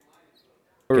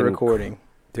We're recording.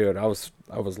 Dude, I was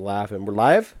laughing. We're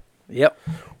live? Yep.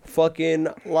 Fucking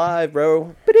live,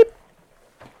 bro. Beep.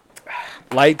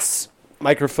 Lights,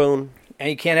 microphone. And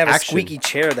you can't have a Action. squeaky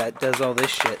chair that does all this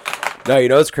shit. No, you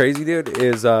know what's crazy, dude?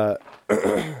 Is hold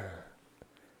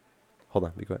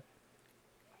on, be quiet.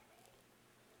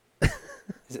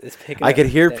 It's picking I up could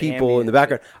hear that people in the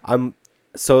ambient- background.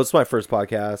 So it's my first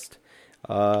podcast.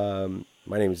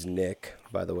 My name is Nick,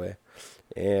 by the way.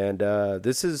 And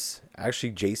this is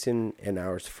actually Jason and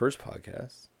ours first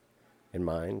podcast. In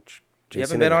mine. You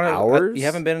haven't Jason been and on ours? it. You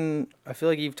haven't been. I feel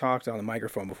like you've talked on the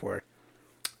microphone before.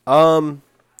 I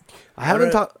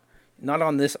haven't talked. Not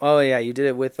on this. Oh yeah, you did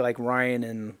it with like Ryan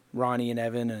and Ronnie and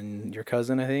Evan and your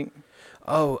cousin, I think.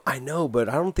 Oh, I know, but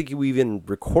I don't think we even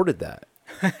recorded that.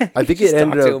 I think Just it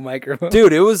ended talk to a up, microphone.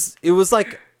 dude. It was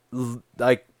like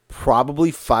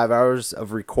probably 5 hours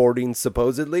of recording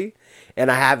supposedly, and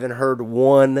I haven't heard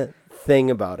one thing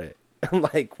about it. I'm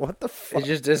like, what the fuck? It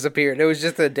just disappeared. It was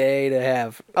just a day to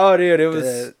have. Oh, dude, it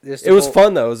was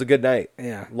fun though. It was a good night.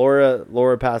 Yeah.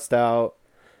 Laura passed out.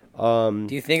 Do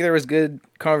you think there was good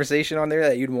conversation on there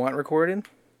that you'd want recorded?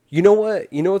 You know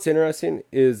what? You know what's interesting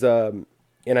is, and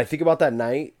I think about that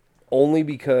night only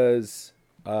because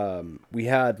we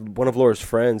had one of Laura's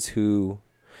friends who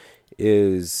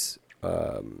is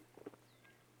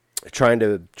trying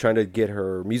to get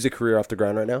her music career off the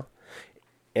ground right now,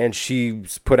 and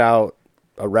she's put out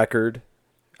a record.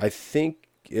 I think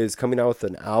is coming out with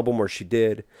an album, or she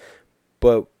did,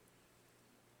 but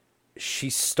she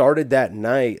started that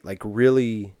night like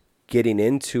really getting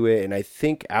into it, and I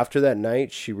think after that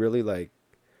night she really like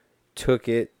took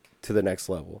it to the next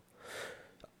level.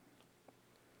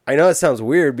 I know it sounds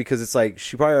weird because it's like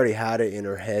she probably already had it in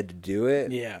her head to do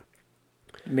it. Yeah.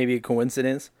 Maybe a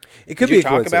coincidence. It could Did be you a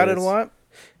talk about it a coincidence. lot?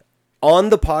 On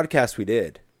the podcast we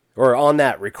did, or on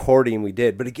that recording we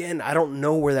did, but again, I don't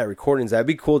know where that recording's at. It'd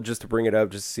be cool just to bring it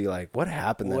up, just to see like what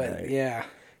happened that night. Yeah.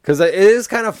 Because it is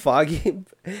kind of foggy,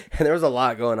 and there was a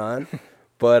lot going on,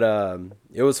 but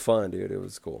it was fun, dude. It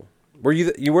was cool. Were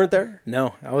you weren't there?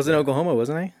 No, I was in Oklahoma,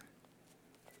 wasn't I?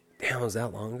 Damn, was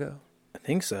that long ago? I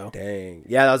think so. Dang.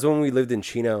 Yeah, that was when we lived in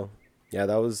Chino. Yeah,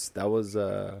 that was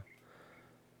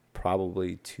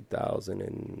probably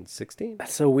 2016.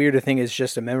 That's so weird to think it's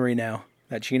just a memory now.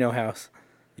 That Chino house.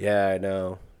 Yeah, I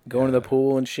know. Going to the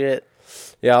pool and shit.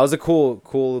 Yeah, it was a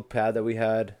cool pad that we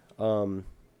had. The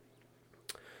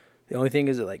only thing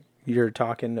is that like you're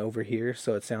talking over here,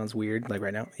 so it sounds weird. Like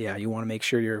right now. Yeah, you want to make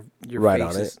sure your Right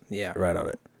face on it. is Right on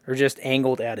it. or just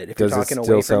angled at it. If Does you're it talking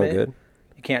still away from sound it, good?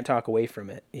 you can't talk away from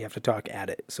it. You have to talk at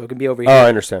it. So it can be over Oh, here I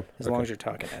understand. as long as you're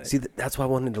talking at it. See, that's why I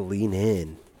wanted to lean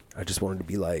in. I just wanted to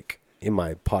be like in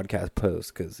my podcast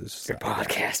pose because it's just Your like,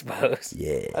 podcast pose.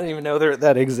 yeah. I didn't even know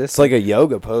that exists. It's like a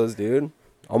yoga pose, dude.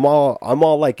 I'm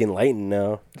all like enlightened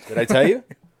now. Did I tell you?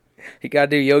 You gotta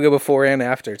do yoga before and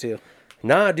after too.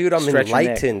 Nah, dude, I'm Stretch your neck.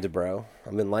 enlightened, bro.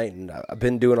 I'm enlightened. I've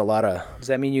been doing a lot of Does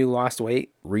that mean you lost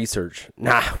weight? research.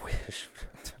 Nah, I wish.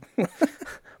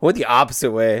 Went the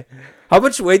opposite way. How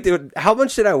much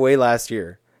did I weigh last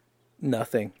year?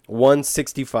 Nothing.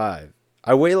 165.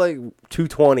 I weigh like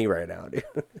 220 right now, dude.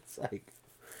 It's like,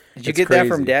 Did you it's get that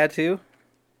from crazy. Dad too?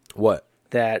 What?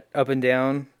 That up and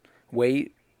down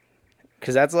weight?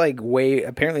 Because that's like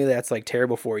apparently that's like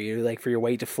terrible for you, like for your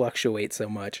weight to fluctuate so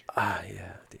much. Ah,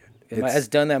 yeah, dude. Has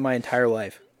done that my entire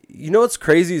life. You know what's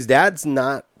crazy is Dad's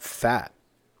not fat.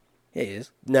 Yeah, he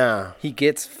is. Nah. He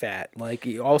gets fat. Like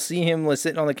I'll see him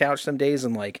sitting on the couch some days,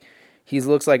 and like he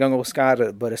looks like Uncle Scott,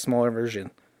 but a smaller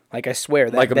version. Like I swear,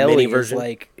 that Like a belly mini is version?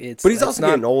 like it's. But he's it's also not,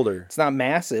 getting older. It's not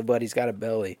massive, but he's got a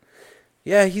belly.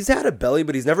 Yeah, he's had a belly,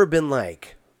 but he's never been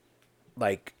like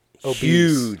Obese.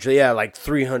 huge. Yeah, like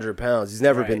 300 pounds. He's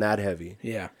never been Right. that heavy.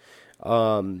 Yeah.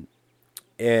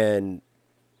 And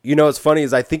you know what's funny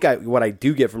is I think what I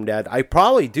do get from Dad, I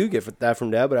probably do get that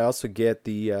from Dad, but I also get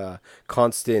the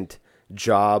constant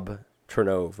job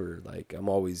turnover. Like I'm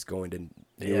always going to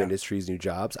new industries, new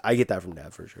jobs. I get that from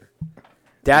Dad for sure.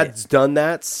 Dad's done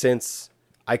that since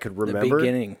I could remember. The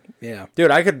beginning. Yeah.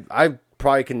 Dude, I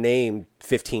probably can name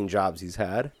 15 jobs he's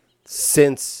had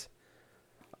since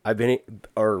I've been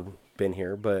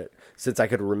here, but since I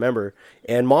could remember,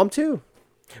 and Mom too.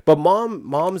 But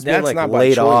mom's been That's like not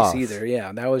laid by choice off either.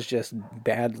 Yeah, that was just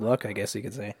bad luck, I guess you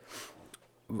could say.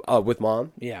 with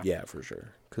Mom. Yeah. Yeah, for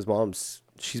sure. Because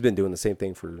she's been doing the same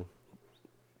thing for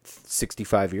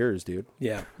 65 years, dude.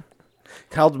 Yeah.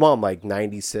 How old's Mom? Like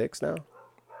 96 now?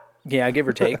 Yeah, give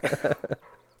or take.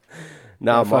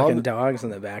 Nah, Fucking Mom. dogs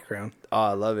in the background. Oh,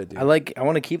 I love it, dude. I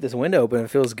want to keep this window open. It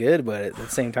feels good, but at the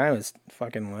same time, it's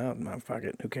fucking loud. Man, fuck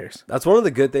it. Who cares? That's one of the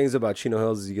good things about Chino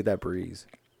Hills is you get that breeze.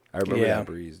 I remember Yeah. that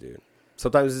breeze, dude.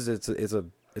 Sometimes it's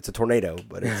a tornado,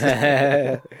 but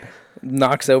it's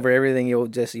knocks over everything. You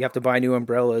have to buy new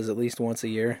umbrellas at least once a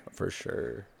year. for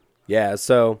sure. Yeah.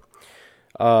 So,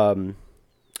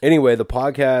 anyway, the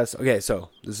podcast. Okay, so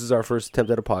this is our first attempt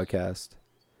at a podcast.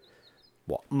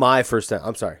 Well, my first attempt.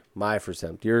 I'm sorry, my first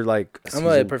attempt. You're like I'm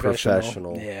a seasoned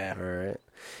professional. Yeah. All right.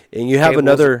 And you have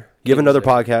another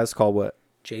podcast called what?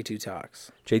 J2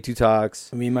 Talks. J2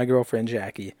 Talks. Me and my girlfriend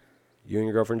Jackie You and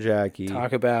your girlfriend Jackie.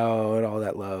 talk about all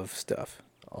that love stuff.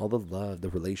 All the love, the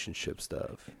relationship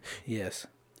stuff. Yes.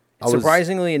 I was-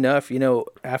 Surprisingly enough,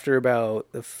 after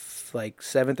about the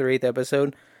seventh or eighth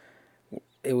episode,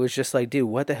 it was just like, dude,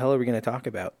 what the hell are we going to talk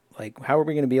about? Like, how are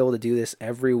we going to be able to do this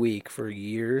every week for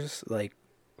years? Like,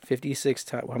 56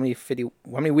 times, how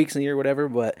many weeks in a year, whatever.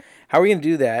 But how are we going to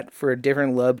do that for a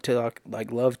different love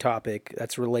topic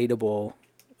that's relatable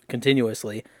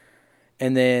continuously?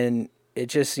 And then it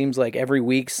just seems like every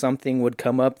week something would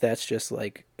come up that's just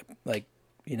like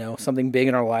something big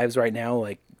in our lives right now,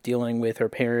 like dealing with our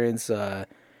parents,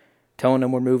 telling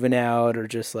them we're moving out, or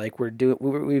just like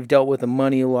we've dealt with the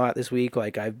money a lot this week.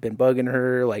 Like, I've been bugging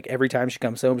her, like every time she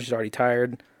comes home, she's already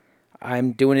tired.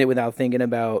 I'm doing it without thinking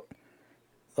about,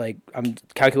 like, I'm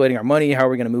calculating our money, how are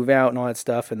we going to move out and all that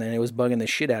stuff. And then it was bugging the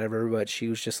shit out of her, but she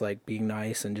was just like being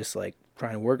nice and just like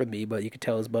trying to work with me, but you could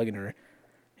tell it was bugging her.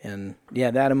 And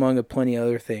yeah, that among plenty of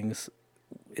other things,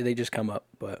 they just come up.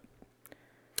 But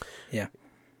yeah.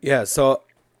 Yeah, so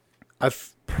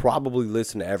I've probably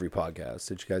listened to every podcast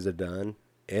that you guys have done,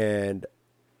 and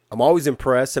I'm always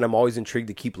impressed and I'm always intrigued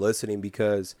to keep listening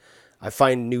because I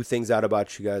find new things out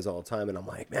about you guys all the time, and I'm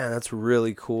like, man, that's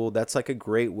really cool. That's like a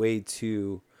great way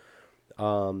to,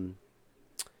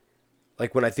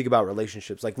 like when I think about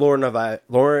relationships, like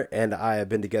Laura and I have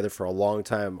been together for a long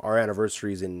time. Our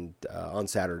anniversary's on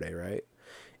Saturday, right?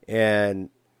 And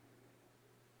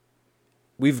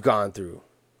we've gone through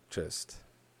just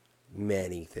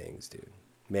many things, dude.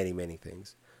 Many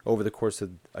things over the course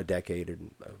of a decade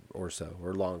or so,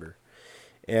 or longer.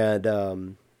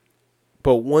 And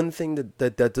but one thing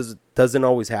that doesn't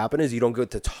always happen is you don't get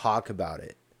to talk about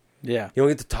it. Yeah. You don't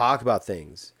get to talk about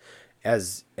things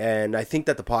and I think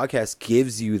that the podcast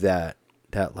gives you that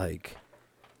platform.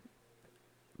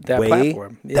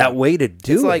 Yeah. That way to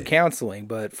do it's it. like counseling,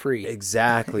 but free.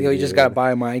 Exactly. You just got to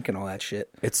buy a mic and all that shit.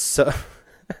 It's so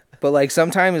But like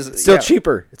sometimes it's still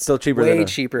cheaper. It's still cheaper. Way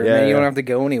cheaper. Yeah, man. You don't have to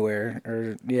go anywhere.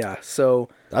 Or so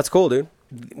that's cool, dude.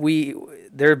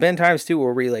 There have been times too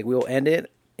where we'll end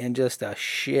it in just a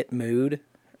shit mood,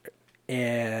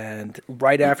 and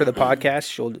right after the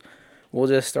podcast, we'll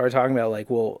just start talking about like,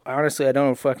 well, honestly, I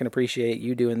don't fucking appreciate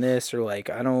you doing this, or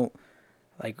like I don't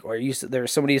like, or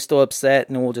there's somebody who's still upset,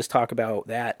 and we'll just talk about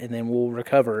that, and then we'll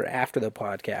recover after the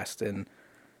podcast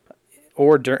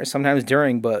or sometimes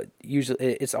during, but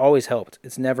usually it's always helped.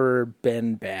 It's never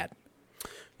been bad.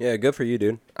 Yeah, good for you,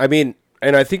 dude. I mean,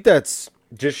 and I think that's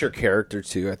just your character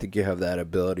too. I think you have that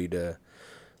ability to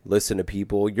listen to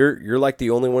people. You're like the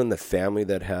only one in the family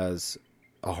that has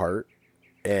a heart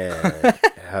and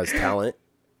has talent.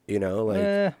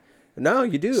 No,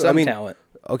 you do. Some talent.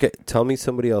 Okay, tell me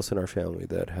somebody else in our family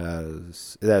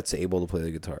that's able to play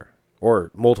the guitar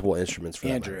or multiple instruments. For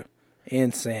Andrew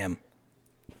and Sam.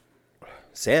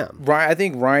 Sam. I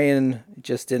think Ryan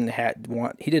just didn't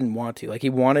want to. Like, he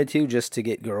wanted to just to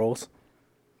get girls.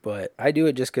 But I do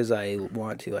it just because I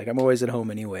want to. Like, I'm always at home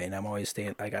anyway, and I'm always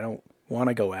staying. Like, I don't want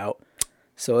to go out.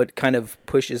 So it kind of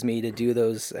pushes me to do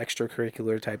those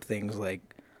extracurricular type things, like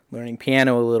learning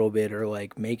piano a little bit, or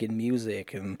like making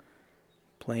music and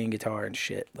playing guitar and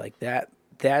shit. Like that.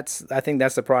 I think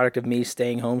that's the product of me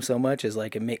staying home so much, is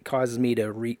like it causes me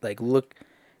to look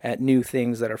at new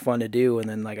things that are fun to do, and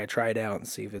then like I try it out and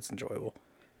see if it's enjoyable.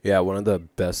 Yeah, one of the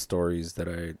best stories that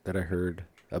I heard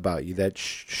about you that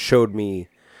showed me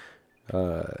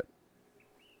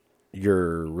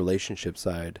your relationship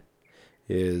side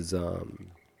is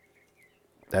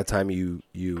that time you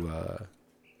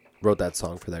wrote that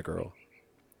song for that girl,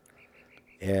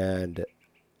 and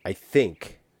I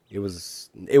think it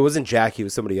wasn't Jackie, it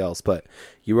was somebody else, but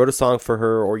you wrote a song for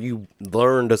her, or you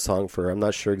learned a song for her. I'm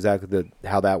not sure exactly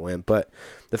how that went, but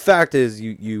the fact is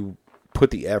you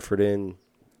put the effort in,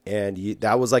 and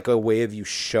that was like a way of you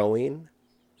showing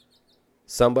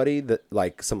somebody that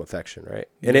like some affection, right?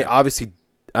 And it obviously,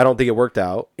 I don't think it worked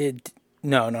out.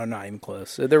 No, not even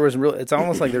close. There was it's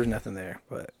almost like there was nothing there,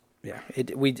 but yeah,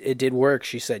 it did work.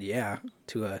 She said yeah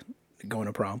to going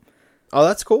to prom. Oh,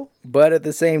 that's cool. But at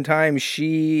the same time,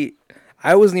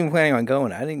 I wasn't even planning on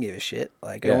going. I didn't give a shit.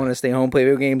 Like, I want to stay home, play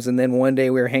video games. And then one day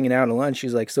we were hanging out at lunch.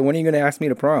 She's like, so when are you going to ask me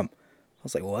to prom? I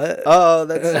was like, what? Oh,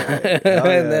 that's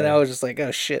and then I was just like,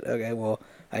 oh shit. Okay, well,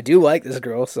 I do like this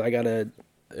girl, so I gotta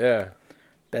Yeah.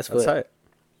 best That's foot. tight.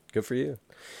 Good for you.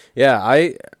 Yeah,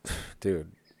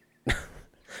 dude,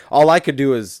 all I could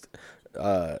do is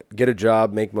get a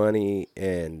job, make money,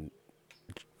 and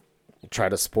try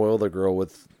to spoil the girl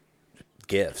with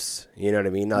gifts. You know what I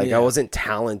mean? Like, Yeah. I wasn't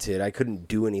talented. I couldn't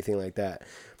do anything like that.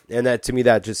 And that, to me,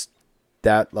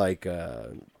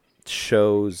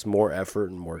 shows more effort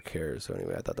and more care. So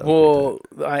anyway, I thought that was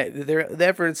pretty tight. The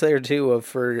effort's there too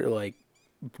for like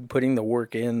putting the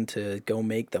work in to go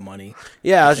make the money.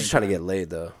 Yeah, I was just trying to get laid,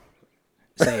 though.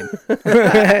 Same.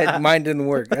 Mine didn't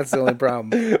work. That's the only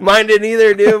problem. Mine didn't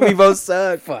either, dude. We both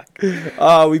suck. Fuck.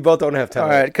 Oh, we both don't have time. All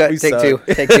right, cut. We Take suck. two.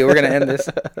 Take two. We're gonna end this.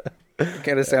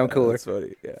 Gotta sound cooler. That's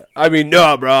funny. Yeah. I mean,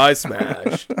 no, bro. I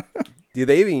smashed. Do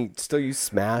they even still use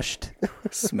smashed?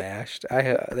 Smashed.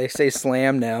 They say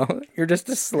slam now. You're just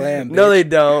a slam. No, bitch. they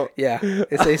don't. Yeah,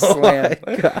 they say slam.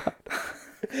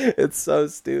 It's so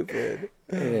stupid.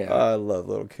 Yeah. I love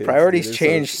little kids. Priorities dude.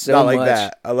 change so not like much.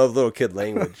 that. I love little kid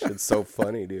language. It's so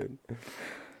funny, dude.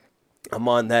 I'm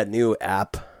on that new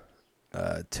app,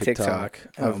 TikTok.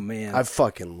 Oh, man. I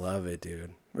fucking love it,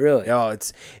 dude. Really? Oh,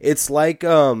 it's like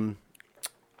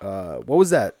what was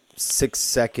that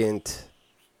 6-second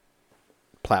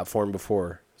platform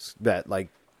before that like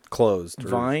closed?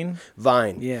 Vine?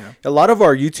 Vine. Yeah. A lot of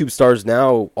our YouTube stars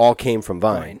now all came from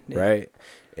Vine, Vine, yeah. right?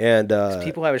 And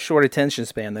People have a short attention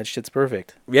span. That shit's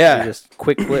perfect. Yeah. They're just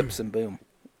quick clips and boom.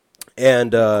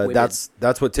 and Quitted.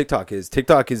 that's what TikTok is.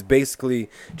 TikTok is basically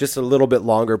just a little bit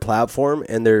longer platform,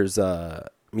 and there's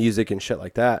music and shit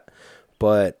like that.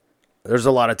 But there's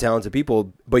a lot of talented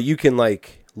people. But you can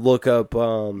like look up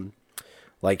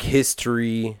like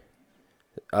history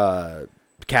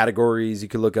categories. You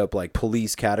can look up like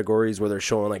police categories where they're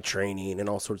showing like training and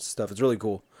all sorts of stuff. It's really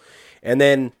cool. And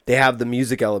then they have the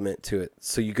music element to it,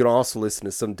 so you can also listen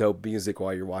to some dope music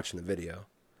while you're watching the video.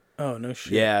 Oh, no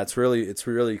shit. Yeah, it's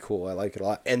really cool. I like it a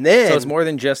lot. And then So it's more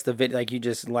than just the video. Like you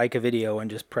just like a video and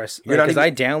just press. You're not Because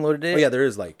even- I downloaded it. oh yeah, there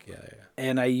is like yeah.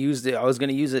 And I used it. I was going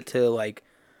to use it to like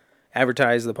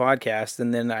advertise the podcast,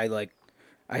 and then I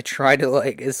tried to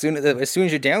like as soon as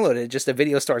you download it, just a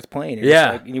video starts playing. You're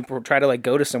Yeah. just, like, you try to like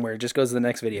go to somewhere, it just goes to the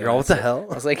next video. You're all, what the So hell?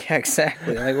 I was like, yeah,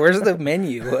 exactly. Like, where's the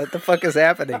menu? What the fuck is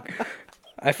happening?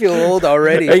 I feel old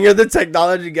already. And you're the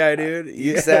technology guy, dude.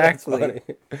 Yeah, Exactly. that's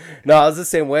funny. No, I was the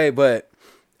same way, but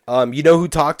you know who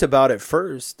talked about it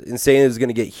first and saying it was going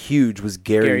to get huge was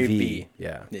Gary V.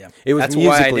 Yeah. Yeah. It was That's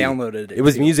why I Musical.ly. downloaded it, It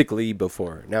was too. Musical.ly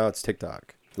before. Now it's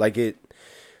TikTok. Like it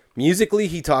Musical.ly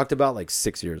he talked about like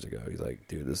 6 years ago. He's like,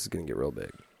 dude, this is going to get real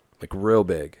big. Like real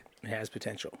big. It has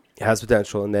potential. It has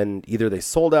potential, and then either they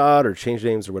sold out or changed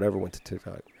names or whatever, went to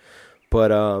TikTok.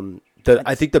 But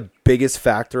I think the biggest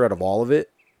factor out of all of it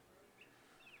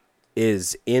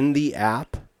is in the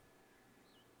app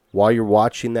while you're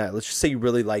watching that. Let's just say you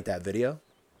really like that video.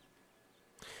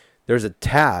 There's a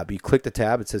tab. You click the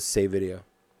tab. It says save video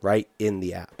right in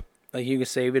the app. Like you can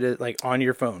save it like on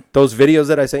your phone. Those videos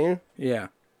that I sent you, Yeah.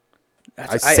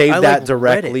 I saved that like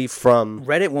directly from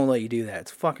Reddit won't let you do that.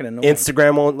 It's fucking annoying.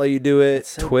 Instagram. Won't let you do it.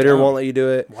 so Twitter dumb. won't let you do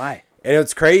it. Why? And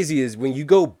what's crazy is when you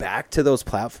go back to those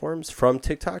platforms from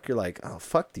TikTok, you're like, oh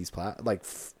fuck these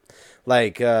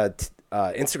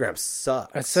Instagram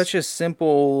sucks. It's such a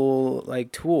simple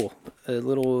like tool, a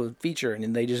little feature,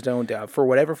 and they just don't for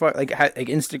whatever like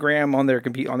Instagram on their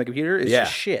on the computer is Yeah.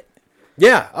 just shit.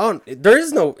 Yeah. Oh, there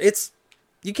is no.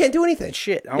 You can't do anything. It's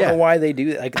shit. I don't Yeah. know why they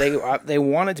do that. Like they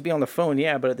want it to be on the phone,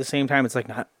 yeah, but at the same time, it's like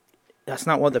not. That's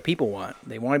not what the people want.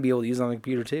 They want to be able to use it on the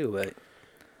computer too, but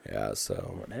Yeah. So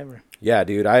whatever. yeah,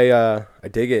 dude, I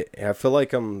dig it. I feel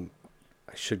like I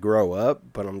should grow up,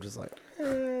 but I'm just like,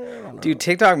 Dude,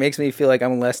 TikTok makes me feel like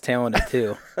I'm less talented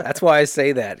too. That's why I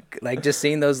say that. Like just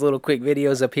seeing those little quick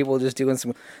videos of people just doing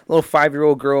some little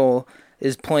 5-year-old girl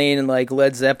is playing like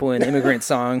Led Zeppelin Immigrant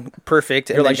Song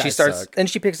perfect, and You're then like, she "I starts suck." and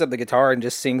she picks up the guitar and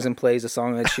just sings and plays a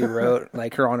song that she wrote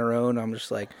like her on her own. I'm just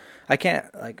like I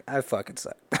fucking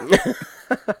suck.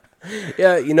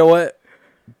 yeah, you know what?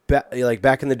 Like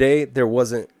back in the day, there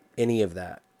wasn't any of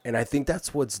that, and I think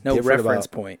that's what's No different reference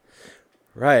about point.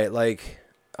 right. Like,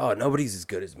 oh, nobody's as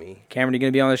good as me. Cameron, you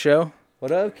gonna be on the show?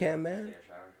 What up, Cam, man?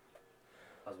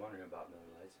 I was wondering about Miller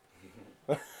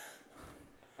Lights.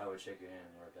 I would shake your hand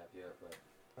or dap you up, but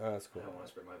Oh, that's I cool. don't want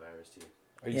to spread my virus to you.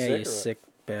 Are you Yeah, sick you or what? sick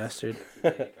bastard. I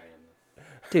am.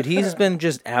 Dude, he's been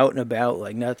just out and about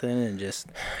like nothing and just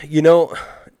You know,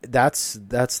 that's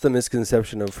the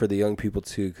misconception for the young people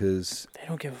too, because they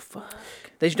don't give a fuck.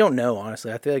 They just don't know,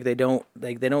 honestly. I feel like they don't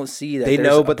see that They there's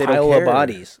know, a but they don't pile care. of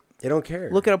bodies. they don't care.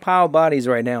 Look at a pile of bodies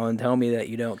right now and tell me that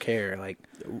you don't care. Like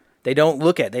They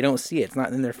don't see it. It's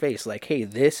not in their face. Like, hey,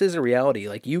 this is a reality.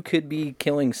 Like, you could be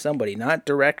killing somebody, not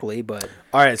directly, but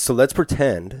All right, so let's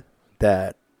pretend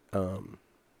that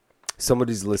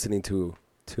somebody's listening to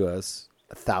us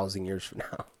 1,000 years from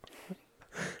now,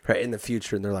 right, in the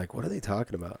future, and they're like, what are they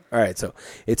talking about? All right, so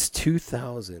it's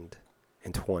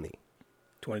 2020.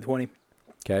 2020.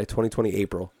 Okay, 2020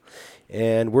 April.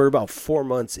 And we're about 4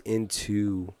 months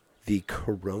into the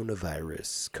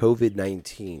coronavirus,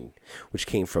 COVID-19, which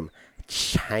came from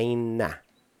China,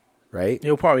 right?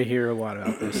 You'll probably hear a lot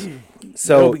about this.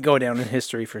 So It'll go down in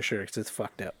history for sure because it's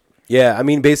fucked up. yeah, I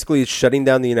mean, basically, it's shutting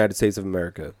down the United States of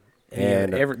America,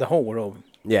 and the whole world.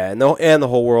 yeah, and the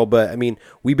whole world. But I mean,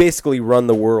 we basically run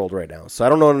the world right now. So I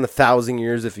don't know in 1,000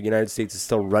 years if the United States is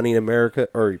still running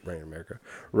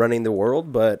running the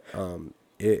world, but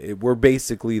we're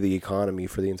basically the economy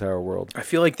for the entire world. I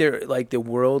feel like the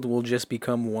world will just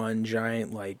become one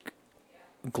giant like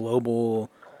global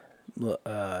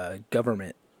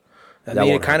government. I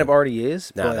mean, it kind of already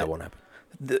is. No, but that won't happen.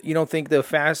 you don't think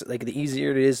the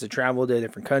easier it is to travel to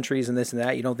different countries and this and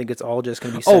that, you don't think it's all just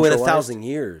going to be Oh, in centralized? 1,000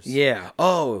 years. Yeah.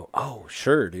 Oh,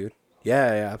 sure, dude.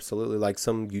 Yeah, absolutely. Like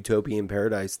some utopian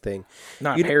paradise thing.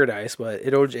 Not paradise, but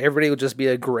everybody will just be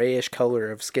a grayish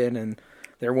color of skin, and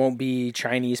there won't be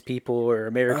Chinese people or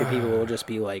American people. It'll just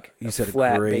be like You a said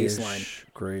flat a grayish, baseline.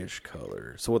 grayish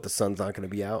color. So what? The sun's not going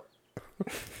to be out.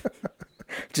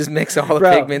 Just mix all the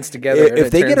Bro, pigments together. and If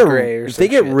it they turns get gray or if some they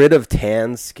get shit. rid of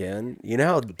tan skin, you know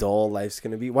how dull life's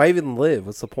going to be. Why even live?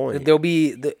 What's the point?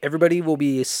 Everybody will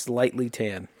be slightly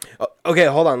tan. Okay,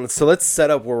 hold on. So let's set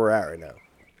up where we're at right now.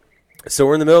 So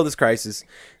we're in the middle of this crisis.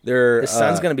 The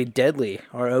sun's going to be deadly.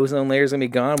 Our ozone layer's going to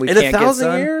be gone. We in can't 1,000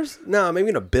 get sun. years? No, maybe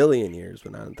in 1 billion years,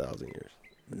 but not in 1,000 years.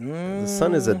 The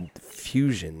sun is a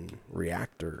fusion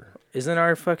reactor. Isn't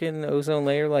our fucking ozone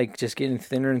layer like just getting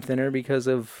thinner and thinner because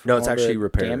of No, it's all actually the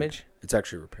repaired. damage? It's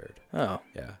actually repaired. Oh,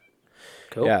 Yeah.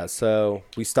 cool. Yeah, so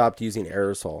we stopped using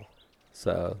aerosol.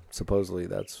 So supposedly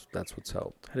that's what's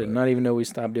helped. I did But, not even know we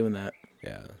stopped doing that.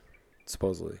 Yeah.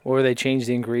 Supposedly. Or they changed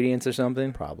the ingredients or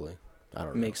something. Probably. I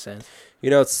don't know. Makes sense. You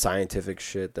know, it's scientific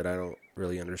shit that I don't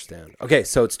really understand. Okay,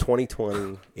 so it's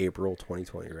 2020, April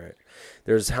 2020, right?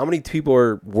 There's how many people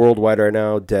are worldwide right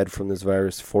now dead from this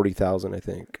virus? 40,000, I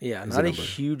think. Yeah, is not the a number.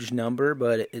 huge number,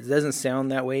 but it doesn't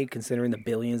sound that way considering the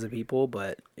billions of people.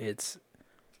 But it's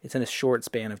in a short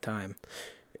span of time.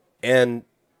 And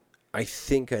I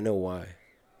think I know why.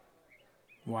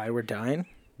 Why we're dying?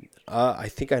 I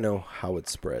think I know how it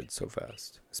spread so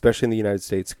fast, especially in the United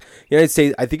States. United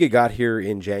States, I think it got here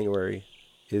in January,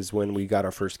 is when we got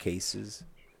our first cases.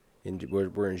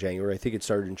 We're in January. I think it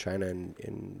started in China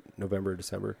in November,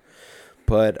 December.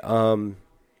 But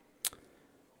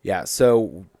yeah,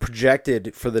 so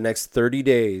projected for the next 30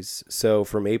 days. So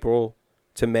from April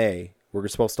to May, we're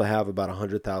supposed to have about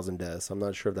 100,000 deaths. I'm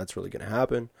not sure if that's really going to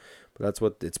happen, but that's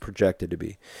what it's projected to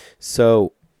be.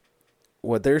 So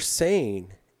what they're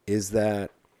saying is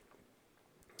that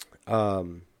I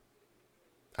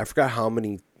forgot how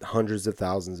many hundreds of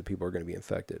thousands of people are going to be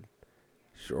infected,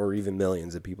 or even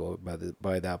millions of people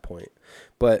by that point.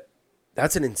 But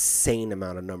that's an insane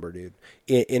amount of number, dude.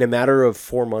 In a matter of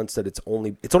 4 months, that it's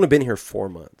only been here 4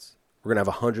 months. We're gonna have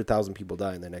 100,000 people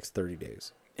die in the next 30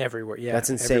 days. Everywhere, yeah. That's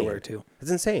insane. Everywhere, too. That's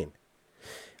insane.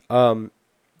 One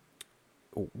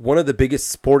of the biggest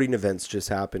sporting events just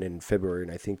happened in February,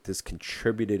 and I think this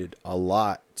contributed a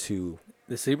lot to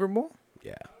The Super Bowl?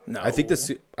 yeah. No. I think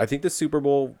the Super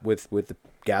Bowl with the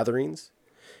gatherings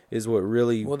is what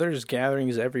really. Well, there's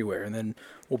gatherings everywhere. And then,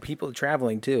 people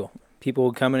traveling, too.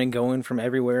 People coming and going from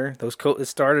everywhere. It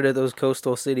started at those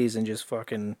coastal cities and just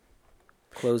fucking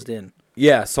closed in.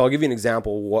 Yeah, so I'll give you an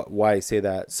example why I say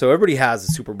that. So everybody has a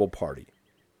Super Bowl party.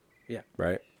 Yeah.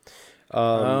 Right?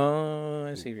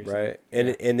 I see what you're saying.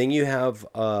 Right. And then you have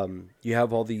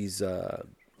all these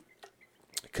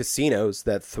casinos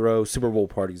that throw Super Bowl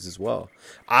parties as well.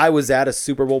 I was at a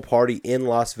Super Bowl party in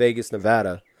Las Vegas,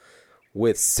 Nevada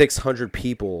with 600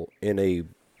 people in a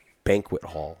banquet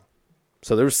hall.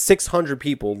 So there were 600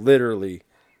 people literally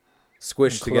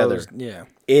squished together Yeah.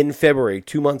 in February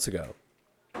 2 months ago.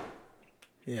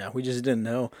 Yeah, we just didn't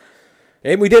know.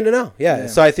 And we didn't know. Yeah. Yeah.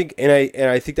 So I think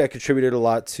I think that contributed a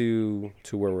lot to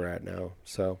where we're at now.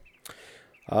 So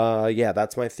yeah,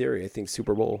 that's my theory. I think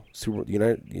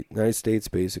United States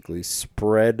basically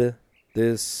spread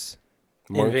this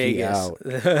In monkey Vegas. out.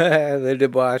 The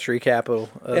debauchery capital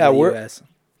of Yeah, the we're- U.S.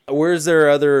 Where's there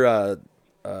other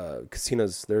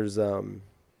casinos? There's I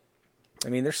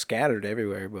mean, they're scattered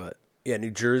everywhere, but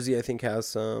New Jersey I think has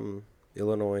some.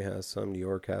 Illinois has some. New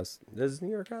York has. Does New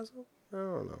York have some? I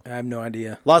don't know. I have no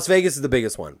idea. Las Vegas is the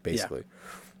biggest one, basically.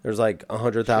 There's like It's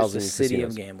 100,000 a city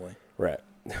casinos. of gambling. Right.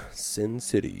 Sin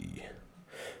City.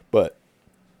 But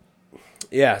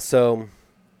yeah, so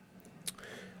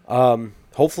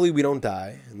hopefully we don't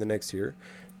die in the next year.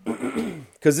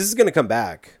 Cuz this is going to come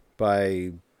back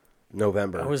by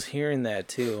November. I was hearing that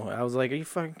too. I was like, "Are you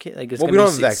fucking kidding?" Like, it's Well, we gonna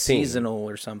don't be have a vaccine. seasonal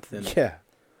or something. Yeah.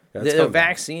 The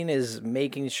vaccine is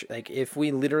making like if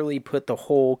we literally put the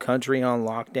whole country on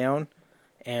lockdown,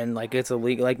 and like it's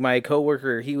illegal. Like my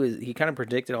coworker, he kind of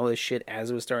predicted all this shit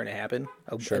as it was starting to happen,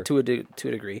 Sure. to a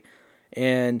degree,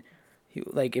 and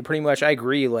like it pretty much. I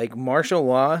agree. Like martial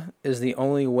law is the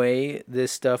only way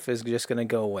this stuff is just gonna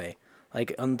go away.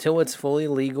 Like until it's fully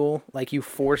legal, like you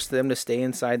force them to stay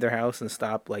inside their house and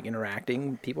stop like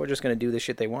interacting. People are just gonna do the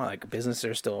shit they want. Like businesses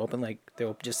are still open. Like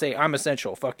they'll just say, "I'm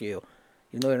essential. Fuck you."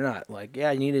 Even though they're not. Like,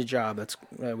 yeah, you need a job. That's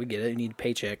we get it. You need a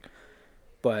paycheck.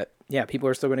 But yeah, people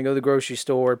are still going to go to the grocery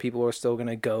store. People are still going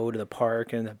to go to the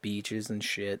park and the beaches and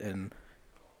shit. And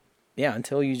yeah,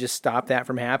 until you just stop that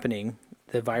from happening,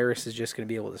 the virus is just going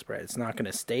to be able to spread. It's not going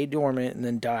to stay dormant and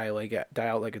then die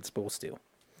out like it's supposed to.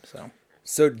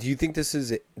 So do you think this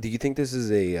is a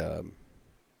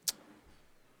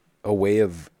way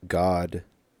of God,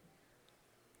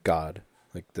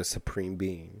 like the supreme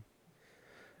being?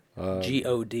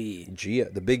 G-O-D.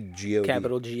 The big G-O-D.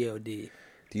 Capital G-O-D.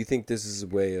 Do you think this is a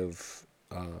way of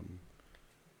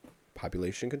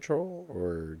population control?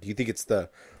 Or do you think it's the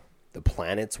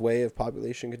planet's way of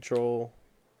population control?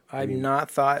 I've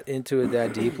not thought into it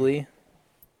that deeply.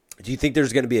 Do you think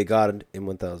there's going to be a God in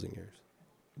 1,000 years?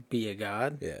 Be a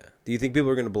god? Yeah. Do you think people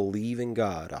are going to believe in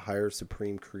God, a higher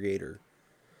supreme creator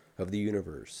of the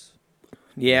universe?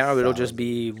 Yeah, it'll just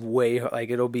be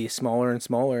it'll be smaller and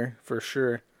smaller for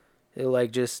sure.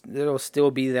 It'll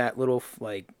still be that little,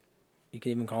 like, you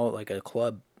can even call it like a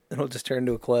club. It'll just turn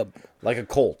into a club. Like a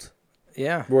cult.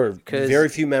 Yeah. Where 'cause very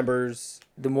few members.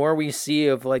 the more we see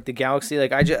of like the galaxy,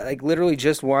 like literally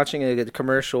just watching a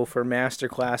commercial for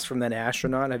Masterclass from that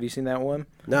astronaut. Have you seen that one?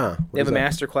 Nah. They have a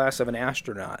Masterclass of an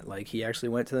astronaut. Like he actually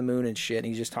went to the moon and shit. And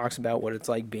he just talks about what it's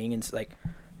like being in like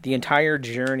the entire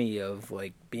journey of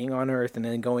like being on Earth and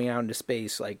then going out into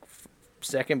space, like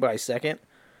second by second.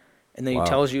 And then he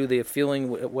tells you the feeling,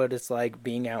 what it's like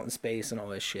being out in space and all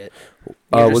this shit.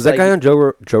 Was that guy on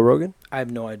Joe Rogan? I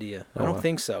have no idea. I don't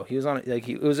think so. He was on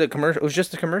it was a commercial. It was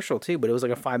just a commercial too, but it was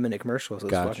like a 5-minute commercial. So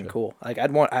it was fucking cool. Like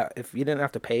if you didn't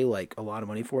have to pay like a lot of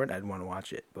money for it, I'd want to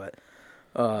watch it. But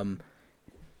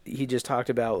he just talked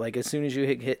about like as soon as you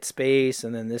hit space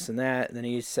and then this and that, and then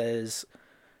he says,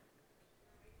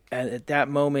 and at that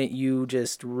moment you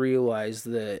just realize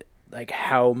that like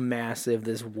how massive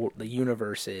the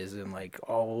universe is and like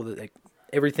all the like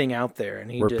everything out there, and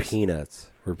We're peanuts.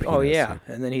 Oh yeah,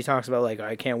 and then he talks about like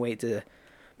I can't wait to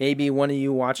maybe one of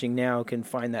you watching now can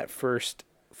find that first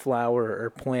flower or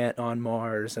plant on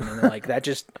Mars, and then like it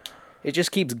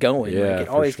just keeps going. Yeah, like it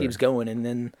always keeps going, and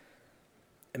then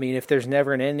I mean if there's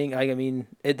never an ending,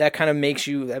 that kind of makes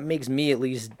me at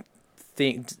least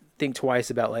think twice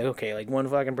about like, okay, like one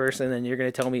fucking person, and you're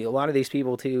gonna tell me a lot of these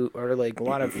people too are like a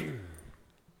lot of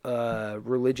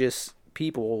religious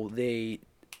people,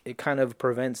 it kind of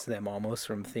prevents them almost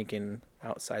from thinking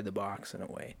outside the box in a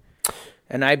way.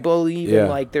 And I believe in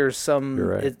like there's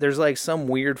there's like some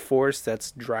weird force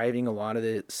that's driving a lot of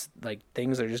this, like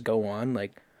things that just go on,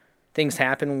 like things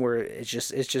happen where it's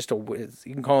just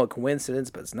you can call it coincidence,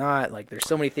 but it's not. Like there's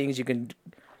so many things you can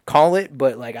call it,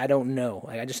 but like I don't know.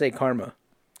 Like I just say karma.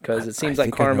 Because it seems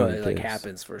like karma like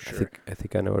happens for sure. I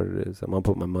think I know what it is. I'm gonna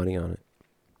put my money on it.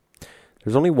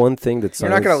 There's only one thing that's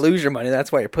you're not gonna lose your money.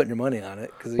 That's why you're putting your money on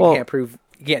it, because you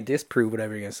can't disprove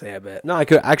whatever you're gonna say. I bet. No, I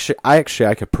could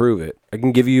prove it. I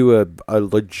can give you a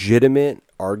legitimate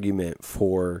argument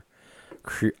for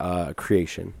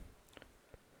creation.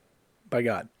 By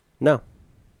God. No.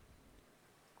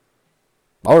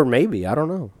 Or maybe, I don't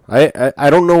know. I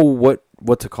don't know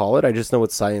what to call it. I just know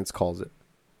what science calls it.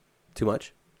 Too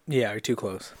much? Yeah, you're too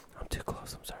close. I'm too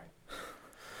close. I'm sorry.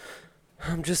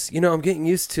 I'm just, I'm getting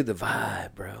used to the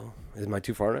vibe, bro. Am I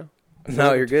too far now?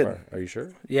 No, you're good. Far. Are you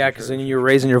sure? Yeah, because then you're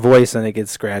raising your voice and it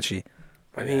gets scratchy.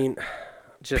 I mean,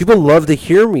 people love to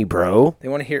hear me, bro. They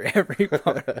want to hear every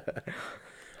part.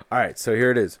 All right, so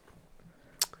here it is.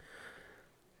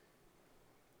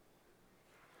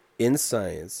 In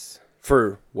science,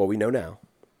 for what we know now,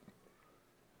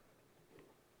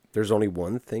 there's only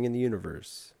one thing in the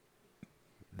universe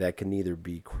that can neither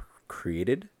be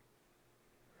created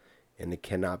and it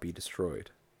cannot be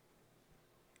destroyed.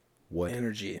 What?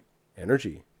 Energy.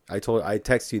 I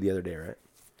texted you the other day, right?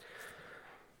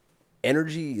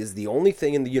 Energy is the only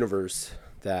thing in the universe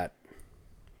that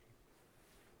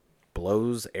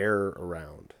blows air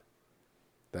around.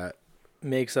 that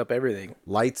Makes up everything.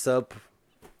 lights up.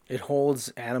 It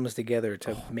holds atoms together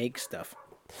to make stuff.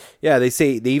 Yeah, they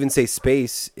even say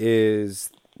space is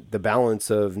the balance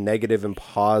of negative and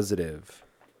positive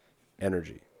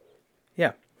energy.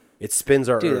 Yeah. It spins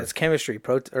our Dude, Earth. that's chemistry,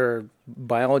 or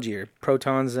biology, or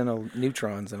protons and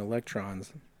neutrons and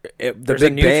electrons. The There's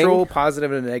Big a neutral, Bang,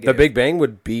 positive, and a the negative. Big Bang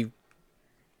would be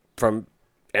from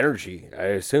energy, I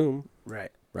assume,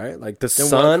 Right. right? Like the Then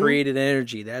sun. what created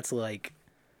energy? That's like,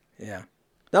 yeah.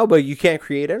 No, but you can't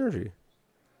create energy.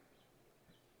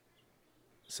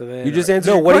 So then You just answered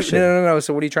no. your What? question. No.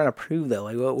 So what are you trying to prove though?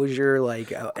 Like, what was your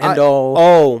like end I- all?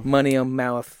 oh. Money on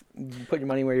mouth. Put your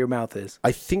money where your mouth is.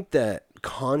 I think that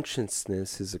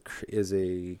consciousness is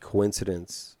a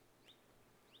coincidence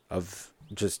of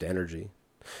just energy.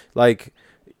 Like,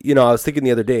 you know, I was thinking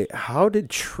the other day, how did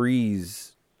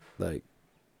trees like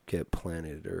get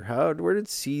planted, or where did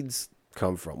seeds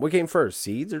come from? What came first,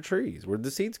 seeds or trees? Where did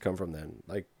the seeds come from then?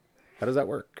 Like, how does that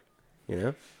work? You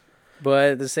know?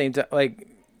 But at the same time, like,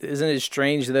 isn't it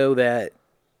strange though that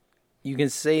you can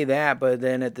say that, but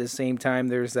then at the same time,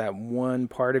 there's that one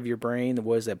part of your brain that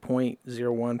was at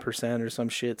 0.01% or some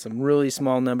shit, some really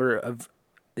small number of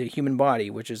the human body,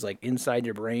 which is like inside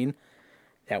your brain,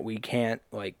 that we can't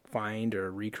like find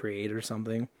or recreate or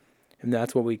something. And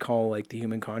that's what we call like the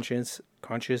human consciousness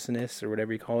or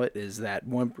whatever you call it, is that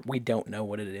one we don't know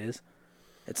what it is.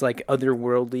 It's like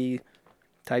otherworldly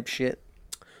type shit.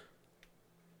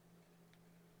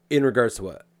 In regards to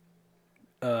what?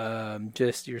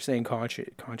 Just you're saying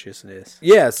consciousness.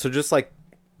 Yeah, so just like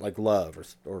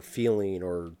love or feeling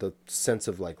or the sense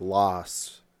of like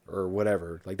loss or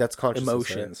whatever. Like that's consciousness.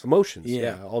 Emotions. Right? Emotions, Yeah.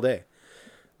 yeah, all day.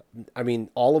 I mean,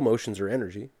 all emotions are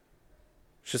energy.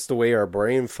 It's just the way our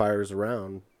brain fires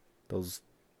around those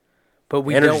But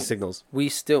we energy don't. signals. We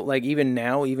still like even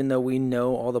now, even though we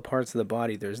know all the parts of the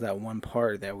body, there's that one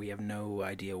part that we have no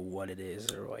idea what it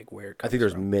is or like where it comes I think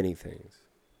there's from. many things.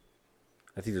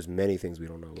 I think there's many things we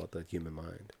don't know about the human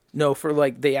mind. No, for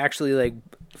like they actually like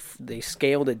they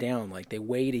scaled it down. Like they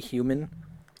weighed a human,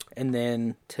 and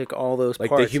then took all those Like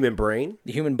parts, the human brain?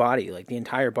 the human body, like the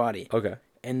entire body, Okay.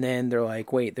 and then they're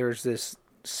like, wait, there's this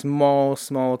small,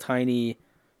 tiny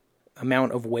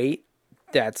amount of weight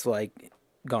that's like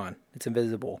gone. It's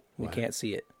invisible. We What? can't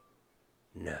see it.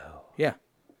 No. Yeah.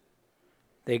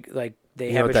 They You know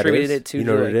have what that attributed is? it to You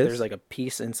know what like, it is? there's like a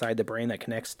piece inside the brain that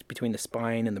connects between the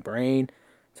spine and the brain.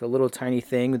 It's a little tiny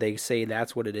thing. They say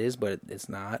that's what it is, but it's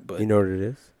not. But You know what it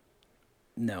is?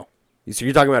 no. So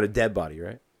you're talking about a dead body,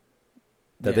 right?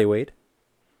 That Yeah. they weighed?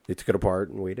 They took it apart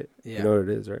and weighed it? Yeah. You know what it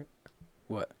is, right?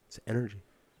 What? It's energy.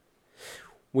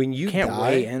 When you Can't die,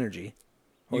 weigh energy.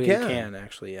 You Well, can. You can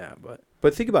actually, yeah, but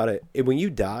but think about it. When you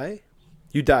die,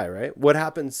 right? What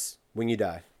happens when you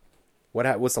die?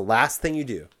 What's the last thing you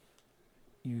do?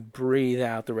 you breathe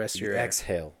out the rest of You your air.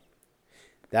 exhale.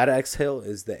 That exhale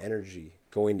is the energy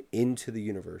going into the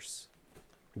universe,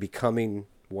 becoming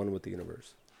one with the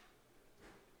universe.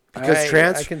 Because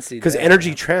I can see that, energy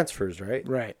yeah. transfers, right?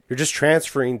 Right. You're just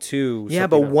transferring to Yeah,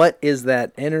 something but else. what is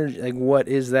that energy? Like, what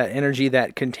is that energy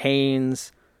that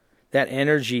contains that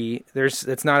energy?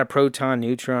 It's not a proton,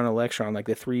 neutron, electron, like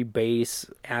the three base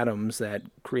atoms that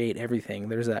create everything.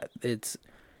 There's that.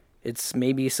 It's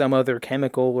maybe some other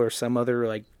chemical or some other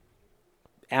like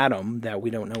atom that we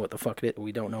don't know what the fuck it is.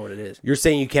 We don't know what it is. You're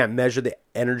saying you can't measure the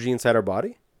energy inside our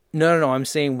body? No. I'm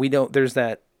saying we don't. There's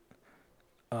that.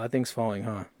 Thing's falling,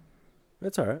 huh?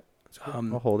 That's all right.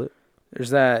 I'll hold it. There's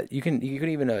that. You can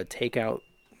even take out,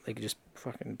 like, just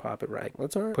fucking pop it right.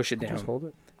 That's all right. Push it down. Just hold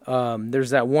it. There's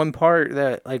that one part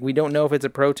that like we don't know if it's a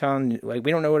proton. Like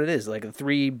we don't know what it is. Like the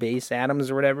three base atoms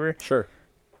or whatever. Sure.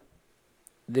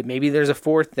 That maybe there's a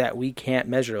fourth that we can't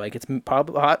measure. Like it's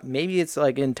maybe it's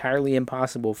like entirely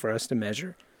impossible for us to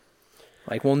measure.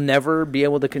 Like we'll never be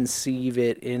able to conceive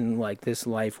it in like this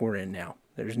life we're in now.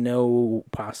 There's no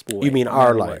possible way. You mean no our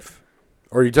matter what. life?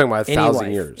 Or are you talking about Any 1,000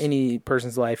 life, years? any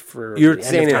person's life for You're the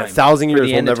saying end in of 1,000 time. For years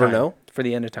the we'll end of never time. know? For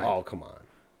the end of time. Oh, come on.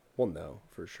 We'll know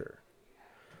for sure.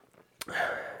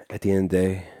 At the end of the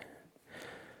day,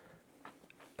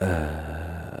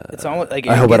 It's almost like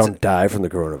I hope I it's- don't die from the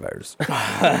coronavirus.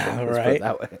 Let's put it right.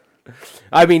 that way.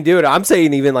 I mean, dude, I'm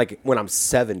saying even like when I'm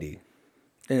 70.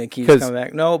 And it keeps 'Cause- coming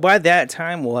back. No, by that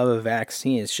time we'll have a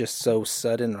vaccine. It's just so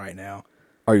sudden right now.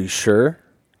 Are you sure?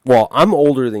 Well, I'm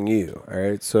older than you, all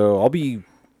right? So I'll be...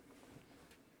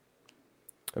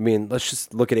 I mean, let's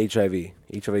just look at HIV.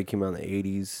 HIV came out in the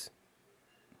 80s.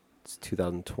 It's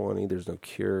 2020. There's no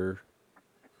cure.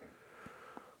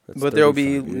 That's But there will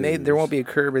be 35 there won't years. be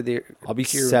a curve of the I'll be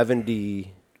cure.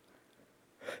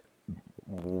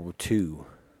 72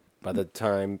 by the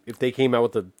time... If they came out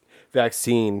with a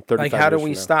vaccine 35 Like, how do years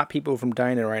we from now. stop people from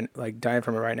dying dying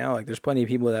from it right now? Like, there's plenty of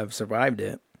people that have survived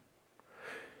it.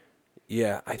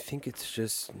 Yeah, I think it's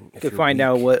just You could find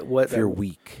out what if you're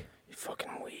weak. You're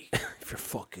fucking weak. If you're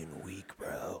fucking weak,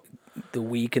 bro. The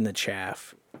weak and the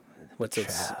chaff. What's it?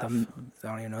 Chaff. I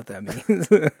don't even know what that means.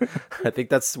 I think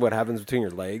that's what happens between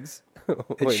your legs.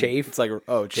 The chafe. It's like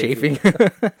Chafing.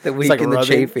 The weak like and the rubbing.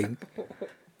 chafing.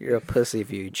 You're a pussy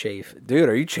if you chafe. Dude,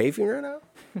 are you chafing right now?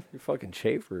 You fucking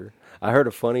chafer. I heard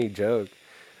a funny joke.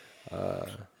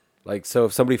 Like, so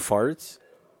if somebody farts,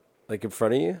 like in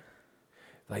front of you,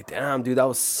 like, damn, dude, that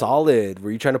was solid.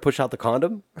 Were you trying to push out the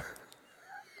condom?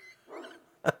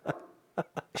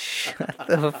 Shut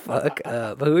the fuck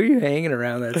up. Who are you hanging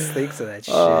around that thinks of that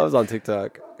shit? Oh, I was on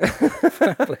TikTok.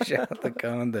 Push out the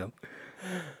condom.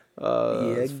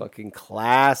 It's fucking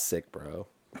classic, bro.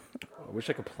 I wish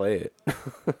I could play it.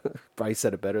 Probably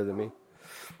said it better than me.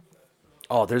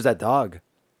 Oh, there's that dog.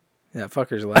 That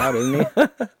fucker's loud, isn't he?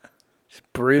 It's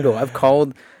brutal.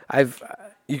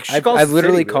 You should call I've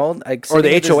literally city, bro. called like Or the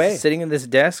sitting at HOA. sitting in this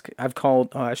desk. I've called.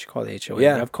 Oh, I should call the HOA.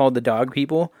 Yeah. I've called the dog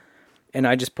people, and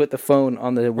I just put the phone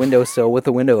on the windowsill with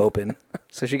the window open,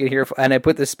 so she could hear. And I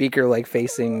put the speaker like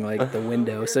facing like the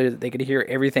window, so they could hear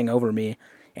everything over me.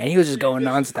 And he was just going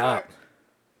nonstop.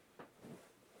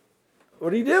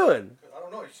 What are you doing? I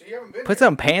don't know. You haven't been Put here.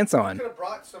 some pants on. Could have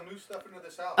brought some new stuff into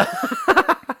this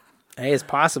house. Hey, it's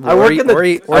possible. I work he- in the, or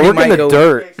he, or I he work in might the go,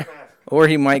 dirt. Face mask. or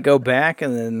he might go back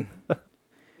and then. You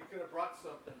could have brought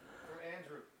something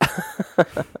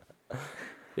from Andrew.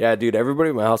 Yeah, dude, everybody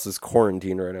in my house is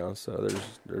quarantined right now, so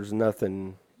there's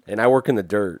nothing. And I work in the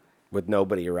dirt with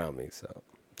nobody around me, so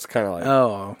it's kind of like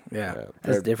Oh yeah, Yeah,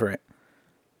 that's they're- different.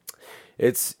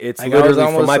 it's Like, I was literally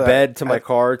from almost, my bed to my I-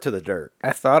 car to the dirt.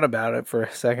 I thought about it for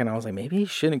a second. I was like, maybe he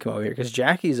shouldn't come over here because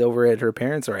Jackie's over at her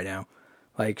parents right now.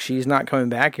 Like, she's not coming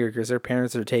back here because her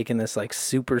parents are taking this like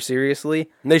super seriously.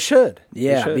 And they should.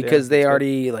 Yeah, They should, because they That's good.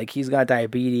 already like he's got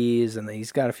diabetes and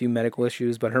he's got a few medical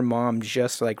issues, but her mom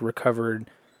just like recovered.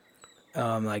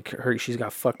 Like she's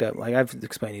got fucked up. Like I've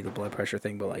explained to you the blood pressure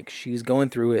thing, but like she's going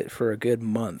through it for a good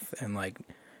month, and like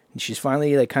she's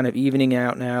finally like kind of evening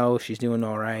out now. She's doing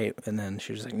all right, and then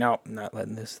she was like, "No, I'm not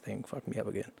letting this thing fuck me up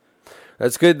again."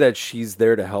 That's good that she's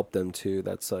there to help them too.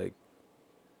 That's like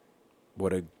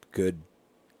what a good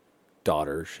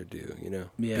daughter should do, you know?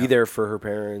 Yeah. Be there for her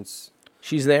parents.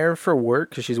 She's there for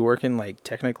work because she's working like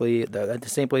technically at the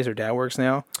same place her dad works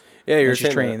now. Yeah, And you're she's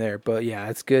saying training that. there, but yeah,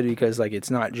 it's good because like it's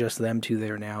not just them two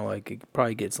there now. Like it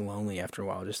probably gets lonely after a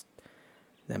while, just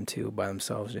them two by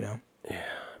themselves, you know.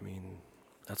 I mean,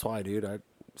 that's why, dude.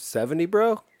 70,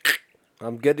 bro.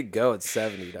 I'm good to go at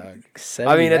 70, dog.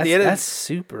 70, I mean, at the end of that's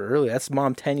super early. That's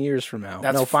mom 10 years from now.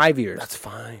 That's No, 5 years. That's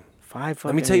fine. 5.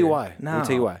 Let me tell you why. No. Let me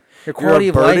tell you why. Your You're a quality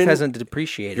of life burden- hasn't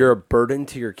depreciated. You're a burden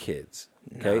to your kids.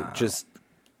 Okay, No.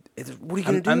 what are you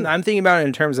gonna do? I'm thinking about it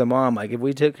in terms of mom. Like if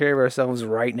we took care of ourselves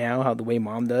right now, how the way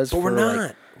mom does. but we're for, not.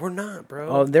 like, we're not, bro.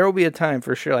 oh, there will be a time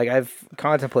for sure. Like I've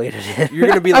contemplated it. You're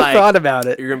gonna be I've like- thought about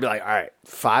it. You're gonna be like, all right,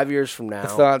 5 years from now, The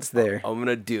thought's there. I'm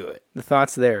gonna do it. The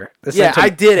thought's there. The Yeah, I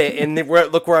sentiment- did it, and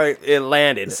look where it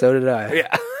landed. So did I.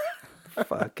 Yeah,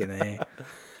 Fucking A.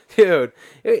 dude.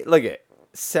 Look at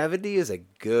 70 is a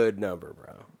good number,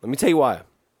 bro. Let me tell you why.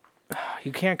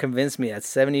 You can't convince me at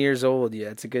 70 years old, yeah,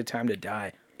 it's a good time to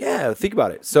die. Yeah, think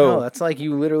about it. So No, that's like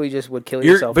you literally just would kill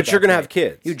You're- yourself. but at you're that gonna have point.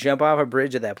 kids. You jump off a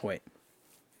bridge at that point.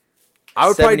 I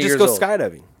would probably 70 just years go old.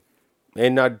 skydiving,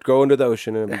 and I'd go into the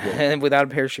ocean and it'd be good. And without a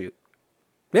parachute.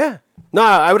 Yeah, no,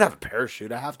 I would have a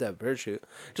parachute. I have to have a parachute.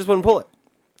 Just wouldn't pull it.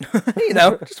 You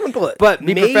know, just one bullet. But be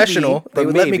maybe- professional. They but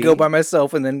would let me go maybe- by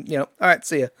myself and then, all right,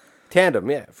 see ya. Tandem,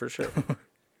 yeah, for sure.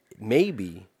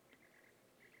 Maybe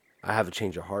I have a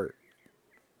change of heart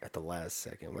at the last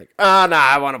second. I'm like, oh, no,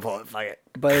 I want to pull it. Fuck it.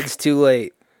 But it's too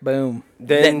late. Boom.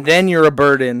 Then- Then you're a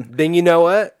burden. Then you know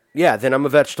what? Yeah, then I'm a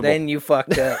vegetable. Then you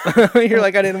fucked up. You're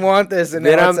like, I didn't want this, and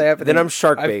Then now it's I'm- happening. then I'm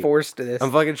shark I bait. forced this.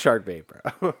 I'm fucking shark bait,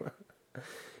 bro.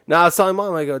 No, I was telling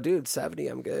mom, I go, dude, 70,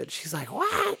 I'm good. She's like,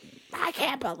 what? I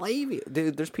can't believe you.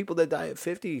 Dude, there's people that die at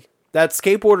 50. That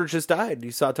skateboarder just died.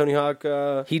 You saw Tony Hawk,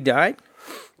 He died?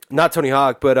 not Tony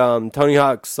Hawk, but Tony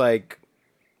Hawk's like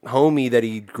homie that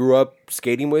he grew up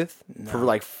skating with for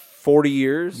like 40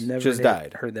 years Never just did-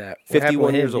 died. Heard that.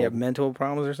 51 years Did he have old. mental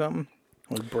problems or something?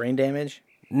 Like brain damage?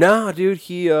 No, dude,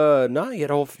 he had an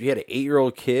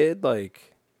 8-year-old kid.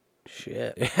 Like,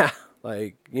 Shit. yeah,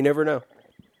 like you never know.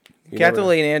 You Captain never know.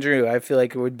 Lane Andrew, I feel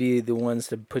like it would be the ones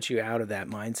to put you out of that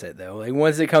mindset, though. Like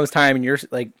once it comes time and you're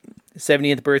like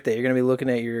 70th birthday, you're gonna be looking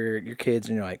at your kids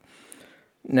and you're like,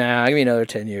 nah, give me another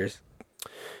 10 years.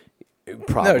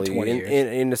 Probably, 20 years.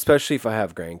 and especially if I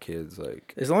have grandkids,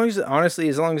 like As long as, honestly,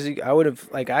 as long as you, I would have,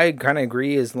 like, I kind of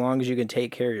agree, as long as you can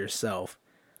take care of yourself,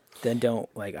 then don't,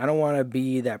 like, I don't want to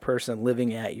be that person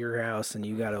living at your house and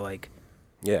you got to, like,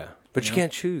 yeah. But you know?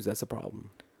 can't choose. That's a problem.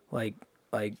 like,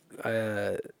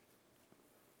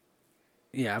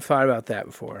 yeah, I've thought about that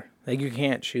before. Like, you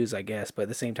can't choose, I guess, but at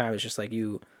the same time, it's just like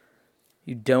you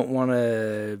don't want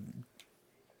to,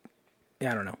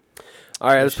 I don't know. All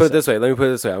right, let's It's put it just this way. Let me put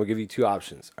it this way. I'm gonna give you two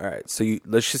options. All right, so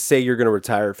let's just say you're gonna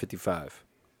retire at 55.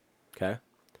 Okay,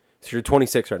 so you're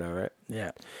 26 right now, right?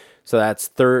 Yeah. So that's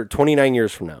 29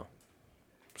 years from now.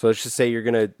 So let's just say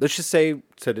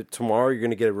tomorrow you're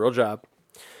gonna get a real job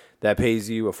that pays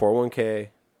you a 401k.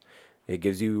 It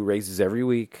gives you raises every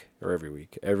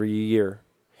year,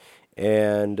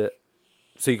 and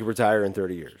so you can retire in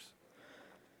 30 years.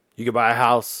 You could buy a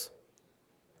house,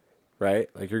 right?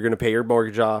 Like you're gonna pay your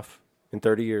mortgage off in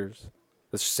 30 years.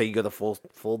 Let's just say you go the full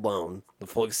loan, the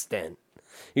full extent.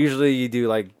 Usually you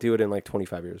do it in like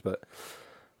 25 years, but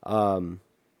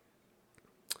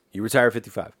you retire at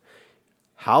 55.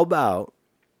 How about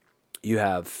you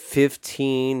have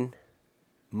 15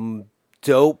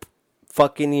 dope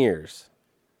fucking years,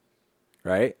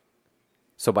 right?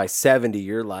 So by 70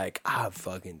 you're like, I've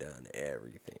fucking done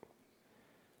everything.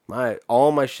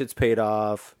 All my shit's paid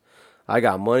off. I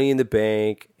got money in the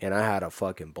bank, and I had a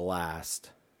fucking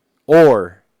blast.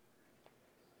 Or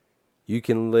you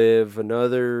can live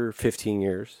another 15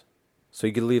 years. So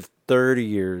you can live 30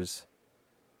 years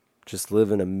just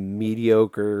living a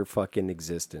mediocre fucking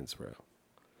existence, bro.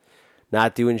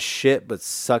 Not doing shit, but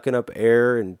sucking up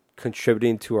air and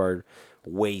contributing to our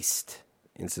waste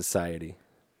in society.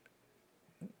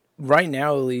 Right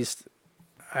now, at least,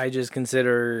 I just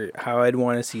consider how I'd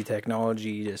want to see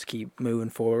technology just keep moving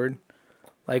forward.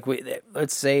 Like,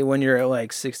 let's say when you're at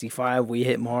like 65, we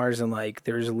hit Mars, and like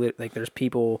there's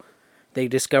people, they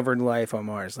discovered life on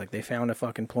Mars. Like they found a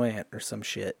fucking plant or some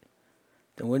shit.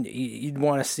 Then you'd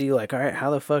want to see like, all right,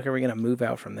 how the fuck are we gonna move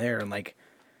out from there? And like,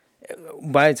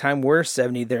 by the time we're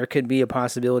 70, there could be a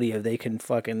possibility of they can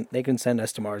send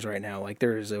us to Mars right now. Like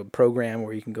there is a program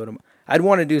where you can go to. I'd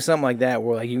want to do something like that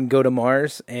where like you can go to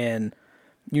Mars and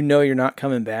you know you're not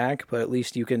coming back, but at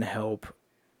least you can help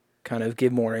kind of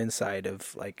give more insight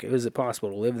of like, is it possible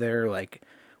to live there? Like,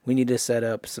 we need to set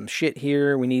up some shit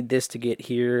here. We need this to get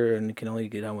here, and it can only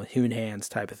get done with human hands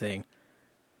type of thing.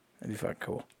 That'd be fucking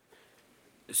cool.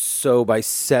 So by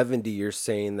 70, you're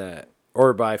saying that,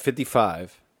 or by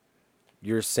 55,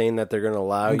 you're saying that they're going to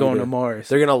allow you going to Mars.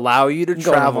 They're going to allow you to to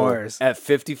travel Mars. at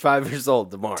 55 years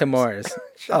old to Mars. To Mars.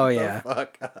 Oh, yeah.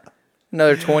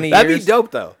 Another 20 That'd years. be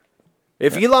dope, though.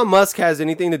 If Elon Musk has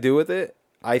anything to do with it,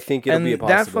 I think it'll be a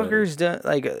possibility. That fucker's done,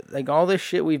 like all this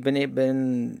shit we've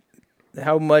been,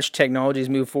 how much technology's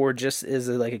moved forward just as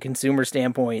like a consumer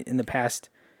standpoint in the past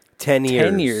 10 years.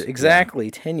 10 years. Exactly,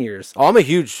 yeah. 10 years. Oh, I'm a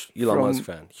huge Elon Musk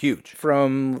fan. Huge.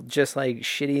 From just like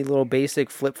shitty little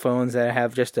basic flip phones that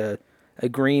have just a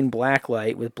green black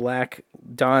light with black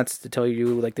dots to tell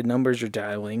you like the numbers you're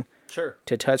dialing. Sure.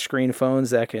 To touchscreen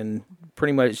phones that can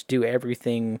pretty much do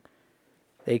everything.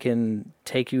 They can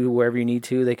take you wherever you need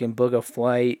to. They can book a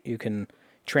flight. You can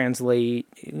translate.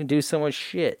 You can do so much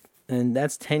shit. And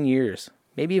that's 10 years.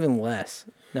 Maybe even less.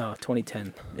 No,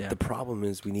 2010. Yeah. The problem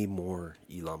is we need more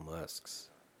Elon Musks.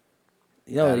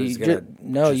 No,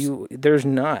 there's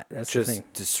not. That's the thing.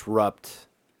 Just disrupt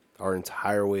our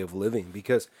entire way of living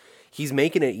because he's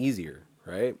making it easier,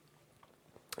 right?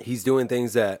 He's doing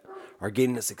things that are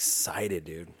getting us excited,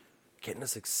 dude. Getting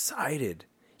us excited.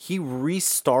 He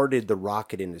restarted the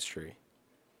rocket industry.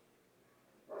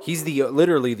 He's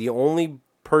literally the only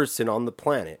person on the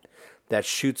planet that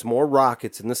shoots more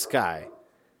rockets in the sky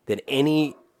than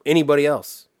anybody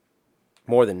else.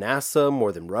 More than NASA,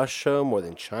 more than Russia, more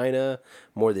than China,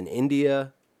 more than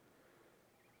India.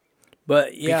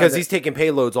 But yeah, because he's taking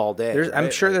payloads all day. Right?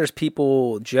 I'm sure there's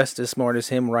people just as smart as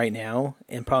him right now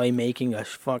and probably making a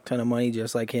fuck ton of money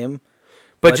just like him.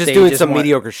 But just doing some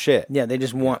mediocre shit. Yeah, they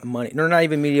just want money. They're not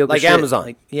even mediocre like shit. Amazon.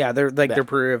 Like, yeah, they're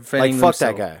preventing fuck themselves.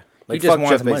 that guy. He just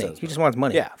wants money. Bezos, he just wants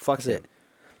money. Yeah, fuck it.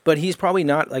 But he's probably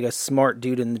not like a smart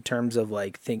dude in terms of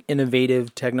like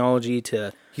innovative technology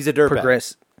to he's a dirtbag.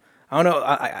 Progress. I don't know.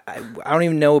 I don't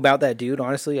even know about that dude.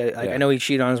 Honestly, I know he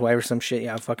cheated on his wife or some shit.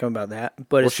 Yeah, fuck him about that.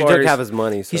 But as she far took as, half his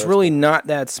money. So he's really not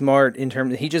that smart in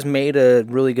terms. He just made a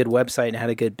really good website and had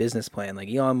a good business plan. Like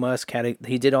Elon Musk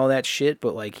he did all that shit,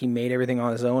 but like he made everything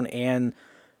on his own and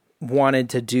wanted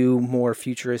to do more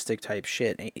futuristic type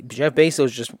shit. Jeff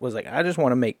Bezos just was like, I just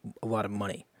want to make a lot of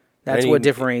money. That's what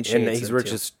differentiates. And he's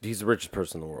the richest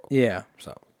person in the world. Yeah.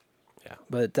 So Yeah.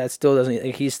 But that still doesn't.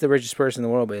 Like, he's the richest person in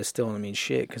the world, but it still doesn't mean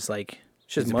shit. Because like,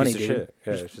 it's just He's a money, piece of dude. shit.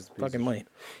 Yeah, it's just a piece fucking of money.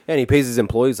 And he pays his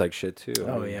employees like shit too.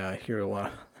 Oh yeah, I hear a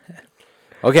lot.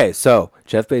 Okay, so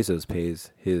Jeff Bezos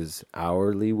pays his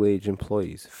hourly wage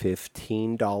employees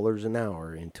 $15 an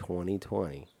hour in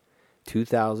 2020.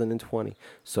 2020.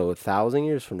 So 1,000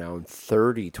 years from now in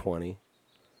 3020.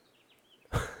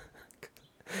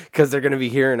 Because they're going to be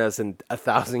hearing us in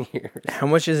 1,000 years. How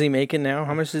much is he making now?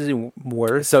 How much is he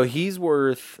worth? So he's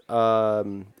worth,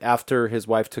 after his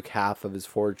wife took half of his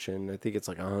fortune, I think it's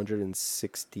like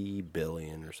 160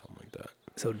 billion or something like that.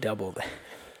 So double that.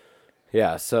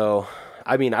 Yeah, so,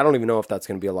 I mean, I don't even know if that's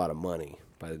going to be a lot of money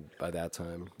by that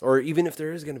time. Or even if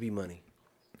there is going to be money.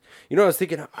 You know, I was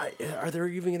thinking, are there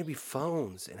even going to be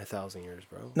phones in 1,000 years,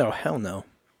 bro? No, hell no.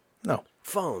 No.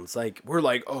 Phones. Like, we're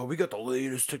like, oh, we got the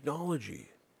latest technology.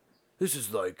 This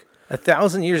is like...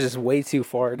 1,000 years is way too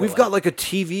far. We've got like a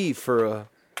TV for a...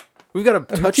 We've got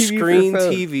a touch TV for screen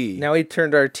phone. TV. Now we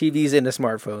turned our TVs into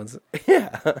smartphones.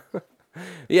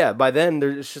 Yeah, by then,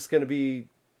 there's just going to be...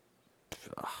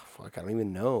 Oh, fuck, I don't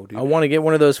even know, dude. I want to get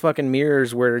one of those fucking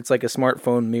mirrors where it's like a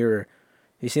smartphone mirror.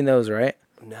 You seen those, right?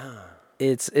 Nah.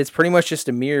 It's pretty much just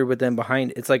a mirror, but then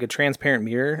behind it's like a transparent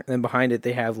mirror, and then behind it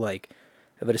they have like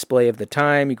a display of the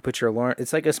time. You can put your alarm.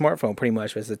 It's like a smartphone, pretty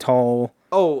much. But it's a tall.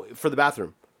 Oh, for the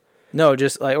bathroom. No,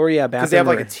 just like bathroom. Because they have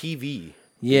like or- a TV.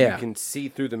 Yeah. You can see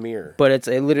through the mirror. But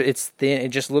it's thin. It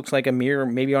just looks like a mirror,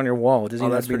 maybe on your wall. It doesn't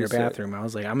even have that's to be in your pretty sick. bathroom. I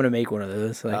was like, I'm gonna make one of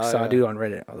those. Like, Oh, saw yeah. a dude on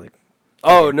Reddit. I was like,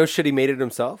 Oh, no shit, he made it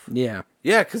himself? yeah.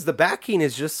 Yeah, because the backing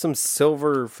is just some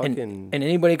silver fucking... And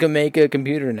anybody can make a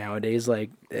computer nowadays.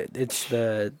 Like, it's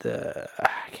the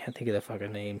I can't think of the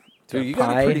fucking name. Dude, The you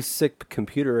got Pi? a pretty sick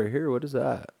computer right here. What is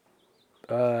that?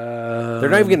 They're They're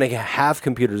not even going to have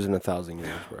computers in 1,000 years,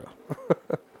 bro.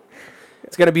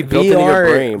 It's going to be built into your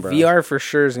brain, bro. VR for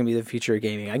sure is going to be the future of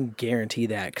gaming. I can guarantee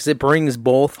that because it brings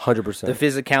both 100%. the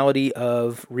physicality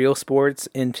of real sports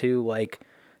into like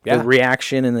Yeah. the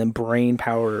reaction and the brain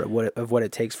power of what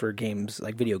it takes for games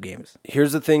like video games.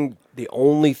 Here's the thing. The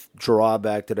only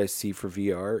drawback that I see for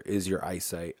VR is your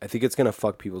eyesight. I think it's going to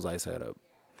fuck people's eyesight up.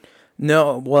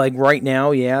 No, well, like right now,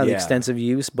 the Yeah. extensive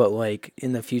use, but like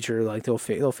in the future, like they'll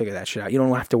figure that shit out. You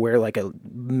don't have to wear like a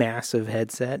massive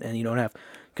headset, and you don't have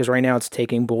because right now it's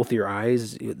taking both your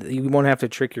eyes. You won't have to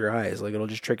trick your eyes; like it'll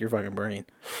just trick your fucking brain.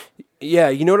 Yeah,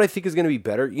 you know what I think is going to be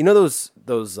better? You know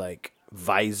those like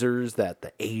visors that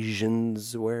the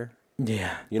Asians wear?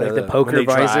 Yeah, You like know, the when poker they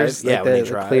drive? visors, Yeah, like when they the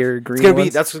drive. clear It's green gonna be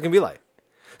ones. that's what it's gonna be like.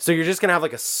 So you're just gonna have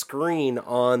like a screen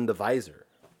on the visor.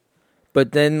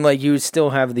 But then, like, you would still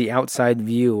have the outside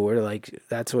view, or like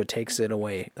that's what takes it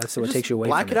away. That's what Just takes you away.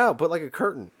 black from it out, put like a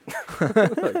curtain, like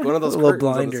one of those Little curtains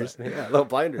on the blinders. side. Yeah, little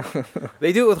blinders.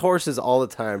 They do it with horses all the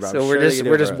time, bro. I'm So sure they can do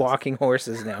we're it just for us. walking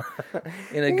horses now.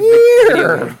 In a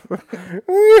video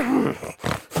game.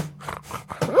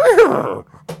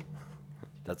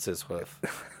 That's his hoof.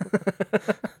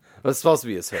 It's supposed to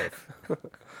be his hoof.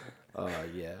 Oh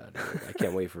yeah, dude. I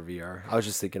can't wait for VR. I was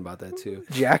just thinking about that too.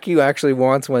 Jackie actually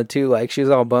wants one too. Like she was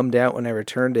all bummed out when I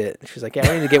returned it. She's like, "Yeah,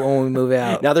 we need to get one when we move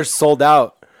out." Now they're sold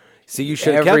out. See, you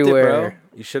should have kept it, bro. Everywhere.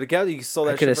 You should have kept it. You sold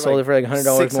that. I could have shit sold it for like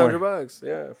 $100 more. $600.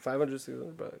 Yeah,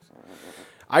 $500, $600.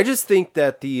 I just think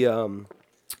that the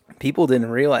People didn't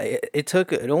realize it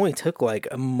only took like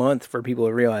a month for people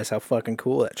to realize how fucking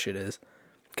cool that shit is.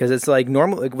 Because it's like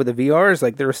normal, like with the VRs,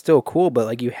 like they're still cool, but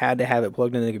like you had to have it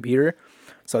plugged into the computer.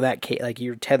 So that like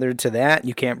you're tethered to that.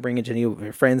 You can't bring it to any of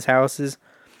your friends' houses,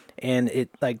 and it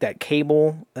like that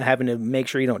cable, having to make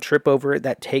sure you don't trip over it,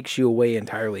 that takes you away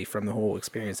entirely from the whole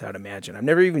experience. I'd imagine. I've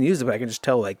never even used it, but I can just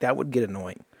tell like that would get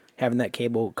annoying having that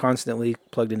cable constantly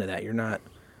plugged into that. You're not.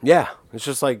 yeah, it's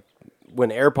just like when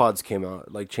AirPods came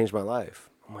out, like changed my life.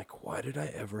 I'm like, why did I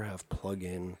ever have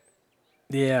plug-in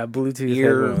Yeah, Bluetooth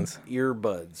headphones.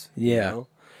 earbuds? Yeah.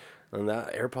 And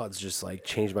that AirPods just like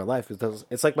changed my life.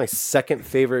 It's like my second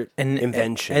favorite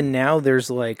invention. And now there's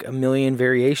like a million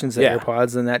variations of Yeah.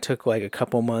 AirPods, and that took like a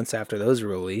couple months after those were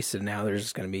released, and now there's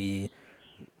just going to be.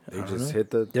 they just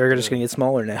hit the. They're just going to get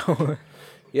smaller now.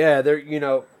 Yeah, they're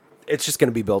it's just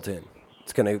gonna be built in.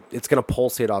 It's gonna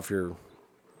pulsate off your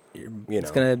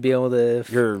It's going to be able to.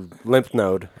 your lymph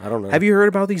node. I don't know. Have you heard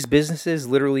about these businesses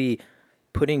literally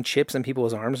putting chips in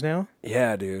people's arms now?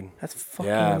 Yeah, dude. That's fucking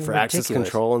Yeah, for access ridiculous.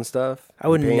 control and stuff. I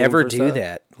would Paying never for do stuff.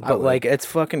 that. I But would. like it's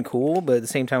fucking cool, but at the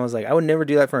same time I was like I would never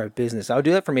do that for my business. I would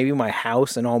do that for maybe my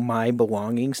house and all my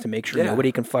belongings to make sure Yeah.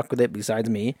 nobody can fuck with it besides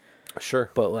me. Sure.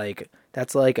 But like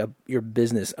that's like your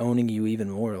business owning you even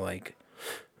more. Like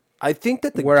I think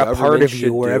that the we're a government part of should you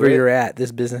do wherever it. you're at.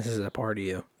 This business is a part of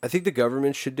you. I think the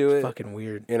government should do it. Fucking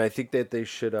weird. And I think that they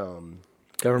should Government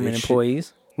They should-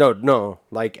 employees. No.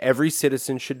 Like every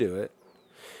citizen should do it,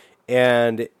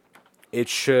 and it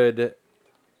should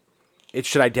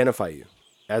identify you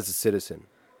as a citizen.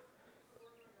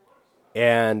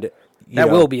 And That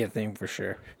will be a thing for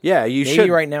sure. Yeah, you Maybe should.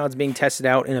 right now it's being tested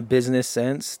out in a business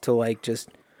sense to like just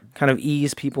kind of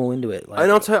ease people into it. Like,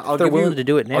 And I'll if they're willing to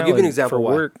do it now. I'll give you an and example for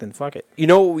why. work. Then fuck it. You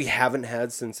know what we haven't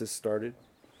had since this started?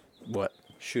 What?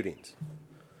 Shootings.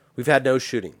 We've had no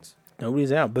shootings.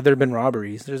 Nobody's out, but there have been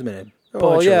robberies. There's been a bunch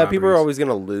Well, of yeah, people are robberies. always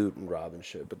gonna loot and rob and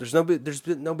shit, but there's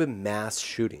been mass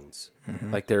shootings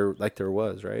like there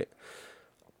was, right?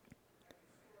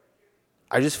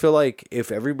 I just feel like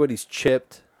if everybody's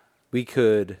chipped, we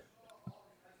could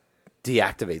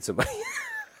deactivate somebody.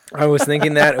 I was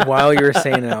thinking that while you were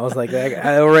saying it, I was like,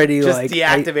 I already Just like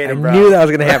deactivate I him, bro. knew that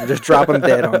was gonna happen. Just drop him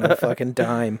dead on the fucking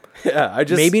dime. Yeah, I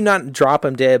just Maybe not drop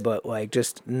him dead, but like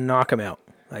just knock him out.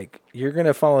 Like you're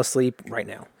gonna fall asleep right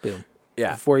now. Boom.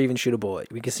 Yeah. Before you even shoot a bullet,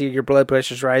 we can see your blood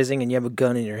pressure's rising, and you have a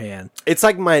gun in your hand. It's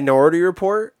like Minority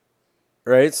Report,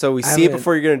 right? So we see it haven't-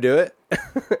 before you're gonna do it.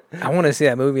 I want to see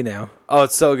that movie now. Oh,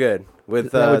 it's so good with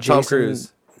Is that with Tom Jason-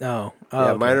 Cruise. No.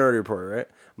 Yeah, okay. Minority Report, right?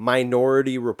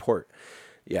 Minority Report.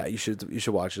 Yeah, you should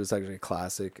watch it. It's actually a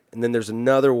classic. And then there's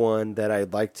another one that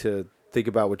I'd like to think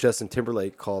about with Justin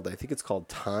Timberlake called, I think it's called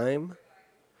Time,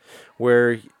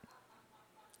 where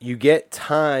you get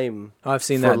time. Oh, I've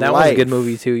seen for that. That was a life. good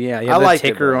movie too. Yeah, you I have the like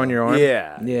ticker on your arm.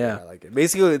 Yeah, Yeah. I like it.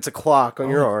 Basically, it's a clock on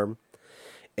your arm,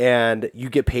 and you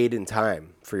get paid in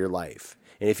time for your life.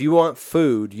 And if you want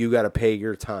food, you got to pay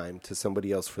your time to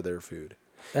somebody else for their food.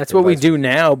 That's And what we vice do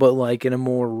now, but like in a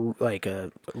more like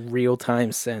a real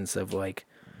time sense of like,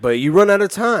 But you run out of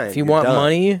time. if you You're want done.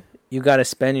 money, you got to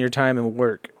spend your time and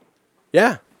work.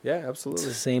 Yeah, absolutely.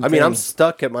 It's the same I mean, I'm thing.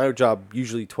 stuck at my job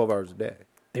usually 12 hours a day,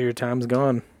 Your time's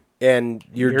gone. and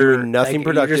you're doing nothing like,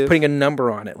 productive. You're just putting a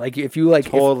number on it. Like if you like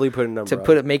totally put a number to on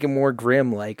put it. it, make it more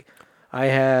grim. Like I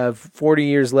have 40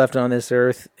 years left on this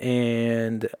earth,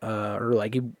 and or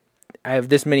like I have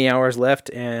this many hours left,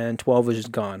 and 12 is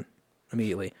just gone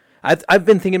immediately. I've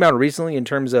been thinking about it recently in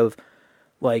terms of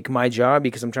like my job,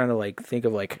 because I'm trying to like think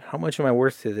of like how much am I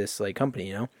worth to this like company,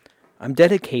 you know? I'm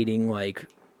dedicating like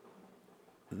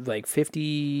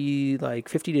 50 to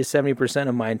 70%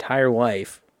 of my entire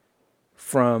life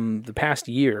from the past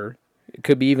year. It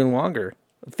could be even longer.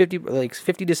 50 to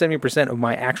 70% of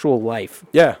my actual life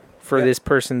Yeah, for Yeah. this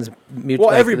person's mutual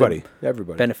well, everybody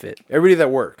benefit. everybody that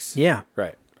works. Yeah.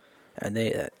 Right. And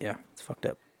they yeah, it's fucked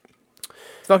up.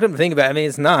 It's fucked up to think about. I mean,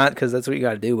 it's not, because that's what you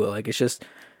got to do, but like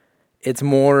it's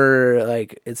more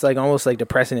like, it's like almost like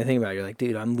depressing to think about. You're like,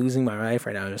 dude, I'm losing my life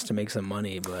right now just to make some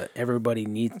money, but everybody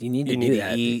needs you need to You do need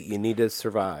that. to eat. You need to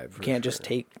survive. You can't just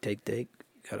take. You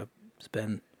gotta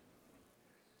spend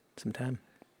some time.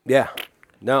 Yeah.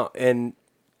 No, and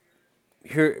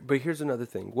here's another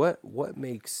thing. What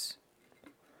makes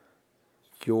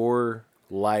your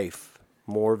life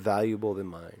more valuable than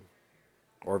mine,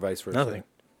 or vice versa? Nothing.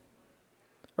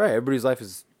 Right. Everybody's life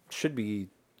should be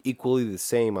equally the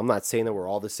same. I'm not saying that we're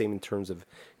all the same in terms of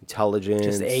intelligence.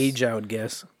 Just age, I would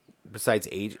guess. Besides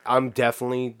age, I'm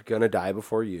definitely gonna die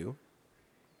before you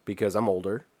because I'm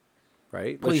older.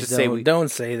 Right. Please don't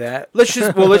say that. Let's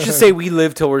just say we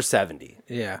live till we're 70.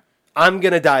 Yeah. I'm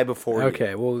gonna die before you.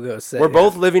 Okay, we'll go say We're yeah.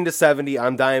 both living to 70.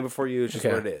 I'm dying before you. It's just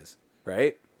Okay. what it is,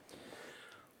 right?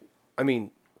 I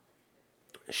mean,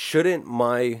 shouldn't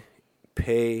my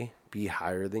pay be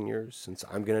higher than yours since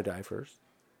I'm going to die first?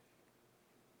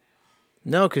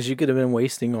 No, because you could have been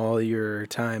wasting all your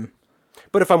time.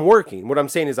 But if I'm working, what I'm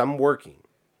saying is I'm working.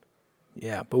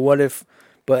 Yeah, but what if,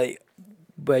 but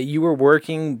you were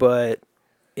working, but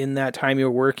in that time you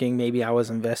were working, maybe I was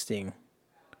investing.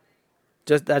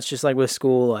 That's just like with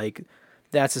school, like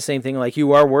that's the same thing. Like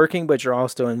you are working, but you're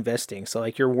also investing. So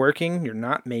like you're working, you're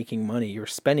not making money, you're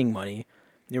spending money.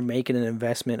 You're making an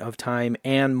investment of time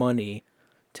and money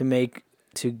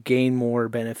to gain more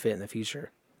benefit in the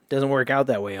future. Doesn't work out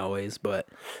that way always, but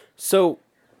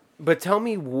But tell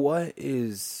me what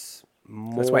is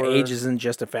more... that's why age isn't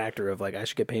just a factor of like I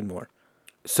should get paid more.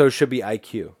 So it should be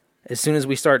IQ. As soon as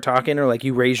we start talking or like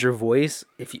you raise your voice,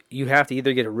 if you have to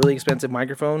either get a really expensive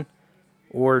microphone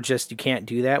or just you can't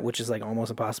do that, which is like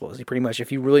almost impossible. So pretty much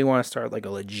if you really want to start like a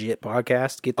legit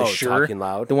podcast, get the Shure, talking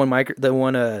loud. the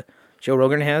one Joe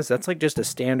Rogan has. That's like just a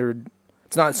standard.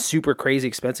 It's not super crazy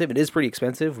expensive. It is pretty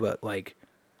expensive, but like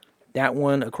that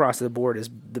one across the board is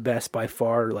the best by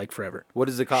far, like forever. What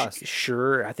does it cost?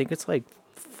 Sure, I think it's like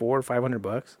 $400 or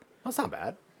 $500. That's not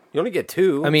bad. You only get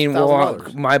two. I mean,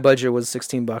 $1,000. my budget was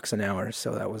 $16 an hour,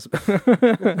 so that was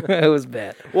it was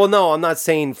bad. Well, no, I'm not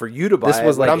saying for you to buy This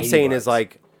was it. What like I'm saying $80. is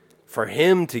like for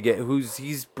him to get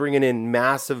he's bringing in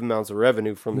massive amounts of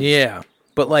revenue from his, Yeah.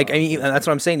 But like, I mean, that's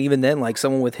what I'm saying. Even then, like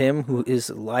someone with him who his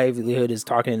livelihood is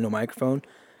talking into a microphone,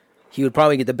 he would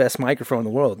probably get the best microphone in the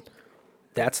world.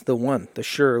 That's the one, the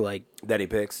sure, like, that he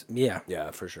picks. yeah.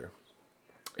 Yeah, for sure.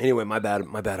 Anyway, my bad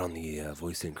on the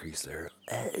voice increase there.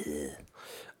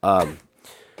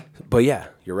 But yeah,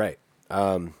 you're right.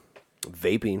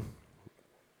 Vaping,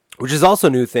 which is also a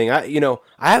new thing. I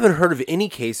haven't heard of any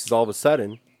cases all of a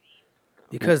sudden.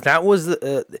 Because that was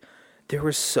there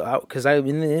was so, because I'm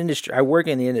in the industry, I work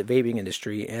in the vaping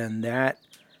industry, and that.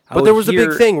 But there was a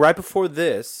big thing right before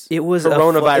this. It was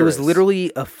coronavirus. It was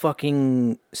literally a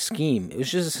fucking scheme. It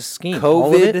was just a scheme.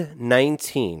 All of it?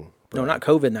 COVID-19. No, not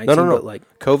COVID-19. No. But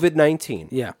like COVID-19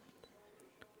 yeah,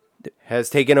 has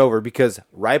taken over because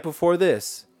right before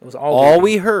this, it was all vaping.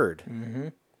 we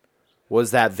heard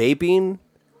was that vaping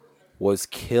was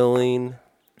killing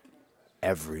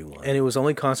everyone. And it was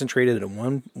only concentrated in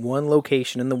one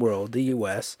location in the world, the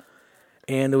U.S.,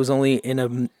 and it was only in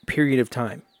a period of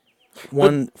time,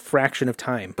 one fraction of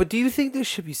time. But do you think they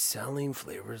should be selling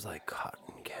flavors like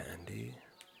cotton candy?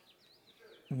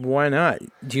 Why not?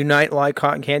 Do you not like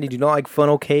cotton candy? Do you not like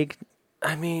funnel cake?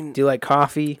 I mean, Do you like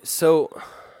coffee? so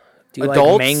Do you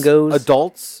adults, like mangoes?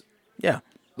 Adults, Yeah.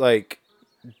 like,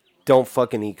 don't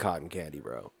fucking eat cotton candy,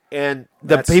 bro. And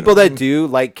the That's- people that do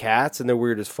like cats, and they're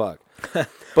weird as fuck.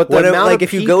 But the What amount like of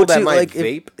if you people go that to might like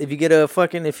vape, if you get a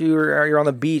fucking if you're on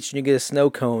the beach and you get a snow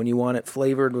cone, you want it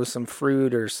flavored with some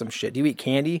fruit or some shit. Do you eat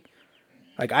candy?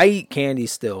 Like I eat candy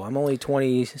still. I'm only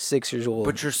 26 years old.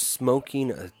 but you're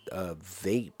smoking a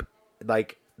vape.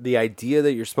 Like, the idea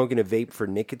that you're smoking a vape for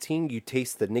nicotine, you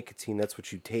taste the nicotine. That's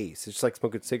what you taste. It's just like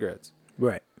smoking cigarettes.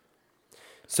 right.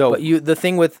 So But the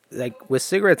thing with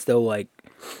cigarettes though, like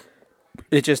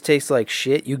it just tastes like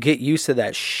shit. You get used to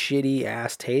that shitty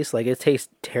ass taste. Like it tastes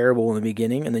terrible in the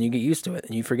beginning, and then you get used to it,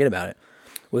 and you forget about it.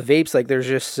 With vapes, like there's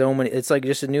just so many. It's like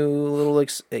just a new little.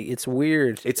 It's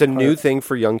weird. it's a new thing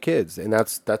for young kids, and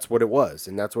that's what it was,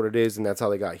 and that's what it is, and that's how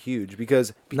they got huge.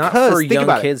 Because Not for think young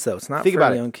about it. kids though. It's not Think for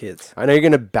about it. young kids. I know you're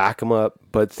gonna back them up,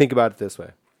 but think about it this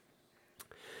way: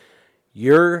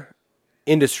 your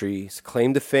industry's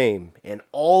claim to fame, and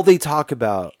all they talk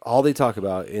about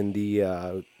in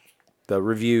the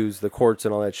reviews, the courts,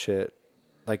 and all that shit,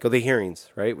 like the hearings,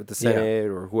 right, with the Senate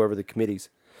or whoever the committees.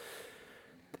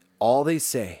 All they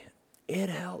say, it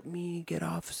helped me get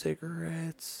off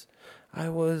cigarettes. I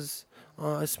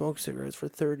smoked cigarettes for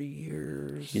 30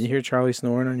 years. Can you hear Charlie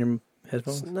snoring on your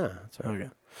headphones? No, it's all right. Okay.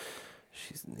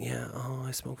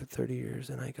 I smoked for 30 years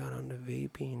and I got onto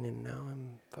vaping and now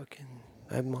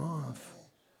I'm off.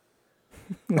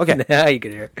 Okay. Now you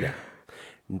can hear. Yeah.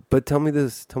 But tell me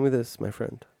this, my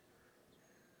friend.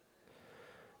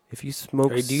 If you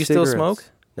smoke Do you still smoke?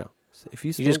 No. If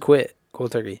you smoke, You just quit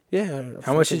cold turkey. Yeah.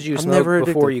 How much did you I'm smoke never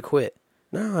before addicted. you quit?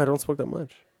 No, I don't smoke that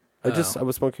much. I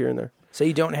would smoke here and there. So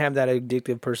you don't have that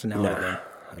addictive personality. Then.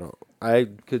 I don't. I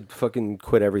could fucking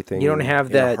quit everything. You don't have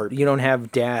in a that. heartbeat. You don't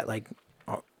have dad like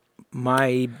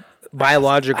my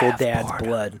biological I have dad's boredom.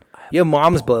 blood. You have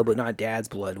mom's blood, but not dad's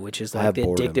blood, which is like have the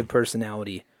boredom. addictive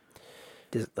personality.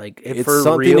 Like It's for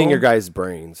something real, in your guys'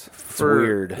 brains. It's for,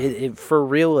 weird. For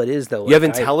real, it is though. You have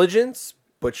Like, intelligence,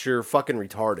 but you're fucking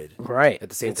retarded. right? At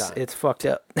the same time. it's fucked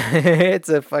up. It's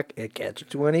a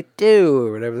catch-22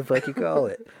 or whatever the fuck you call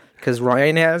it. Because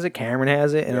Ryan has it, Cameron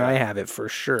has it, and I have it for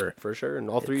sure. For sure. And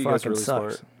all It three of you guys are fucking really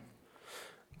sucks.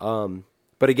 smart.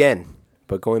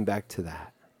 But going back to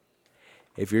that,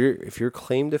 if your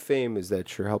claim to fame is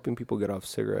that you're helping people get off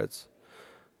cigarettes,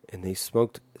 and they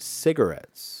smoked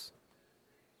cigarettes,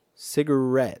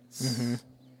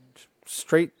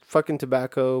 straight fucking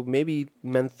tobacco, maybe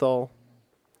menthol,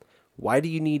 why do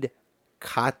you need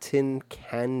cotton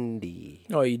candy?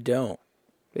 No, you don't.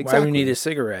 Why Exactly. do you need a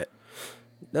cigarette?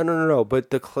 No. But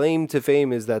the claim to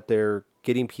fame is that they're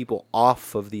getting people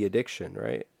off of the addiction,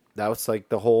 right? That was like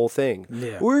the whole thing.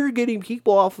 Yeah. We're getting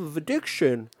people off of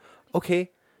addiction.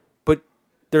 Okay, but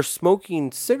they're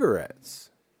smoking cigarettes.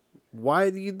 Why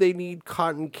do they need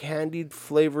cotton candy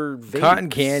flavored vapes? Cotton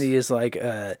candy is like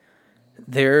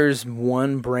there's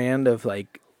one brand of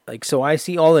like so I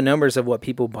see all the numbers of what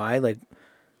people buy like,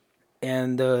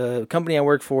 and the company I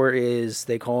work for is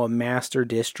they call a master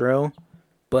distro,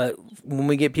 but when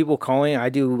we get people calling, I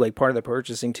do like part of the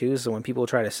purchasing too. So when people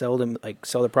try to sell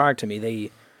the product to me,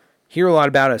 they hear a lot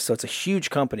about us. So it's a huge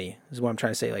company is what I'm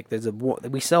trying to say. Like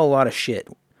we sell a lot of shit,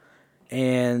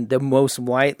 and the most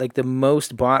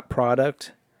bought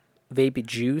product, vape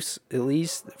juice at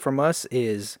least from us,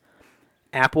 is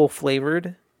apple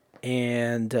flavored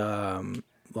and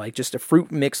like just a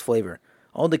fruit mix flavor.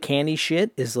 All the candy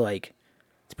shit is like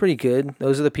It's pretty good.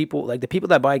 Those are the people, like the people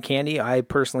that buy candy, I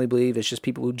personally believe it's just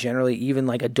people who generally, even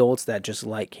like adults that just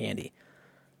like candy.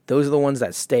 Those are the ones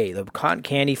that stay. The cotton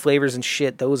candy flavors and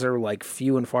shit, those are like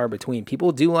few and far between.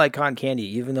 People do like cotton candy,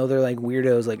 even though they're like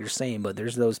weirdos like you're saying, but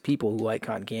there's those people who like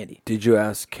cotton candy. Did you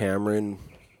ask Cameron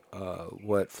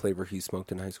what flavor he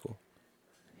smoked in high school?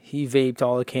 He vaped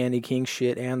all the Candy King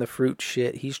shit and the fruit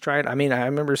shit. He's tried, I mean, I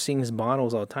remember seeing his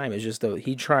bottles all the time. It's just though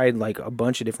he tried like a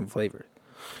bunch of different flavors.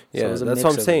 So Yeah, it was a that's mix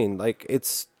what I'm of saying. Like,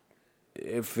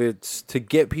 if it's to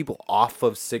get people off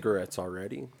of cigarettes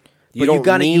already, you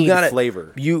don't need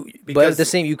flavor. But at the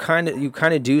same, you kind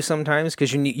of do sometimes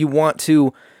because you want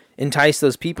to entice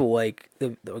those people. Like,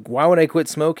 why would I quit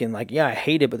smoking? Like, yeah, I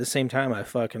hate it, but at the same time, I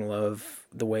fucking love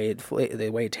the way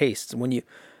it tastes. When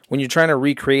you're trying to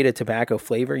recreate a tobacco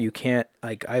flavor, you can't.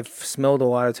 Like, I've smelled a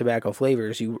lot of tobacco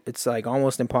flavors. It's like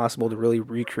almost impossible to really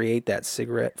recreate that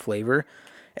cigarette flavor.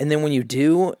 And then when you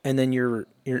do, and then you're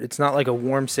it's not like a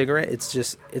warm cigarette.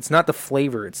 It's not the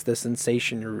flavor. It's the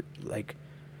sensation. You're like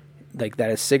that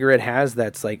a cigarette has.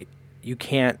 That's like you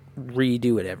can't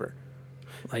redo it ever.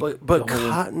 Like, but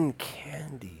cotton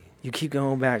candy. You keep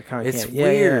going back. Cotton It's candy.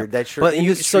 weird that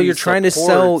your so you're trying to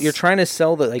sell. You're trying to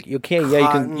sell that like you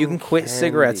can quit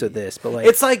cigarettes with this, but like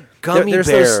it's like gummy bear. There's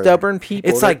those stubborn people.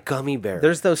 It's like gummy bear.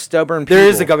 There's those stubborn people. There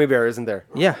is a gummy bear, isn't there?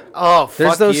 Yeah. Oh, fuck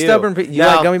there's those you. stubborn people. You No,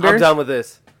 like gummy bears? I'm done with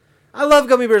this. I love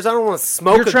gummy bears. I don't want to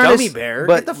smoke a gummy bear.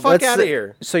 Get the fuck out of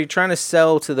here. So you're trying to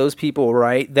sell to those people,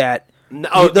 right? That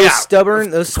those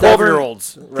stubborn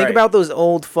 12-year-olds. Think Right. about those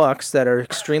old fucks that are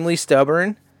extremely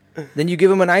stubborn. Then you give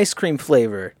them an ice cream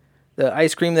flavor. The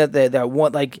ice cream that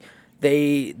want like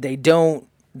they don't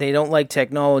like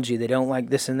technology. They don't like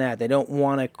this and that. They don't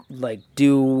want to like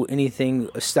do anything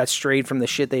that's strayed from the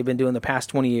shit they've been doing the past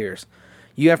 20 years.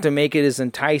 You have to make it as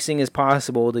enticing as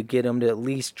possible to get them to at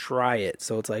least try it.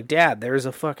 So it's like, Dad, there's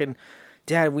a fucking...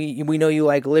 Dad, we know you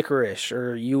like licorice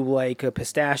or you like a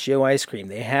pistachio ice cream.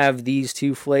 They have these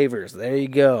two flavors. There you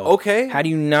go. Okay. How do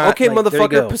you not... Okay, like, there you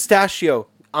motherfucker, go. pistachio.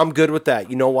 I'm good with that.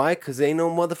 You know why? Because ain't no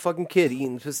motherfucking kid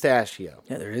eating pistachio.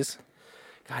 Yeah, there is.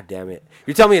 God damn it.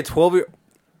 You're telling me a 12-year...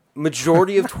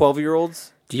 Majority of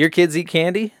 12-year-olds... Do your kids eat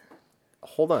candy?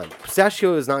 Hold on.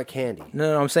 Pistachio is not candy.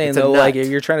 No, I'm saying, It's a though, like, nut.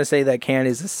 you're trying to say that candy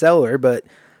is a seller, but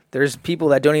there's people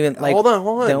that don't even, like... Hold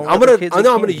on. I'm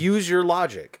gonna use your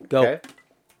logic. Go. Okay?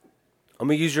 I'm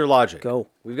gonna use your logic. Go.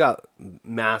 We got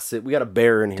a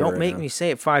bear in here. Don't right make now. me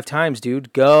say it 5 times,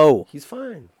 dude. Go. He's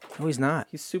fine. No, he's not.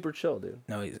 He's super chill, dude.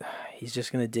 No, he's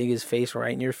just going to dig his face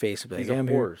right in your face. Like, He's "I'm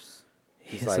a here." horse.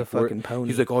 He's a fucking pony.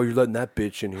 He's like, oh, you're letting that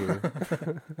bitch in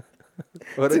here.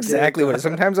 That's exactly what.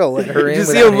 Sometimes I'll let her in. You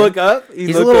see without him look up?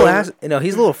 He's a little ass. No,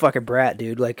 he's a little fucking brat,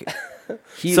 dude. Like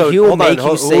So, he'll hold on, make who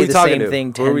you are say we the talking same to?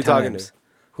 thing Who are 10 we talking times. to?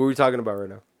 Who are we talking about right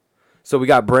now? So we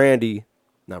got Brandy.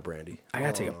 Not Brandy. I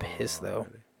gotta take a piss though.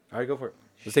 All right, go for it.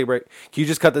 Let's take a break. Can you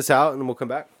just cut this out and then we'll come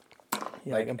back?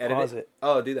 Yeah, I can edit pause it.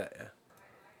 Oh, do that. Yeah.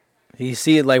 You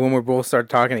see it like when we're both start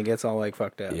talking, it gets all like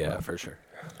fucked up. Yeah, for sure.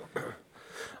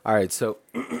 All right, so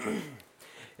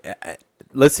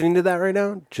listening to that right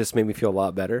now just made me feel a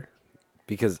lot better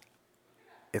because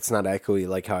it's not echoey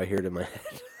like how I hear it in my head,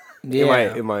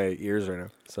 Yeah. in my ears right now.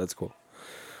 So that's cool.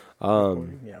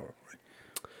 Yeah.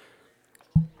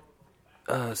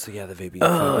 So yeah, the vaping.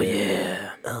 Oh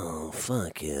yeah. Oh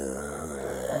fuck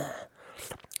yeah.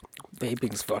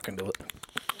 Vaping's fucking do it.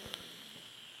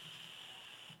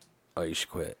 Oh, you should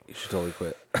quit. You should totally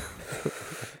quit.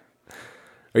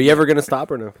 Are you ever gonna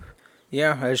stop or no?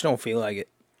 Yeah, I just don't feel like it.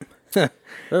 Huh,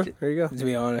 there you go. To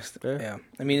be honest. Yeah.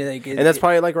 I mean, like, And that's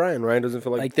probably like Ryan. Ryan doesn't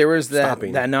feel like there was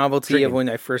stopping. that novelty Drinking. of when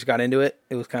I first got into it.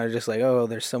 It was kind of just like, oh,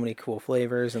 there's so many cool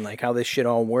flavors and like how this shit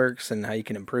all works and how you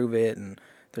can improve it and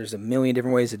there's a million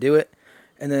different ways to do it.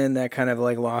 And then that kind of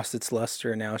like lost its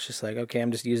luster and now it's just like, okay,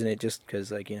 I'm just using it just because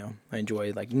like, you know, I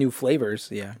enjoy like new flavors.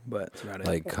 Yeah, but that's about it.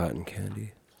 like cotton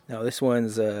candy. No, this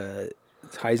one's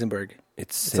it's Heisenberg.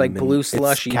 It's like cinnamon- blue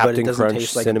slushy, it's but it Captain doesn't Crunch,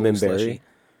 taste like cinnamon blue berry. slushy.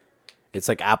 It's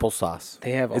like applesauce.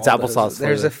 They have It's all applesauce those.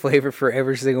 There's flavor. a flavor for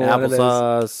every single one of those.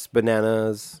 Applesauce,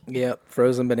 bananas, Yep,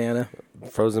 frozen banana,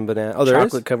 frozen banana. Oh, there is?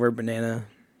 chocolate covered banana,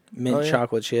 mint Oh, yeah.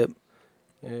 chocolate chip,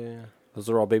 Yeah. Those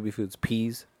are all baby foods.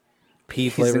 Peas. Pea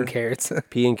peas flavor. and carrots.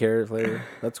 Pea and carrot flavor.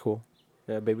 That's cool.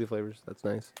 Yeah, baby flavors. That's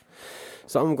nice.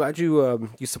 So I'm glad you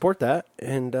you support that.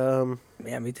 And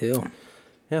Yeah, me too.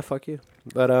 yeah, fuck you.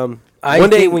 But I one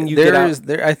day think when you get out,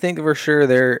 I think for sure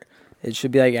it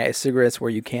should be like cigarettes where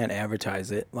you can't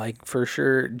advertise it. Like for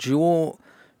sure, Juul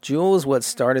is what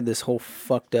started this whole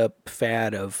fucked up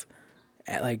fad of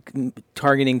like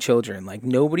targeting children. Like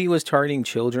nobody was targeting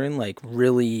children like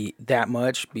really that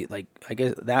much. Like I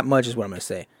guess that much is what I'm gonna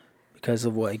say. because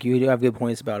of like you do have good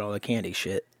points about all the candy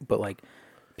shit, but like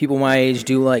people my age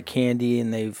do like candy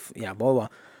and they've blah blah.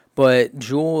 But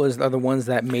Jewel are the ones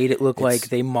that made it look like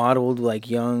they modeled like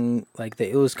young, like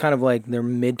it was kind of like their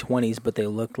mid-20s, but they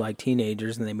looked like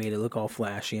teenagers, and they made it look all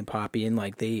flashy and poppy, and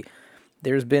like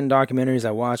there's been documentaries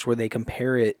I watched where they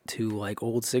compare it to like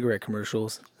old cigarette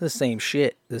commercials. The same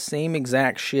shit, the same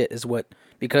exact shit is what,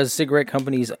 because cigarette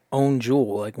companies own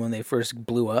Jewel, like when they first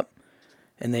blew up,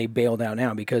 and they bailed out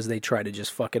now because they try to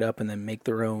just fuck it up and then make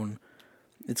their own.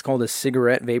 It's called a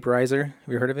cigarette vaporizer.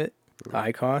 Have you heard of it?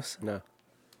 IQOS? No.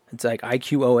 It's like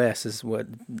IQOS is what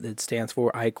it stands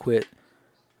for. I quit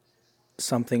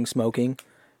something smoking.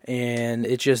 And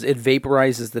it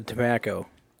vaporizes the tobacco.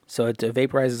 So it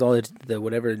vaporizes all the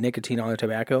whatever nicotine on the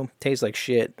tobacco. Tastes like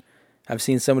shit. I've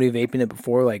seen somebody vaping it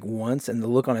before, like once, and the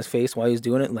look on his face while he was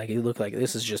doing it, like he looked like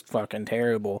this is just fucking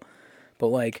terrible. But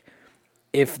like,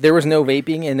 if there was no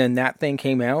vaping and then that thing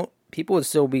came out, people would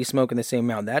still be smoking the same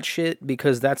amount. That shit,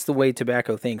 because that's the way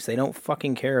tobacco thinks. They don't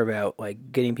fucking care about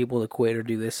like getting people to quit or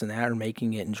do this and that or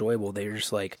making it enjoyable. They're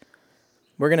just like,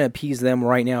 we're gonna appease them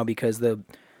right now because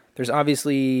there's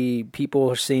obviously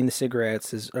people seeing the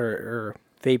cigarettes or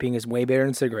vaping is way better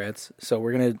than cigarettes. So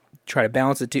we're gonna try to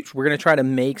balance it. We're gonna try to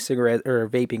make cigarette or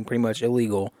vaping pretty much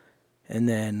illegal, and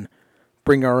then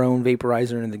bring our own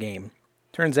vaporizer into the game.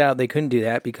 Turns out they couldn't do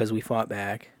that because we fought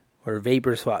back, or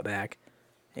vapors fought back.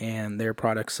 And their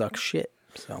product sucks shit.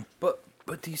 So, but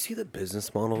do you see the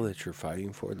business model that you're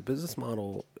fighting for? The business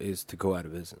model is to go out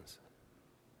of business.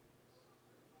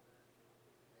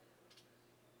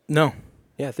 No.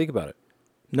 Yeah, think about it.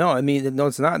 No, I mean, no,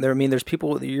 it's not. There's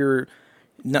people that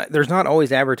there's not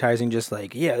always advertising just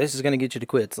like, yeah, this is going to get you to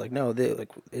quit. It's like, no,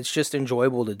 it's just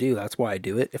enjoyable to do. That's why I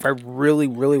do it. If I really,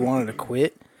 really wanted to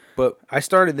quit, but I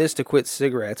started this to quit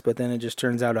cigarettes, but then it just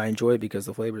turns out I enjoy it because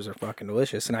the flavors are fucking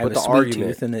delicious, and I have a sweet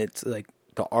tooth, and it's like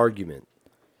the argument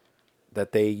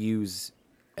that they use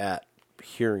at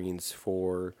hearings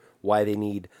for why they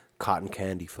need cotton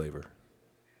candy flavor,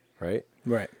 right?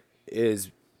 Right.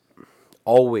 Is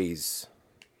always,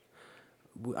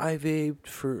 I vaped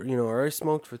for, or I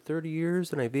smoked for 30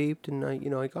 years and I vaped and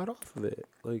I got off of it.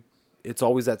 Like, it's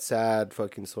always that sad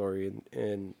fucking story,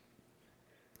 and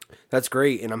that's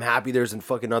great, and I'm happy there's a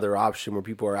fucking other option where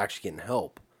people are actually getting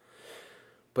help.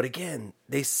 But again,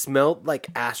 they smelled like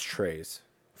ashtrays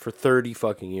for 30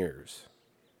 fucking years.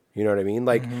 You know what I mean?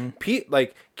 Like,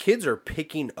 like kids are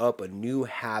picking up a new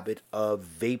habit of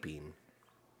vaping.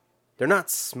 They're not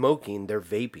smoking, they're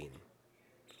vaping.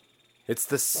 It's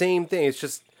the same thing. It's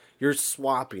just you're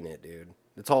swapping it, dude.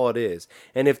 That's all it is.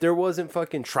 And if there wasn't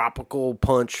fucking tropical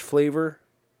punch flavor,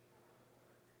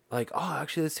 like, oh,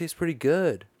 actually this tastes pretty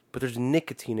good. But there's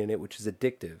nicotine in it, which is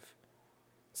addictive.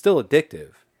 Still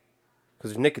addictive.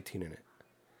 Because there's nicotine in it.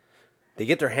 They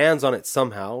get their hands on it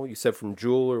somehow. You said from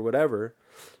Juul or whatever.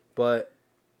 But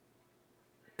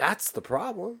that's the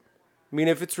problem. I mean,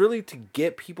 if it's really to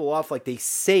get people off, like they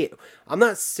say it. I'm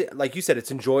not, like you said,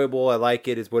 it's enjoyable. I like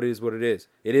it. It's what it is what it is.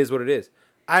 It is what it is.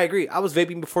 I agree. I was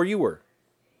vaping before you were.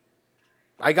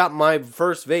 I got my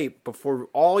first vape before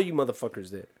all you motherfuckers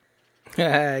did.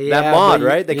 Yeah, that mod,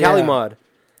 right? The Cali mod.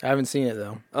 I haven't seen it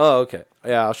though. Oh, okay.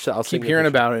 Yeah, I'll keep hearing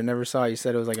about it. Never saw it. You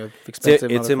said it was like a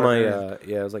expensive. It's in my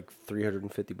it was like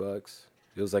 $350.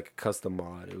 It was like a custom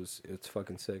mod. It's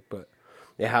fucking sick, but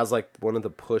it has like one of the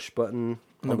push button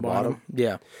on the bottom.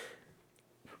 Yeah,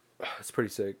 it's pretty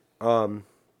sick. And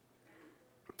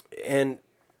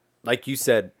like you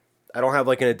said, I don't have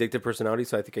like an addictive personality,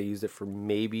 so I think I used it for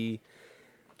maybe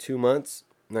 2 months,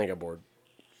 and then I got bored.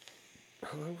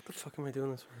 What the fuck am I doing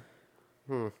this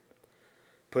for?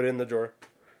 Put it in the drawer.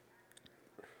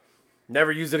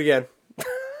 Never use it again. I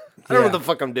don't know what the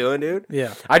fuck I'm doing, dude.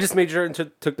 Yeah. I just made sure and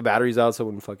took the batteries out so I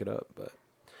wouldn't fuck it up. But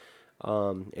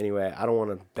anyway, I don't want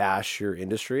to bash your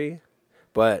industry,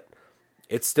 but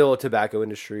it's still a tobacco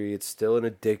industry. It's still an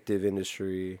addictive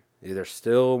industry. They're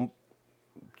still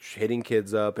hitting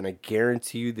kids up, and I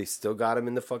guarantee you they still got them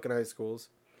in the fucking high schools.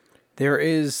 There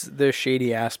is the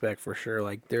shady aspect for sure.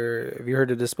 Like, have you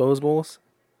heard of disposables?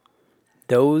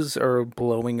 Those are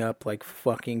blowing up like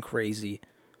fucking crazy.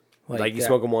 Like you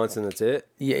smoke them once and that's it?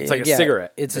 Yeah, it's like a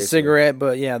cigarette. It's basically a cigarette,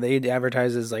 but yeah, they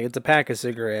advertise as like it's a pack of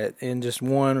cigarette in just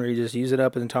one, where you just use it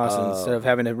up and toss it instead of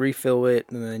having to refill it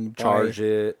and then charge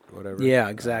it, whatever. Yeah,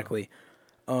 exactly.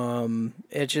 That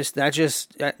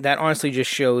honestly just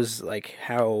shows like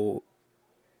how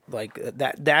like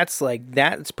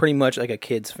that's pretty much like a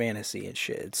kid's fantasy and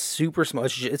shit. It's super small.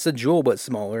 It's a Juul but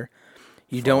smaller.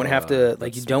 You don't have to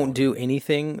you don't do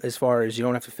anything as far as you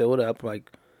don't have to fill it up.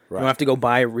 Like you don't have to go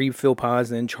buy refill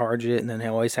pods and then charge it and then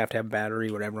always have to have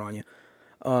battery whatever on you.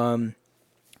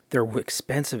 they're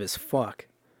expensive as fuck.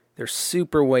 They're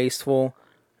super wasteful,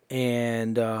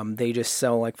 and they just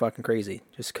sell like fucking crazy.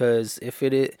 Just because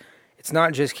it's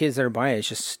not just kids that are buying it. It's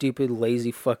just stupid,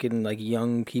 lazy, fucking like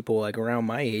young people like around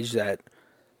my age that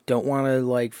don't want to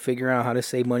like figure out how to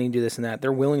save money and do this and that.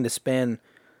 They're willing to spend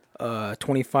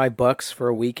 $25 for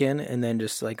a weekend, and then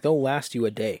just like they'll last you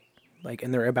a day. Like,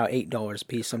 and they're about $8 a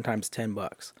piece, sometimes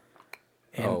 $10.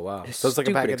 And Oh, wow. So it's like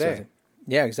a stupid pack a day. expensive.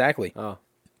 Yeah, exactly. Oh,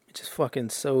 It's just fucking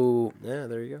so. yeah,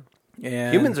 there you go.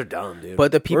 And, Humans are dumb, dude.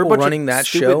 But the We're a people bunch of running that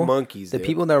stupid show, monkeys, the dude.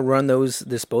 people that run those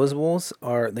disposables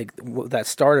are like that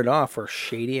started off are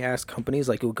shady ass companies.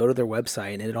 Like you'll go to their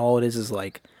website and all it is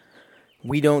like,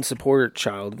 we don't support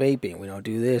child vaping. We don't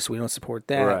do this. We don't support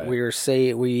that. Right.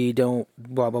 We don't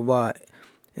blah blah blah.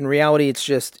 In reality, it's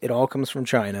just it all comes from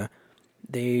China.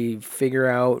 They figure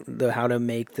out how to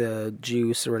make the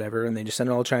juice or whatever, and they just send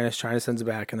it all to China. China sends it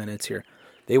back, and then it's here.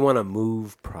 They want to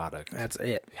move product. That's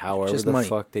it. However Just the money.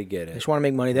 fuck they get They it. just want to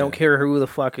make money. They don't care who the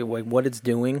fuck like what it's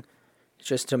doing. It's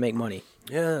just to make money.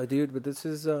 Yeah, dude, but this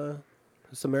is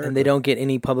America. And they don't get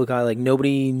any public eye. Like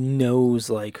nobody knows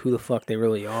like who the fuck they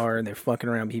really are, and they're fucking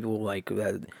around people like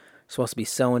that supposed to be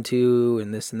selling to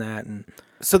and this and that. And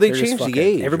So they they're just changed fucking- the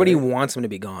age. Everybody right? wants them to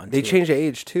be gone. They too. changed the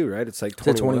age too, right? It's like to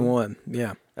 21. 21.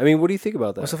 Yeah. I mean, what do you think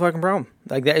about that? What's the fucking problem?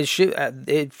 Like that is shit.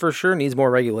 It for sure needs more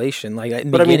regulation. Like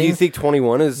in the But I mean, do you beginning, think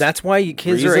 21 is? that's why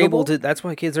kids are able reasonable? to. That's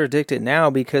why kids are addicted now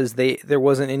because there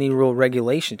wasn't any real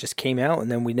regulation. It just came out and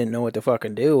then we didn't know what to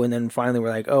fucking do. And then finally we're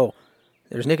like, oh,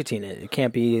 there's nicotine in it. It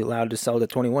can't be allowed to sell to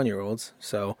 21-year-olds.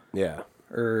 So Yeah.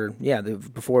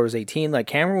 before it was 18, like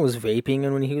Cameron was vaping,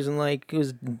 and when he was he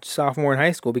was sophomore in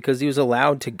high school because he was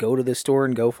allowed to go to the store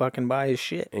and go fucking buy his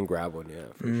shit. And grab one, yeah,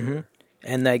 for Mm-hmm. sure.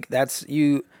 And like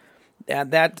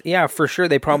yeah, for sure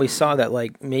they probably saw that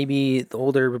like maybe the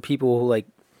older people who like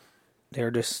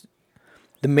they're just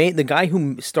the guy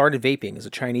who started vaping is a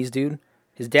Chinese dude.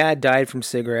 His dad died from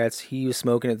cigarettes. He was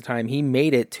smoking at the time. He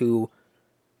made it to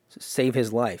save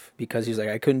his life because he's like,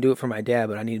 I couldn't do it for my dad,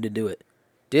 but I needed to do it.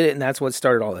 Did it, and that's what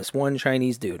started all this. One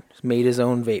Chinese dude made his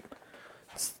own vape.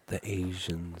 It's the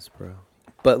Asians, bro.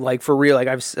 But like for real, like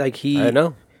I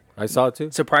know. I saw it too.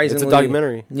 Surprisingly, it's a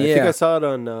documentary. I think yeah. I saw it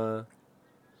on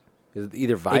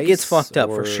either Vice. It gets fucked up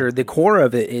for or- sure. The core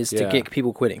of it is to Yeah. get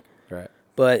people quitting. Right.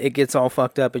 But it gets all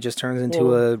fucked up. It just turns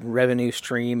into a revenue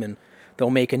stream, and they'll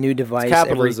make a new device every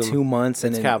capitalism. 2 months,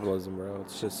 and It's then capitalism, bro.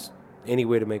 It's just any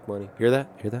way to make money. Hear that?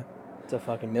 Hear that? it's a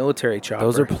fucking military chopper.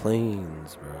 Those are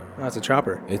planes, bro. No, it's a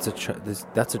chopper. It's a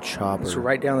that's a chopper. It's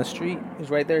right down the street. He's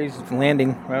right there. He's landing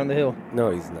right on the hill. No,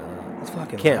 he's not. It's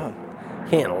fucking Can't loud.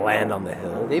 can't land on the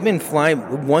hill. They've been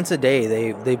flying once a day.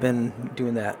 They've been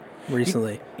doing that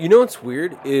recently. You know what's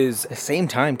weird is The same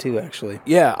time too, actually.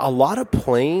 yeah, a lot of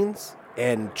planes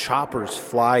and choppers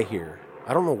fly here.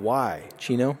 I don't know why.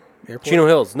 Chino Airport. Chino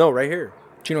Hills, no, right here.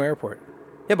 Chino Airport.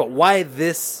 Yeah, but why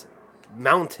this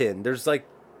mountain? There's like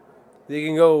they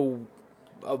can go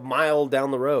a mile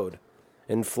down the road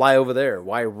and fly over there.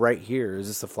 Why right here? Is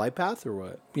this a flight path or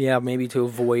what? Yeah, maybe to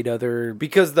avoid other.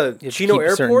 Because the You have to Chino keep a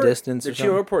certain Airport, distance the or Chino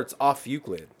something. Airport's off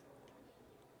Euclid,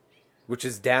 which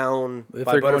is down If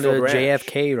by they're going to Butterfield Ranch.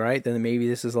 JFK, right, then maybe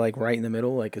this is like right in the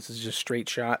middle. Like this is just straight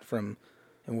shot from,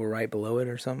 and we're right below it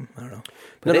or something. I don't know.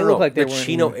 But No, they no, look no. like they the were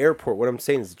Chino Airport. What I'm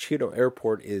saying is the Chino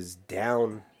Airport is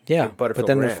down. Yeah, in Butterfield but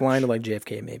then Ranch. they're flying to like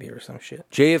JFK maybe or some shit.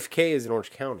 JFK is in Orange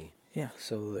County, Yeah,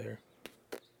 so they're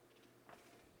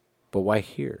but why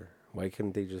here? Why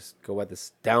couldn't they just go at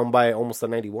this down by almost the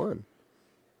 91?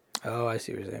 Oh, I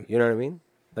see what you're saying. You know what I mean?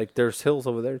 Like there's hills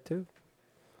over there too.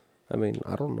 I mean,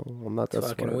 I don't know. I'm not that It's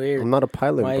fucking smart. weird. I'm not a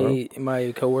pilot, bro.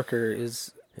 My coworker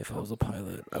is If I was a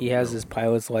pilot, I he would has know. his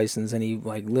pilot's license and he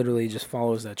like literally just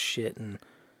follows that shit and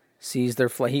sees their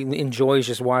flight. He enjoys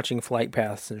just watching flight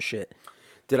paths and shit.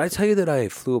 Did I tell you that I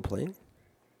flew a plane?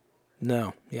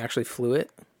 No, he actually flew it.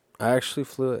 I actually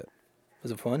flew it.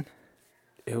 Was it fun?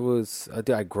 It was.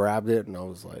 I grabbed it and I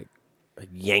was like, I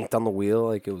yanked on the wheel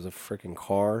like it was a freaking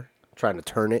car trying to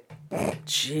turn it.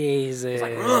 Jesus.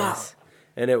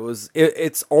 And it was.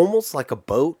 It's almost like a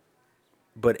boat,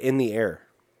 but in the air.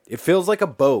 It feels like a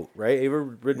boat, right? You ever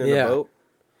ridden in Yeah. a boat?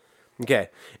 Okay,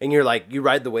 and you're like you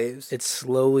ride the waves. It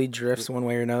slowly drifts one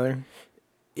way or another.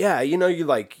 Yeah, you know, you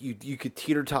could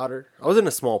teeter totter. I was in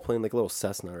a small plane, like a little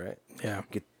Cessna, right? Yeah.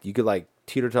 You could like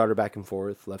teeter totter back and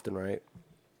forth, left and right,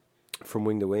 from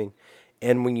wing to wing,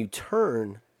 and when you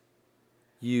turn,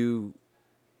 you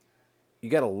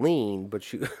gotta lean,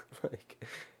 but you like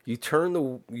you turn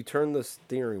the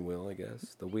steering wheel, I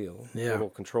guess, the wheel, Yeah. the little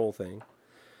control thing,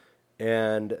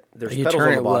 and there's You pedals turn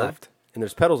on the it bottom, left. and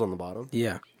there's pedals on the bottom,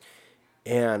 Yeah.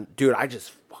 and dude, I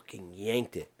just fucking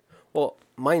yanked it. Well,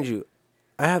 mind you,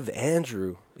 I have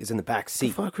Andrew is in the back What seat.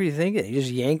 the fuck were you thinking? You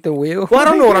just yank the wheel? Well, I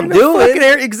don't know what I'm No doing. fucking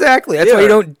air- Exactly. That's why Yeah. you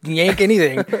don't yank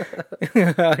anything.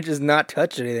 I just not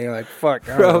touch anything. Like, fuck. I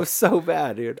don't Bro, know. so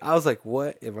bad, dude. I was like,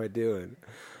 what am I doing?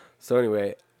 So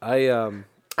anyway, I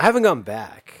haven't gone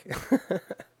back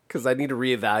because I need to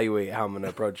reevaluate how I'm going to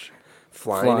approach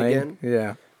flying again.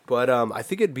 Yeah. But I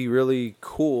think it'd be really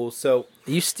cool. So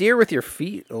You steer with your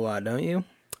feet a lot, don't you?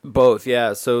 both,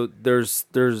 yeah. So there's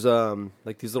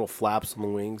like these little flaps on the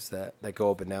wings that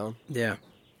go up and down, Yeah.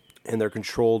 and they're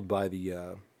controlled by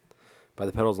the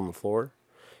pedals on the floor.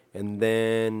 And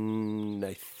then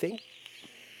I think,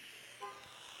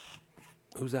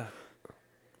 who's that?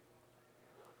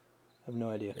 I have no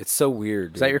idea. It's so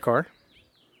weird. Is that dude. your car?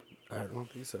 I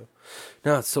don't think so.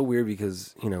 No, it's so weird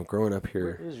because growing up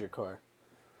Where here, is your car?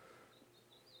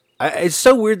 it's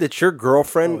so weird that your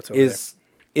girlfriend it's over is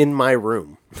in my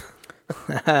room.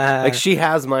 Like she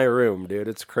has my room, dude.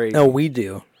 It's crazy. No, we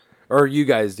do. Or you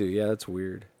guys do. Yeah, that's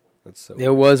weird. That's so.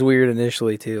 It was weird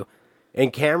initially, too.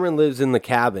 And Cameron lives in the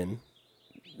cabin.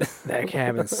 That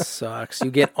cabin sucks. You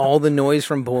get all the noise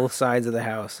from both sides of the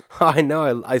house. I know.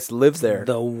 I lived there.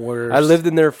 The worst. I lived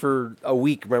in there for a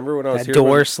week. Remember when I was That here?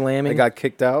 door when slamming. I got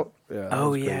kicked out. Yeah. that Oh,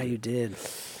 was yeah, crazy. you did.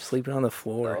 Sleeping on the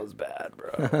floor. That was bad,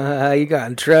 bro. You got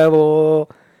in trouble.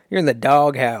 You're in the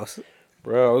doghouse.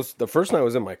 Bro, the first night I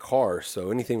was in my car, so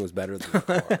anything was better than the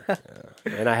car.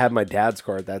 Yeah. And I had my dad's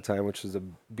car at that time, which was a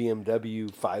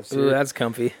BMW 5 Ooh, Series. that's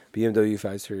comfy. BMW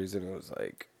 5 Series, and it was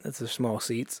like, That's the small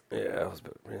seats. yeah, it was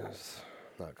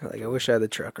not good. Like, I wish I had the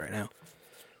truck right now.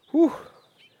 Whew.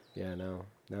 Yeah,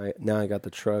 now I got the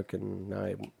truck, and now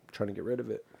I'm trying to get rid of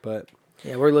it. But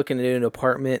Yeah, we're looking at an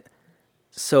apartment.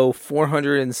 So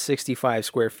 465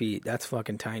 square feet. That's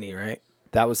fucking tiny, right?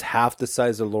 that was half the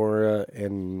size of Laura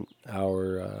and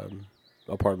our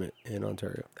apartment in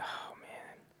Ontario.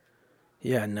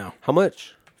 Yeah, no. How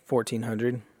much?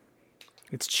 1,400.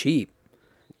 It's cheap.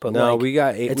 But No, like, we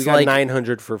got it's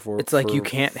 900 for four. it's like for you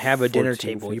can't have a dinner 14,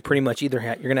 table. You 15. pretty much either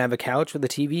you're gonna have a couch with a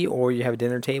TV or you have a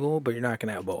dinner table, but you're not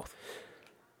gonna have both.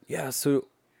 Yeah, so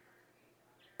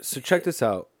check this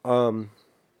out. I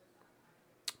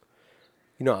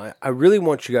really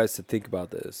want you guys to think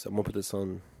about this. I'm gonna put this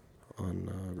on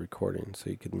recording so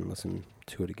you can listen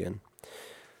to it again.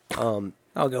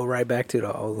 I'll go right back to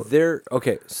the all.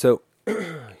 Okay, so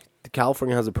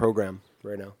California has a program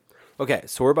right now. Okay,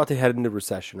 so we're about to head into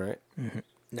recession, right?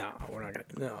 No, we're not gonna.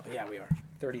 No, yeah, we are.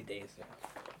 30 days.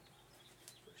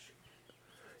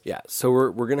 Yeah, so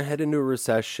we're gonna head into a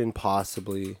recession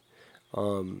possibly.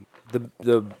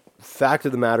 The fact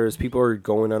of the matter is people are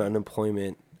going on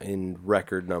unemployment in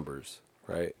record numbers,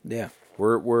 right? Yeah.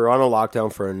 We're on a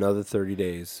lockdown for another 30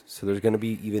 days, so there's going to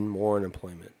be even more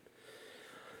unemployment.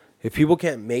 If people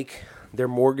can't make their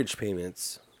mortgage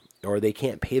payments, or they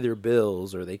can't pay their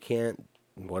bills, or they can't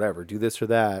whatever do this or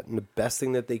that, and the best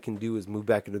thing that they can do is move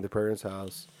back into their parents'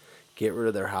 house, get rid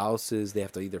of their houses. They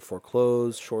have to either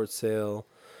foreclose, short sale,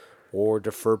 or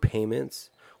defer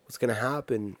payments. What's going to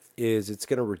happen is it's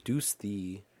going to reduce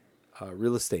the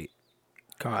real estate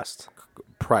Cost.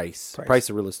 price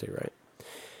of real estate, right?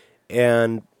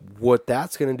 And what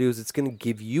that's going to do is it's going to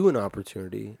give you an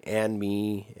opportunity, and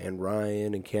me and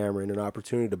Ryan and Cameron, an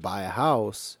opportunity to buy a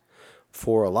house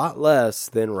for a lot less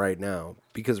than right now.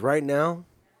 Because right now,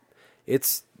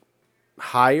 it's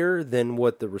higher than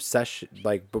what the recession,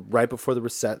 like right before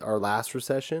our last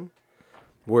recession,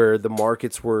 where the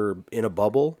markets were in a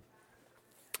bubble.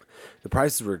 The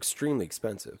prices were extremely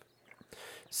expensive.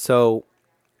 So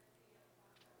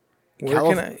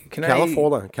Where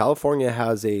California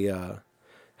has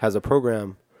a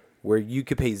program where you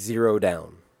could pay $0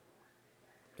 down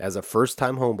as a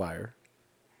first-time home buyer.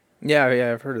 Yeah,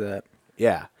 I've heard of that.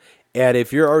 Yeah, and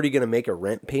if you're already going to make a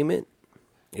rent payment,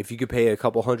 if you could pay a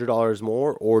couple $100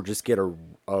 more, or just get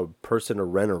a person to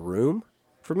rent a room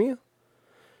from you,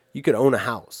 you could own a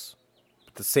house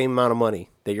with the same amount of money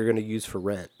that you're going to use for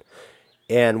rent.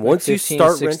 And once you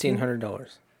start renting,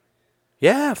 $1,600.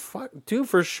 yeah, fuck, dude,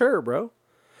 for sure, bro.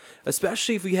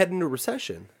 Especially if we head into a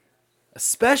recession.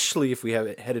 Especially if we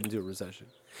head into a recession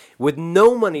with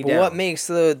no money But down. what makes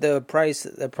the price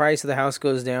of the house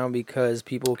goes down because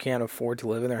people can't afford to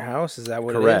live in their house? Is that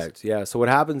what it is? Correct. Yeah. So what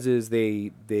happens is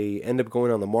they end up going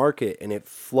on the market, and it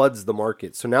floods the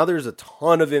market. So now there's a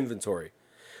ton of inventory.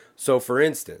 So for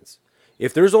instance,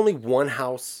 if there's only one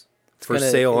house for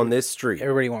sale on this street,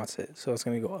 Everybody wants it, so it's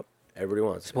going to go up. everybody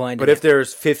wants it. blind But to if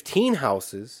there's 15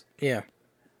 houses, Yeah.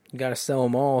 You got to sell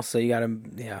them all, so you got to,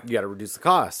 yeah. you got to reduce the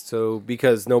cost. So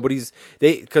because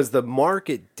the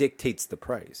market dictates the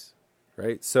price,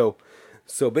 right? So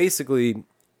basically,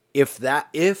 if that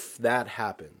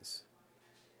happens,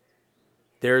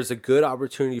 there's a good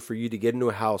opportunity for you to get into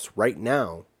a house right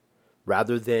now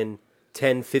rather than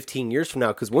 10, 15 years from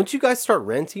now. Because once you guys start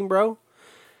renting, bro,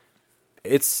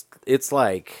 it's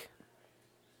like,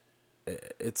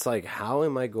 how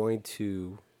am I going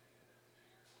to...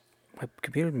 My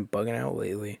computer's been bugging out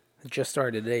lately. It just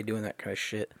started today doing that kind of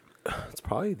shit. It's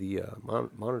probably the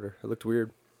monitor. It looked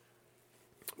weird.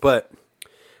 But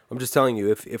I'm just telling you,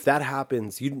 if that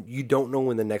happens, you don't know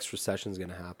when the next recession is going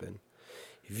to happen.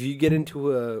 If you get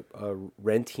into a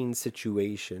renting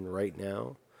situation right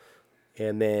now,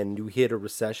 and then you hit a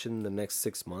recession in the next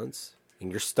 6 months, and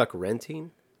you're stuck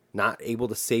renting, not able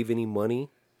to save any money,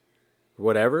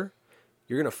 whatever,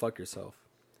 you're going to fuck yourself.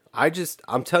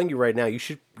 I'm telling you right now, you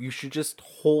should just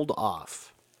hold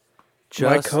off.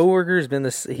 My coworker's been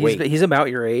this. He's about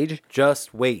your age.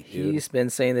 Just wait, dude. He's been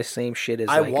saying the same shit as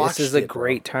I like watched this is a it,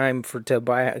 great time to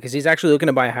buy, because he's actually looking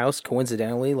to buy a house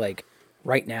coincidentally like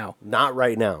right now. Not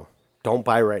right now. Don't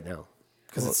buy right now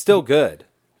because it's still good.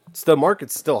 The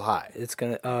market's still high. It's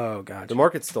gonna. Oh god. The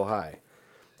market's still high.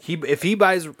 If he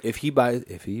buys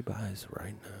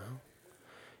right now,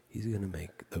 he's gonna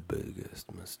make the biggest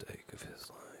mistake of his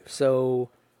life. So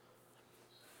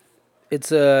it's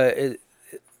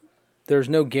there's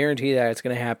no guarantee that it's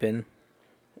going to happen.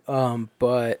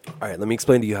 But All right, let me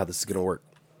explain to you how this is going to work.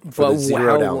 but the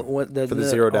zero down. for the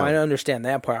zero down. I understand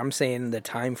that part. I'm saying the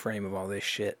time frame of all this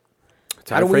shit.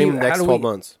 Time frame next 12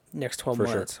 months. Next 12 For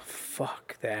sure. months.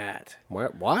 Fuck that.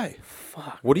 Why?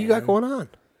 Fuck. What do you got man. going on?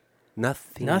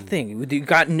 Nothing. Nothing. You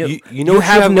got no. You know what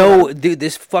you have no. Dude,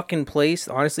 this fucking place.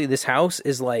 Honestly, this house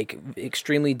is like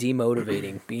extremely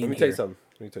demotivating. Being Let me here. tell you something.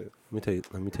 Let me tell you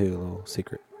a little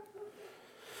secret.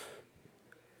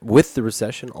 With the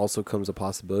recession also comes a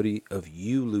possibility of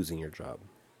you losing your job.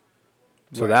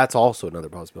 So Right. that's also another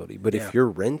possibility. But Yeah. if you're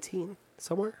renting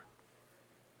somewhere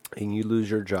and you lose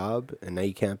your job and now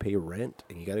you can't pay rent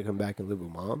and you got to come back and live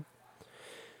with mom,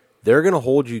 they're going to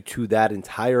hold you to that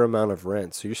entire amount of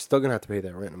rent. So you're still going to have to pay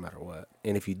that rent no matter what.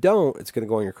 And if you don't, it's going to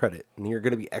go on your credit and you're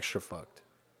going to be extra fucked.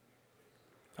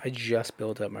 I just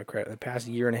built up my credit. The past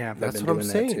year and a half, That's I've what been I'm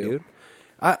doing saying, that too. dude.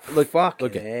 Look, Fucking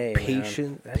look at A, patience.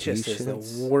 man. That just is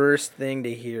Patience. the worst thing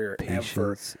to hear ever.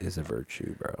 Patience is a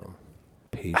virtue, bro.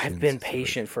 Patience. I've been is a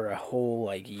patient for a whole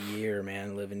like year,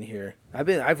 man, living here. I've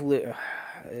lived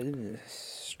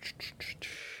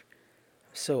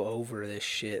so over this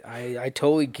shit. I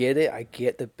totally get it. I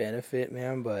get the benefit,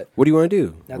 man, but What do you want to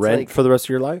do? That's Rent like- for the rest of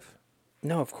your life?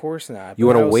 no, of course not. You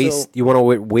But want to also- waste? You want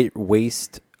to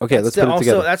waste? Okay, let's put it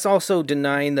together. That's also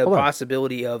denying the Hold on.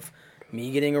 possibility of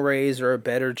me getting a raise or a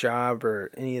better job or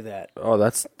any of that. Oh,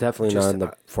 that's definitely Just, not in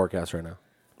the forecast right now.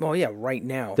 Well, yeah, right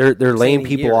now. They're I'm saying laying a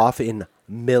people year. off in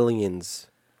millions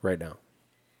right now.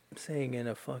 I'm saying in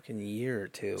a fucking year or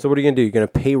two. So what are you gonna do? You're gonna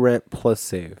pay rent plus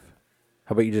save.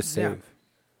 How about you just Yeah. save?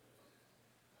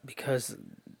 Because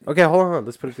Okay, hold on.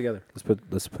 Let's put it together. Let's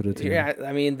put it together. yeah,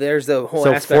 I mean, there's the whole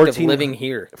So aspect of 14 living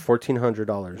here.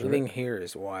 $1,400. Living here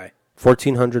is why.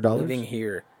 $1,400 Living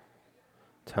here.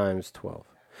 times 12.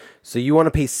 So you want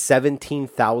to pay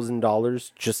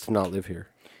 $17,000 just to not live here?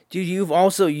 Dude, you've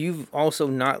also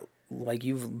not like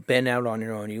you've been out on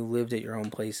your own. You lived at your own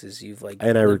places. You've like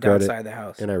And I lived regret it. outside the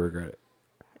house And I regret it.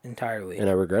 entirely. And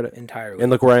I regret it. Entirely. And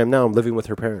look where I am now. I'm living with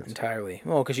her parents. Entirely.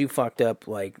 Well, because you fucked up.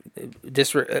 Like,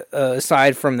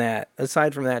 aside from that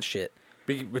shit,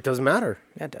 It doesn't matter.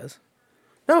 that does.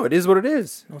 No, it is what it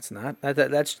is. No, it's not. That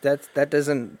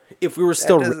doesn't. If we were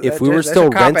still That's still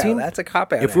a cop-out. renting, That's a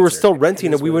cop out. if we were still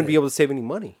renting, we wouldn't be able to save any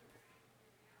money.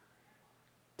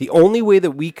 The only way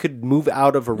that we could move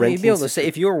out of a renting, You'd be able to say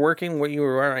if you were working where you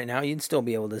were right now, you'd still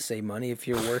be able to save money if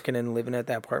you're working and living at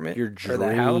that apartment. you're or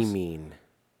that house. dreaming.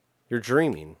 You're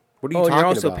dreaming. What are you Oh, and talking you're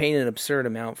also about? paying an absurd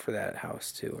amount for that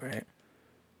house too, right?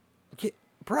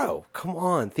 Bro, come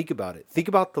on. Think about it. Think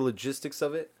about the logistics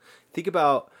of it. Think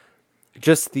about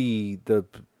just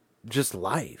just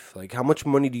life. Like, how much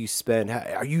money do you spend?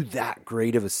 Are you that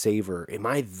great of a saver? Am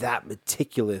I that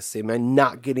meticulous? Am I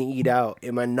not going to eat out?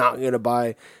 Am I not going to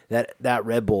buy that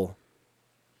Red Bull?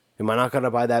 Am I not going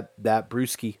to buy that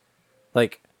brewski?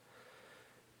 Like,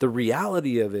 the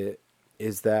reality of it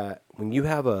is that when you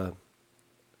have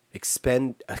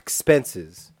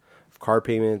expenses of car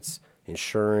payments,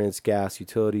 insurance, gas,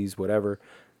 utilities, whatever,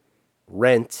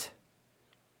 rent,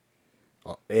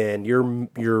 and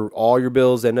your all your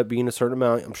bills end up being a certain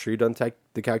amount. I'm sure you've done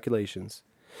the calculations,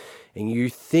 and you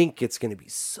think it's going to be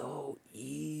so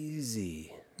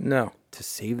easy No, to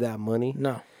save that money.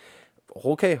 no.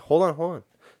 Okay, hold on.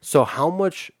 So how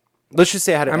much? Let's just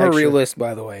say I had. I'm a realist,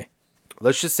 by the way.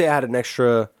 Let's just say I had an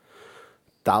extra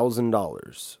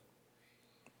 $1,000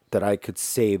 that I could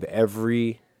save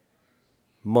every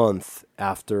month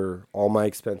after all my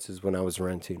expenses when I was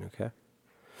renting, okay?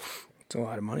 It's a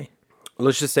lot of money.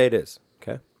 Let's just say it is,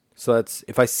 okay? So that's,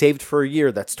 if I saved for a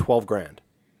year, that's 12 grand.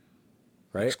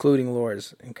 Right? Excluding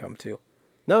Laura's income, too.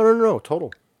 No,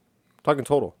 total. Talking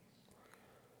total.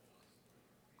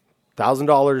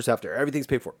 $1,000 after everything's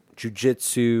paid for.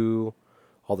 Jiu-jitsu,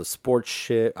 all the sports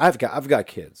shit. I've got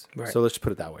kids. Right. So let's just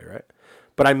put it that way, right?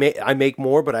 But I make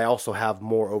more, but I also have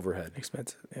more overhead.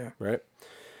 Expensive, yeah. Right?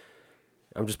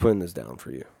 I'm just putting this down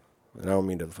for you. And I don't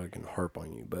mean to fucking harp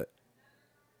on you, but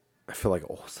I feel like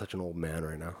such an old man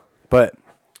right now. But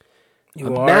You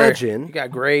imagine You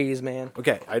got grays, man.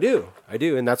 Okay, I do,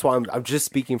 and that's why I'm just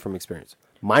speaking from experience.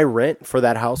 My rent for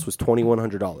that house was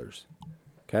 $2,100.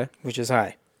 Okay, Which is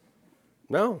high.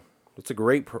 no, it's a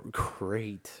great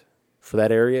for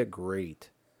that area. Great,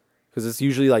 because it's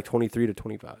usually like 23 to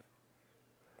 25.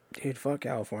 Dude, fuck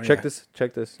California. Check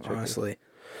this. Honestly.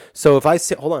 So if I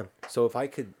say, hold on. So if I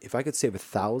could save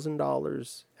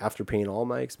 $1,000 after paying all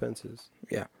my expenses,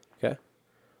 Yeah. okay,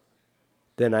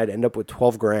 then I'd end up with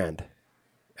 12 grand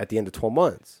at the end of 12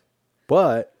 months.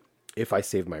 But if I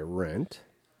save my rent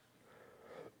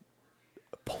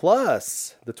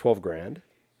plus the 12 grand,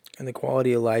 And the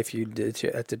quality of life you did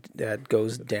that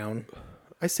goes down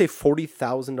I save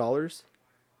 $40,000.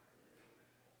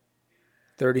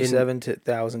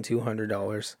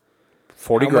 $37,200.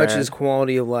 40 How grand. much is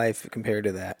quality of life compared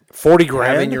to that? 40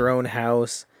 grand? Having your own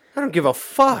house, I don't give a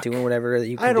fuck. doing whatever that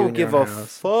you can I do don't in your give a own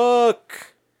house.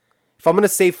 fuck. If I'm going to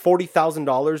save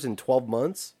 $40,000 in 12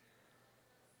 months,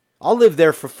 I'll live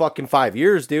there for fucking 5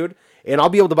 years, dude. And I'll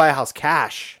be able to buy a house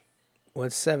cash.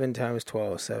 What's 7 times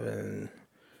 12? 7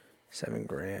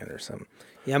 grand or something.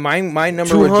 Yeah, my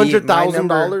number would be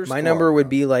 $200,000? My Come number on, would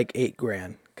be like 8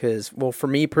 grand. Because, well, for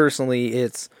me personally,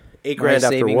 it's 8 my grand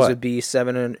after savings what? would be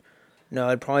 700. No,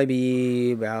 it'd probably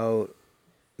be about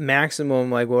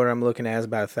maximum. Like what I'm looking at is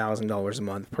about $1,000 a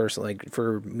month personally, like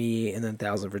for me, and then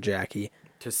 1,000 for Jackie.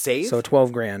 To save? So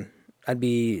 12 grand.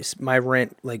 My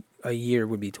rent like a year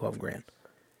would be 12 grand.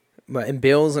 But in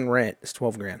bills and rent, it's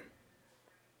 12 grand.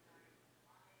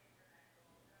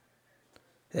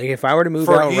 Like if I were to move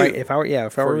For out you. right, if I were to move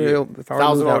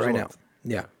 $1,000 out a right now, month.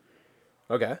 yeah.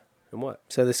 Okay. And what?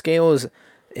 So the scale is,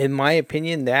 in my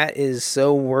opinion, that is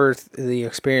so worth the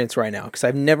experience right now because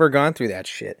I've never gone through that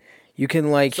shit. You can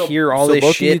hear all so this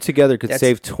both shit. of you together could that's-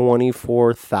 save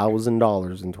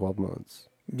 $24,000 in 12 months.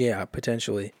 Yeah,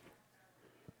 potentially.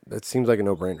 That seems like a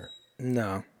no-brainer.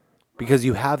 No. Because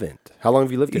you haven't. How long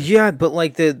have you lived here? Yeah, but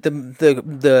like the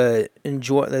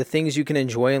things you can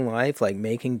enjoy in life, like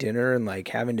making dinner and like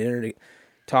having dinner to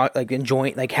talk, like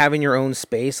enjoying, like having your own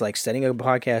space, like setting up a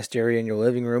podcast area in your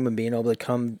living room and being able to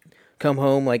come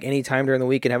home like anytime during the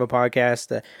week and have a podcast,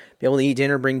 be able to eat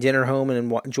dinner, bring dinner home,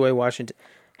 and enjoy watching.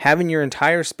 Having your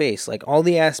entire space, like all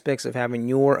the aspects of having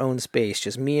your own space,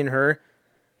 just me and her.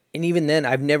 And even then,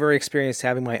 I've never experienced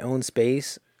having my own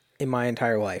space in my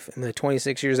entire life. In the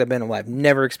 26 years I've been alive,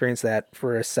 never experienced that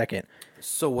for a second.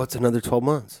 So what's another 12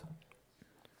 months?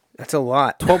 That's a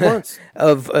lot. 12 months.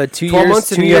 Of 2 12 years, months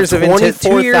 2 and you years have of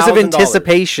 2 years of $24,000.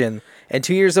 anticipation, and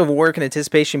 2 years of work and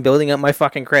anticipation, building up my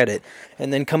fucking credit,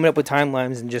 and then coming up with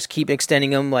timelines and just keep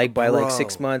extending them like by like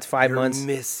 6 months, 5 months.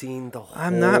 Missing the whole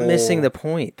I'm not missing the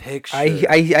point. picture.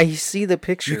 I see the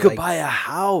picture. You could like, buy a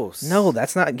house. No,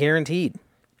 that's not guaranteed.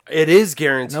 It is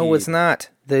guaranteed. No, it's not.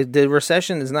 The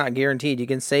recession is not guaranteed. You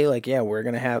can say like, yeah, we're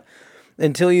gonna have,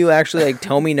 until you actually like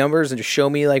tell me numbers and just show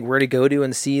me like where to go to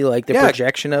and see like the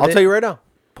projection of it. I'll tell you right now.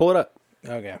 Pull it up.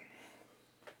 Okay.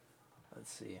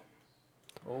 Let's see.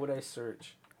 What would I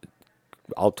search?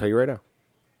 I'll tell you right now.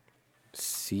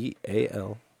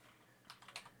 CAL.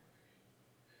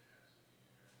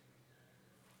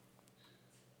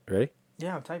 Ready?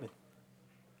 Yeah, I'm typing.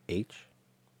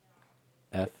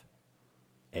 HFA.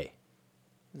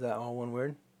 Is that all one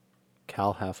word?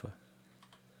 Cal Haffa.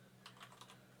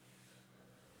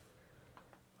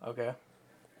 Okay.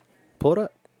 Pull it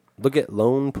up. Look at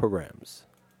loan programs.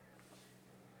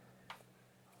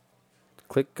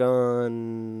 Click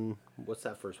on... What's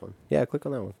that first one? Yeah, click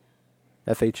on that one.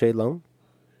 FHA loan.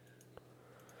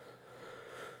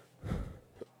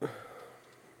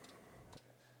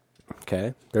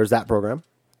 Okay, there's that program.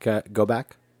 Okay, go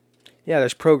back. Yeah,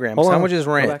 there's programs. Hold How on. much is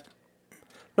Go rent? back.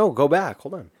 No, go back.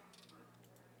 Hold on.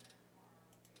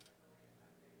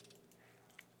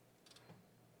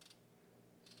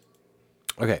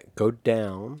 Okay, go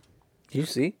down. Do you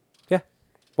see? Yeah.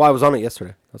 Well, I was on it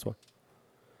yesterday. That's why.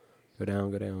 Go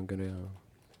down, go down, go down.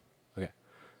 Okay.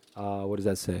 What does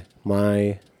that say?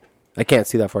 I can't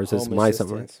see that far. It says Home my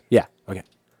something. assistance. Yeah. Okay.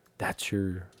 That's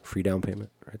your free down payment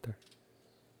right there.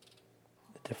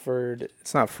 The Deferred.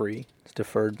 It's not free. It's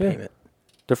deferred Yeah. payment.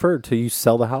 Deferred till you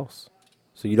sell the house.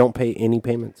 So you don't pay any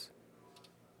payments.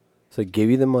 So they give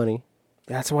you the money.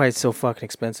 That's why it's so fucking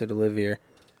expensive to live here.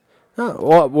 No,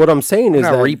 well, what I'm saying is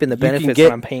I'm not that reaping the you can benefits get-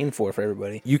 that I'm paying for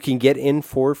everybody. You can get in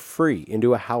for free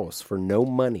into a house for no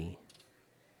money.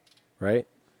 Right?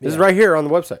 This is Yeah. right here on the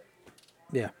website.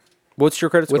 Yeah. What's your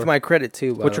credit score? With my credit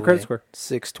too. By What's the your credit way. score?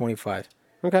 625.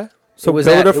 Okay. So So it was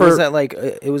build at, it for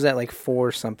it was at like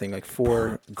 4 something, like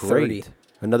 430. great.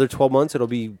 Another 12 months, it'll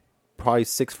be probably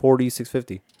 640,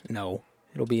 650. No,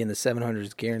 it'll be in the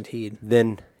 700s guaranteed.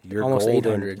 Then you're Almost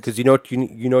golden. 800. Because you know what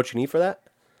you know what you need for that?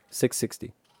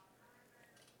 660.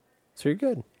 So you're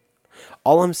good.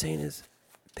 All I'm saying is,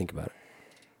 think about it.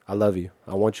 I love you.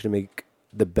 I want you to make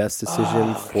the best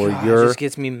decision for God, your it just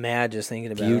gets me mad just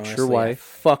thinking about it. future Honestly.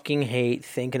 wife. I fucking hate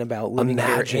thinking about living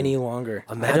Imagine- here any longer.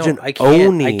 imagine I can't.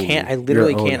 owning I can't. I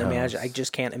literally your own can't imagine. I house.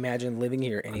 just can't imagine living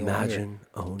here any longer. imagine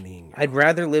owning. I'd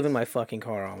rather live in my fucking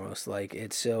car almost. Like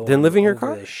it's so. Then live in your over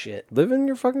car? This shit. Live in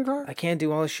your fucking car. I can't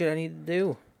do all the shit I need to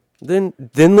do. Then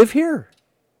live here.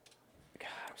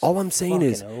 All I'm saying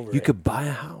is, fucking over you it. could buy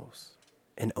a house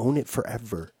and own it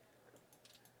forever.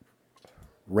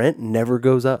 Rent never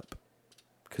goes up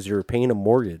because you're paying a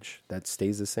mortgage that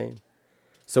stays the same.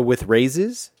 So with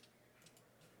raises,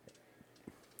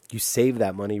 you save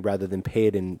that money rather than pay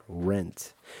it in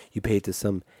rent. You pay it to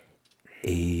some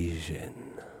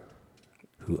Asian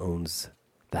who owns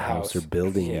the house or House.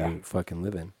 building Yeah. you fucking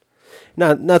live in.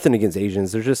 Nothing against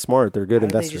Asians. They're just smart. They're good Why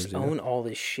do they investors. just you know? own all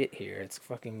this shit here? It's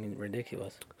fucking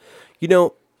ridiculous. You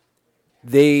know,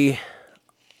 they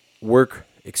work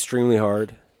extremely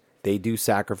hard. They do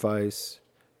sacrifice,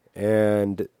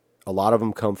 and a lot of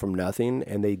them come from nothing,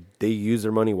 and they use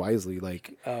their money wisely.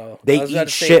 Like they I was about eat to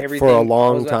say shit for a everything- I was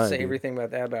long about to time. say dude. everything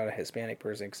about that about a Hispanic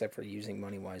person except for using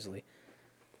money wisely.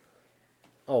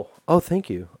 Oh, thank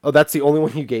you. Oh, that's the only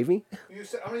one you gave me? You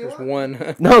said, how many you There's want?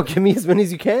 one. No, give me as many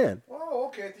as you can. Oh,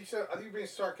 okay. I think you're being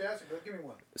sarcastic, but give me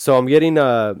one. So I'm getting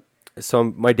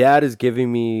my dad is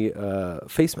giving me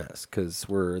face masks because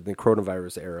we're in the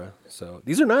coronavirus era. So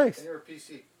these are nice. And you're a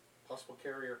PC, possible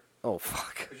carrier, Oh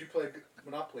fuck. because you play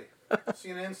Monopoly.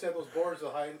 CNN said those boards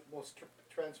are the most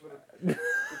transmitted. You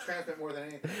transmit more than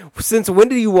anything. Since when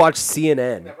did you watch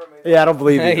CNN? Never made it. Yeah, I don't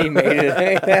believe He you. made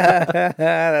it.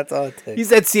 That's all it takes. He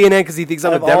said CNN because he thinks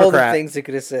I'm Out a of all the Democrat. things he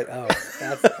could have said, oh,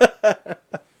 that's,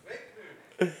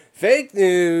 Fake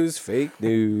news. Fake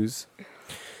news.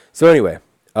 So anyway,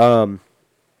 I'll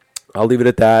leave it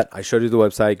at that. I showed you the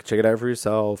website. Check it out for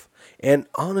yourself. And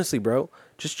honestly, bro,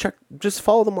 just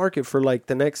follow the market for like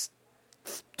the next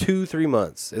 2-3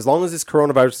 months, as long as this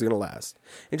coronavirus is going to last,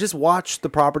 and just watch the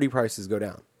property prices go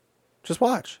down. Just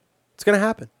watch. It's going to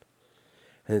happen.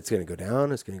 And it's going to go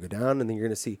down. It's going to go down. And then you're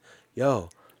going to see,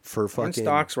 for and fucking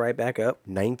stocks right back up.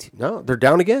 19. No, they're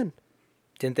down again.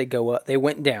 Didn't they go up? They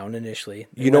went down initially.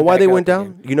 You know why back they up went down?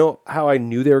 again. You know how I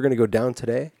knew they were going to go down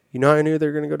today? You know how I knew they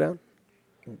were going to go down?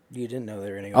 You didn't know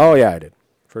they were going to go Oh, yeah, I did.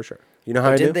 For sure. You know how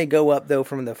I knew? Didn't they go up, though,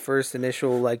 from the first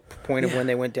initial like point of when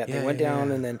they went down? Yeah, They went yeah, down,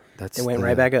 yeah. and then That's they went the-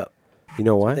 right back up. You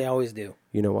know why? They always do.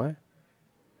 You know why?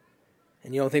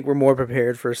 And you don't think we're more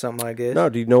prepared for something like this? No,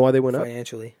 do you know why they went up? Do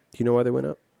Financially. you know why they went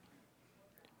up?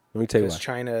 Let me tell you Because why.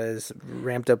 China has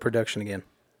ramped up production again.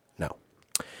 No.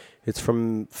 It's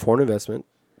from foreign investment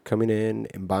coming in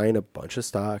and buying a bunch of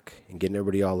stock and getting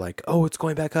everybody all like, oh, it's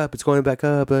going back up. It's going back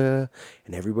up. And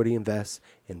everybody invests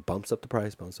and bumps up the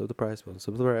price, bumps up the price, bumps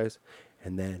up the price.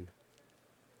 And then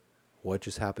what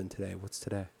just happened today? What's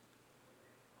today?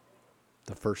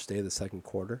 The first day of the second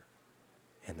quarter.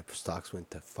 And the stocks went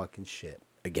to fucking shit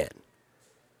again.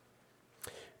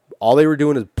 All they were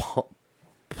doing is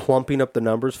plumping up the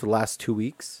numbers for the last 2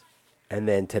 weeks. And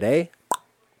then today,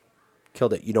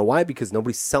 killed it. You know why? Because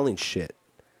nobody's selling shit.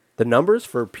 The numbers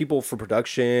for people for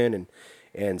production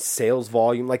and sales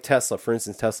volume, like Tesla, for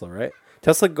instance, Tesla, right?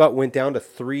 Tesla went down to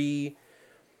 3.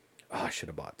 Oh, I should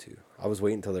have bought 2. I was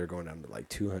waiting until they were going down to like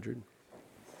 200.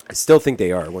 I still think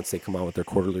they are once they come out with their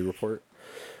quarterly report.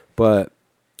 But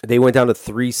they went down to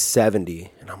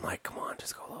 370. And I'm like, come on,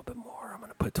 just go a little bit more. I'm going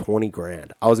to put 20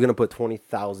 grand. I was going to put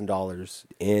 $20,000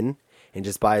 in and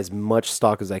just buy as much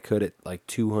stock as I could at like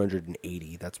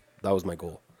 280. That was my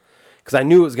goal. Because I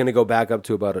knew it was going to go back up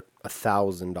to about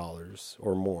 $1,000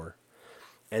 or more.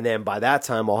 And then by that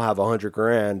time, I'll have 100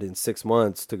 grand in 6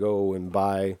 months to go and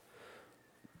buy,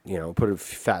 put a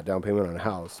fat down payment on a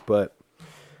house. But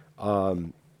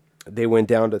they went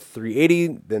down to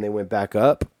 380. Then they went back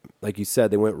up. Like you said,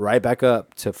 they went right back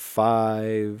up to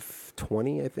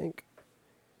 520, I think.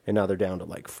 And now they're down to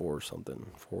like 4 something,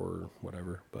 4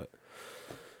 whatever. But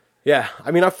yeah,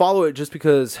 I mean, I follow it just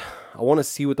because I want to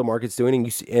see what the market's doing,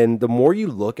 and and the more you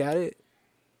look at it,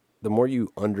 the more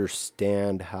you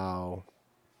understand how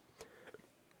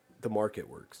the market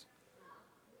works.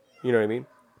 You know what I mean?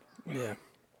 Yeah.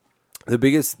 The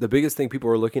biggest thing people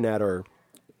are looking at are,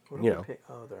 you know,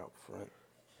 Oh, they're out front.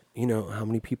 you know, how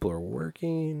many people are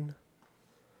working,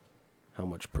 how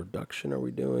much production are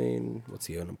we doing, what's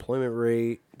the unemployment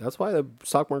rate. That's why the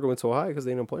stock market went so high, because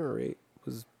the unemployment rate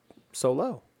was so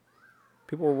low.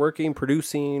 People were working,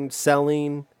 producing,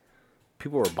 selling.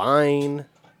 People were buying.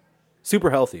 Super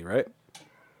healthy, right?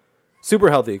 Super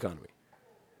healthy economy.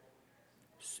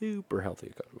 Super healthy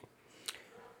economy.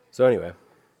 So anyway,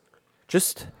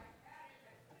 just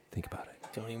think about it.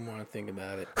 Don't even want to think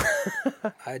about it.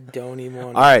 I don't even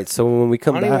want. All right, so when we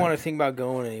come I don't back, even want to think about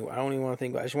going anywhere. I don't even want to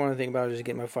think about. I just want to think about just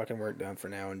getting my fucking work done for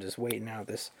now and just waiting out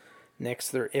this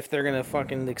next. If they're gonna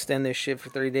fucking extend this shit for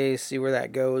 30 days, see where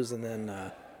that goes, and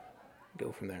then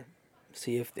go from there.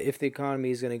 See if the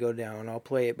economy is gonna go down. I'll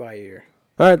play it by ear.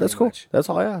 all right, that's pretty cool. much. That's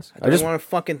all I ask. I don't want to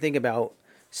fucking think about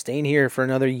staying here for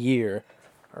another year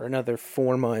or another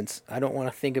 4 months. I don't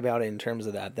want to think about it in terms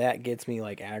of that. That gets me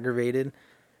like aggravated,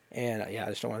 and I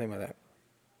just don't want to think about that.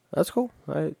 That's cool.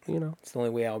 It's the only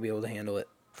way I'll be able to handle it.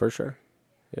 For sure.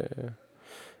 Yeah.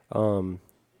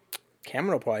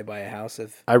 Cameron will probably buy a house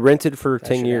if I rented for that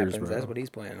 10 shit years, happens. bro. That's what he's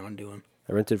planning on doing.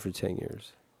 I rented for 10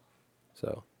 years.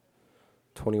 So,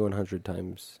 2,100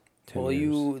 times 10 Well,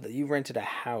 years. you rented a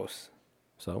house.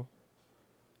 So?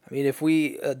 I mean, if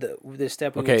we the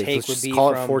step we Okay, would take let's would just be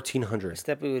call it from 1,400. the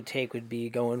step we would take would be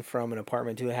going from an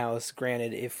apartment to a house.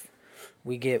 Granted, if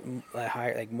we get a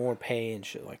higher, like more pay and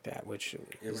shit like that, which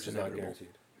is inevitable.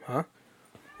 Huh?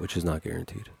 Which is not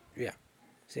guaranteed. Yeah.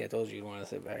 See, I told you you'd want to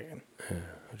sit back and.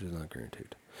 Which is not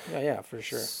guaranteed. Yeah, for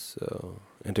sure. So,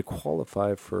 and to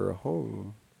qualify for a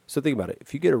home. So think about it.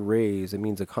 If you get a raise, it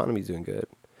means the economy's doing good,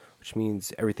 which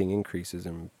means everything increases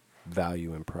in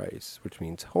value and price, which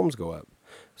means homes go up.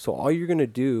 So all you're going to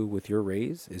do with your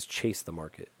raise is chase the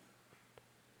market.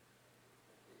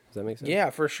 Does that make sense? Yeah,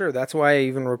 for sure. That's why I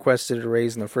even requested a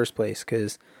raise in the first place,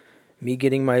 because me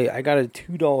getting I got a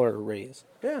 $2 raise,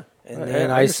 Yeah. and then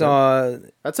I saw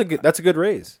That's a good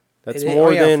raise. That's it-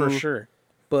 more than for sure.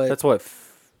 But That's what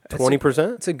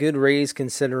 20%? it's a good raise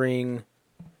considering,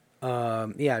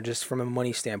 just from a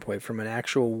money standpoint, from an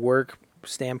actual work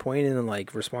standpoint and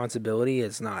like responsibility,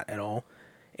 it's not at all.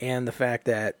 And the fact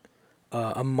that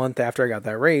a month after I got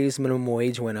that raise, minimum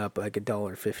wage went up like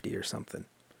 $1.50 or something.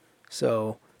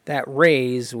 So that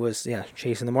raise was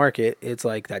chasing the market. It's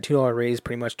like that $2 raise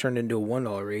pretty much turned into a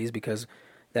 $1 raise because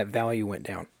that value went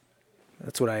down.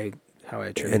 That's how I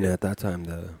attribute And it. at that time,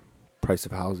 the price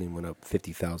of housing went up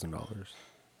 $50,000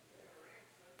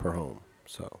 per home.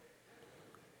 So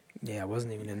Yeah, it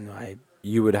wasn't even in my.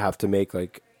 you would have to make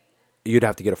you'd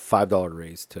have to get a $5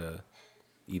 raise to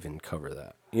even cover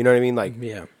that. You know what I mean? Like,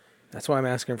 Yeah, that's why I'm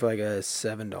asking for like a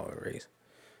 $7 raise.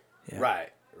 Yeah. right.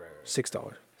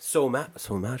 $6. So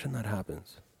imagine that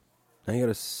happens. Now you got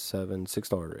a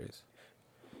 $6 raise,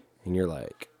 and you're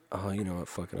like, oh, you know what?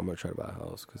 Fuck it, I'm gonna try to buy a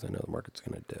house because I know the market's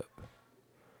gonna dip.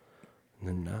 And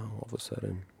then now all of a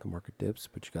sudden the market dips,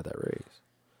 but you got that raise.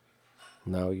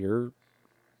 Now you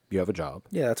have a job.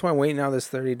 Yeah, that's why I'm waiting out this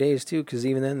 30 days too, because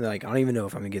even then, like, I don't even know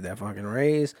if I'm gonna get that fucking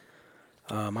raise.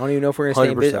 I don't even know if we're gonna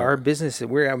stay in 100%. our business.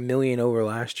 We're at $1 million over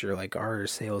last year. Like, our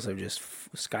sales have just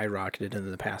skyrocketed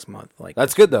in the past month. Like,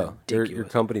 That's good though. Your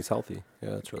ridiculous. company's healthy.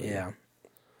 Yeah, that's really Yeah, good.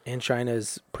 and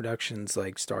China's production's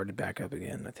like started back up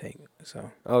again, I think.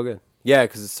 So Oh, good. Yeah,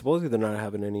 because supposedly they're not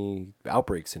having any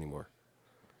outbreaks anymore,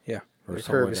 yeah, or the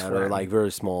something curve like is that, flat. or like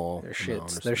very small. Their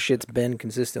amount or shit's something. been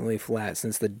consistently flat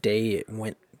since the day it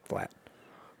went flat.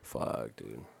 Fuck,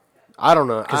 dude. I don't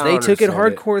know. Because I they don't took it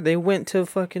understand hardcore. They went to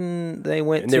fucking. They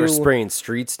went And to. they were spraying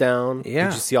streets down. Yeah.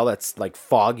 Did you see all that like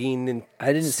fogging and I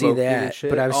didn't see smoking and that,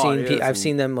 shit? but I've Oh, seen dude, that's I've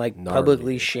seen them like gnarly,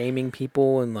 publicly dude. shaming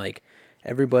people, and like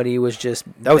everybody was just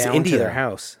That was bound India. to their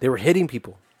house. They were hitting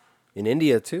people in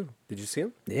India too. Did you see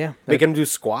them? Yeah, Making them do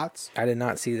squats. I did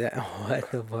not see that.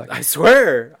 What the fuck? I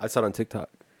swear, I saw it on TikTok.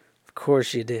 Of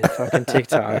course you did. Fucking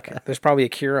TikTok. There's probably a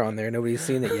cure on there. Nobody's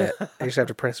seen it yet. They just have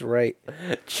to press right.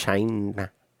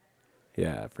 China.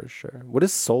 Yeah, for sure. What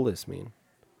does Solus mean?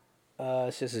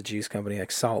 It's just a juice company.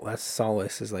 Like That's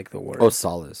solace is like the word. Oh,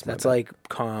 solace. my That's bad. like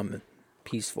calm, and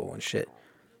peaceful, and shit.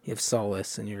 You have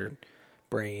solace in your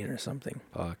brain or something.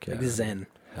 Fuck yeah. Like Zen.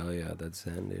 Hell yeah, that's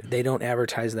Zen, dude. They don't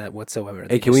advertise that whatsoever.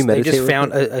 Hey, can we They meditate just real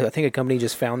found. I think a company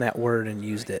just found that word and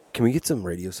used it. Can we get some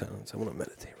radio sounds? I want to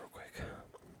meditate real quick.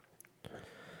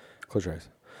 Close your eyes.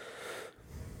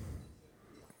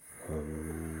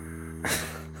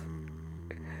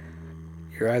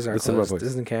 Your eyes aren't Listen to my closed. voice.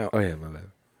 Doesn't count. Oh yeah, my bad.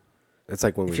 It's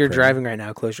like when If we you're pray. driving right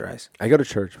now, close your eyes. I go to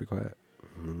church. Be quiet.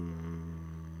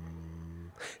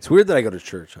 It's weird that I go to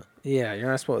church. Huh? Yeah, you're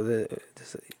not supposed to.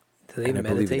 Do they And I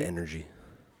believe in meditate? energy.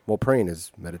 Well, praying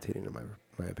is meditating, in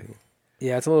my opinion.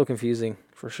 Yeah, it's a little confusing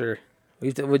for sure.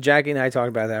 With Jackie and I talked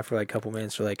about that for like a couple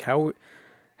minutes. We're like,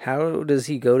 how does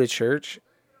he go to church?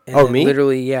 And Oh, then me?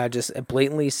 literally, yeah, just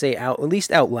blatantly say at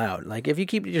least out loud. Like if you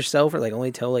keep it yourself or like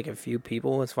only tell like a few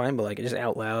people, it's fine. But like just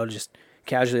out loud, just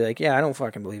casually, like, yeah, I don't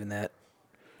fucking believe in that.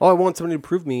 Oh, I want somebody to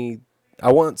prove me.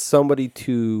 I want somebody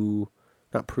to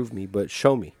not prove me, but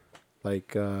show me.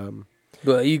 Like,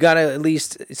 But you gotta at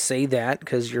least say that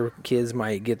because your kids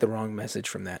might get the wrong message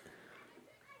from that.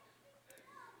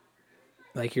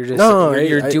 Like you're just No,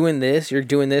 you're I- doing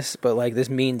this, but like this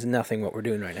means nothing what we're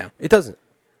doing right now. it doesn't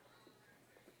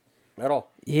at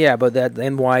all. Yeah, but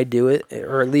then why do it?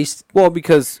 Or at least Well,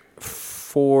 because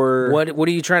for what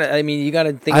are you trying to? I mean, you got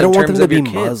to think. I don't in want terms them to of be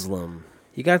your kids. Muslim.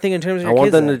 You got to think in terms of I your want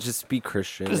kids. them to then. just be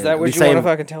Christian. Is and that what be you want to saying-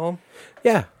 fucking tell them?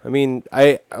 Yeah, I mean,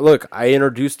 I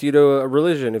introduced you to a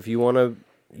religion. If you want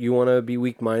to be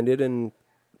weak minded and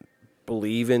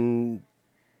believe in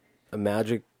a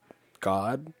magic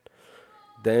god,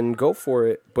 then go for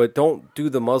it. But don't do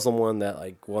the Muslim one that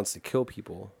like wants to kill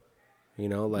people. You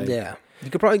know, like Yeah, you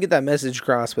could probably get that message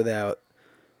across without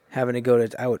having to go to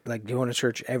going to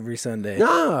church every Sunday.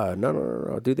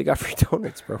 no, dude. They got free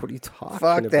donuts, bro. What are you talking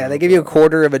Fuck about? that! They give you a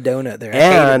quarter of a donut there. I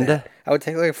hated And- that. I would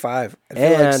take like 5. I feel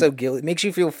like and- so guilty. It makes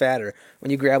you feel fatter when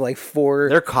you grab like 4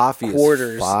 Their coffee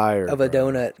quarters is fire, of a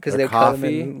bro. donut because Their they cut them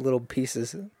coffee- in little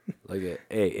pieces. Like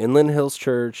hey, Inland Hills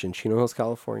Church in Chino Hills,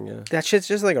 California. That shit's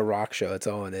just like a rock show. That's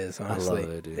all it is. Honestly,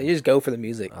 it, dude. they just go for the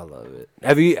music. I love it.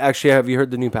 Have you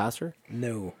heard the new pastor?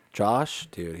 No, Josh,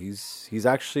 dude, he's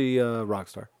actually a rock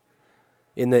star.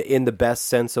 In the best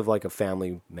sense of like a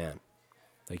family man.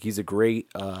 Like he's a great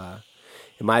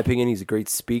in my opinion, he's a great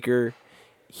speaker.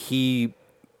 He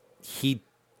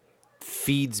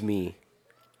feeds me.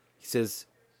 He says,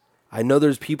 I know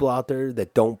there's people out there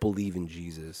that don't believe in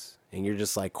Jesus. And you're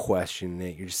just like questioning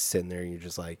it. You're just sitting there and you're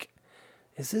just like,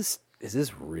 is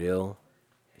this real?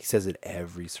 He says it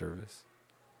every service.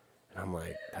 And I'm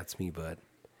like, that's me, bud.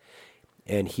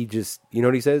 And he just, you know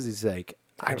what he says? He's like,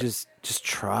 I just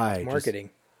try. marketing.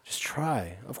 Just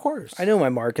try. Of course. I know my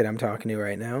market I'm talking to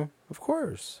right now. Of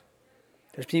course.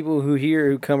 There's people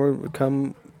who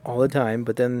come all the time,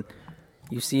 but then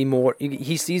you see more.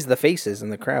 He sees the faces in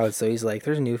the crowd, so he's like,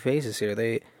 "There's new faces here."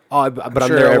 But I'm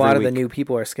sure there a every lot of week. the new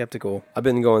people are skeptical. I've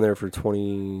been going there for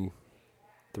 23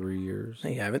 years. No,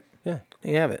 you haven't. Yeah,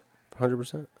 You have it.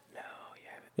 100%.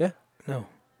 No,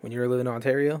 when you were living in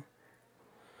Ontario,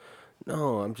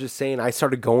 No, I'm just saying I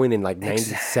started going in like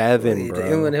 97, to bro.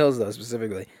 Inland Hills though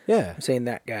specifically. Yeah. I'm saying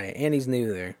that guy, and he's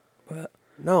new there. But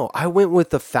No, I went with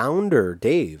the founder,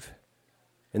 Dave.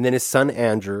 And then his son,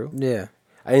 Andrew. yeah,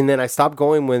 And then I stopped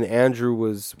going when Andrew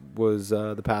was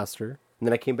the pastor. And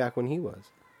then I came back when he was.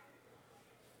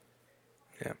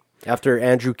 yeah. After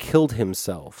Andrew killed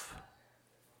himself.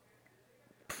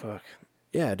 Fuck.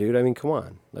 Yeah, dude. I mean, come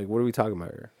on. Like, what are we talking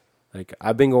about here? Like,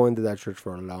 I've been going to that church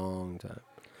for a long time.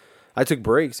 I took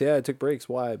breaks. Yeah, I took breaks.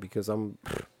 Why? Because I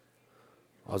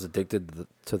was addicted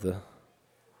to the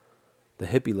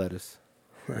hippie lettuce.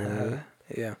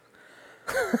 Yeah.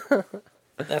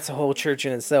 That's a whole church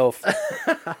in itself.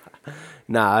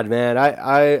 Nah, man.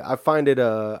 I find it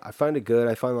good.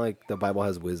 I find like the Bible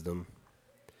has wisdom.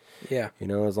 Yeah. You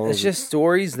know, as long It's as just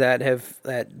stories that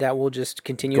will just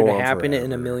continue Go to on happen in a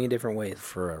forever. million different ways.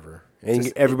 forever. And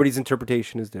just- everybody's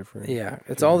interpretation is different. Yeah,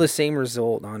 it's all the same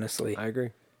result, honestly. I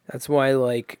agree. That's why,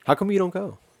 like, How come you don't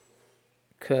go?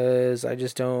 because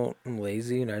I'm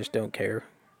lazy and I just don't care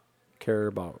Care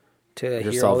about to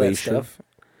Your hear all that salvation. stuff.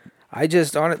 I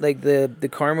just, on it, like, the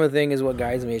karma thing is what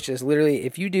guides me. It's just literally,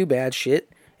 if you do bad shit,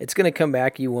 it's going to come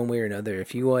back to you one way or another.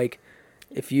 If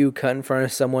you cut in front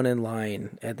of someone in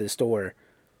line at the store,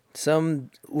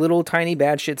 some little tiny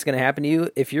bad shit's going to happen to you.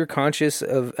 If you're conscious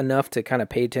of enough to kind of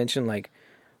pay attention, like,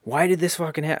 why did this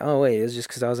fucking happen? Oh, wait, it was just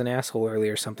because I was an asshole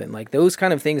earlier or something. Like, those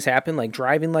kind of things happen. Like,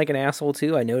 driving like an asshole,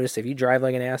 too. I noticed if you drive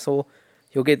like an asshole,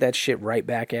 you'll get that shit right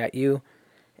back at you.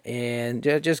 And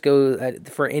just go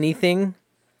for anything.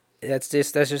 That's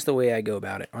just the way I go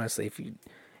about it, honestly.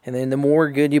 And then the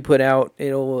more good you put out,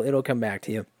 it'll come back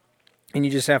to you. And you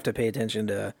just have to pay attention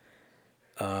to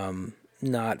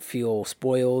not feel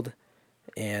spoiled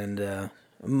and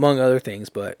among other things.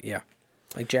 But yeah,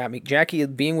 like Jackie,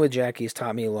 being with Jackie has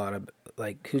taught me a lot of,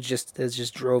 like, has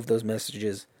just drove those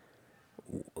messages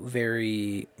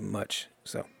very much.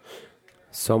 So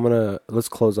let's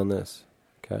close on this.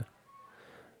 Okay.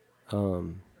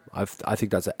 I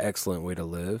think that's an excellent way to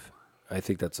live. I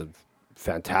think that's a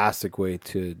fantastic way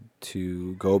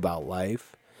to go about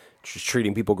life. Just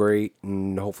treating people great,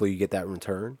 and hopefully you get that in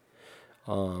return.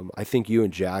 I think you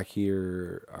and Jackie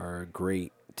are a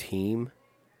great team,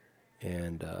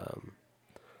 and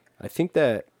I think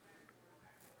that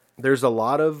there's a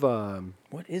lot of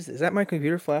What is this? Is that my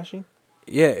computer flashing?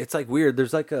 yeah, it's like weird.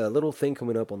 There's like a little thing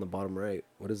coming up on the bottom right.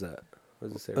 What is that?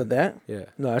 What does it say? Oh, that? Yeah.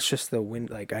 No, that's just the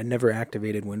Like, I never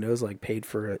activated Windows, like, paid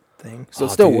for a thing. So Oh,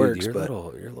 it still dude, works, you're but...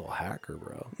 you're a little hacker,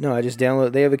 bro. No, I just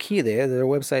download. They have a key. They have their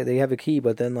website. They have a key,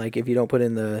 but then, like, if you don't put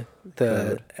in the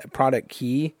product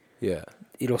key, Yeah.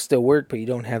 it'll still work, but you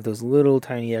don't have those little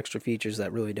tiny extra features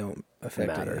that really don't affect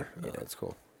Matter. it. Yeah, that's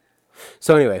cool.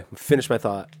 So anyway, finish my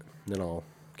thought, then I'll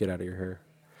get out of your hair.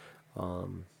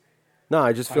 No,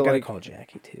 I just I feel gotta like call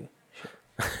Jackie too.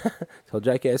 tell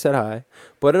Jackie I said hi,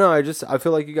 but no, I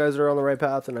feel like you guys are on the right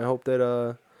path, and I hope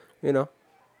that you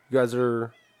guys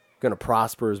are gonna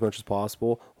prosper as much as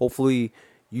possible. Hopefully,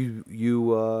 you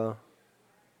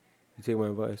take my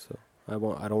advice. So I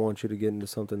don't want you to get into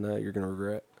something that you're gonna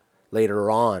regret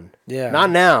later on. Yeah. Not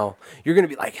now. You're gonna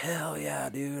be like, hell yeah,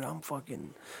 dude. I'm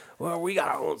fucking. Well, we got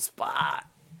our own spot,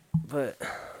 but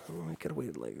we could have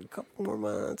waited like a couple more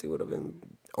months. You would have been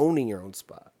owning your own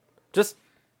spot. Just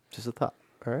a thought.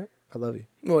 All right. I love you.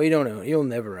 Well, you don't own. You'll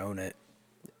never own it.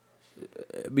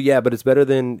 But yeah, but it's better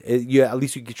than at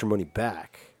least you get your money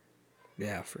back.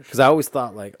 Yeah, for sure. Because I always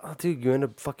thought like, oh, dude, you end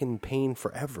up fucking paying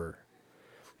forever.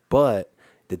 But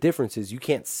the difference is you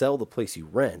can't sell the place you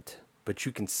rent, but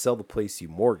you can sell the place you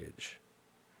mortgage.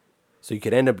 So you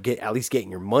could end up at least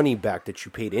getting your money back that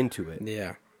you paid into it.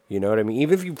 Yeah. You know what I mean?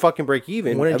 Even if you fucking break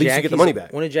even, at least you get the money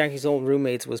back. One of Jackie's old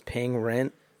roommates was paying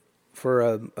rent for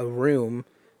a room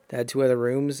that had 2 other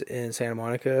rooms in Santa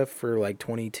Monica for like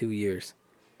 22 years,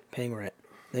 paying rent.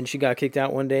 Then she got kicked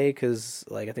out one day because,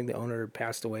 like, I think the owner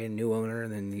passed away, a new owner,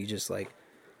 and then he just, like,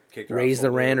 raised the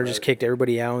rent or just kicked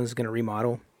everybody out and was going to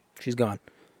remodel. She's gone.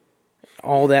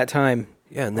 All that time.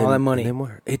 Yeah, and then, all that money. And then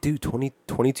what? Hey, dude,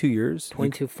 22 years?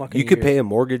 22 fucking You could years. pay a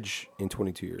mortgage in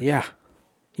 22 years. Yeah.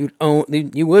 You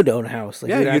would own a house. Like,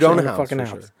 Yeah, you'd own a house, fucking for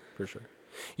house. Sure, for sure.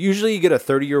 Usually you get a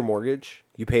 30-year mortgage.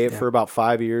 You pay it Yeah. for about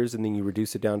 5 years, and then you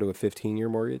reduce it down to a 15-year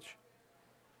mortgage.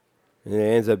 And it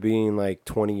ends up being like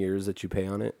 20 years that you pay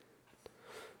on it.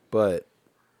 But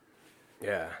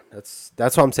yeah, that's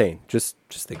what I'm saying. Just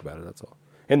think about it. That's all.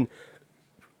 And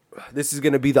this is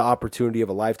going to be the opportunity of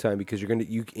a lifetime because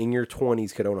you in your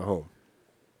 20s could own a home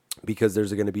because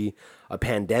there's going to be a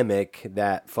pandemic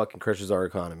that fucking crushes our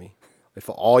economy. If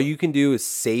all you can do is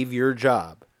save your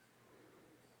job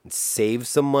and save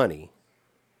some money,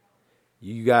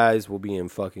 you guys will be in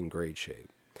fucking great shape.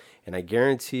 And I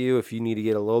guarantee you, if you need to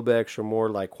get a little bit extra more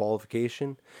like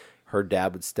qualification, her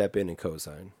dad would step in and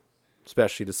co-sign,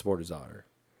 especially to support his daughter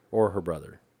or her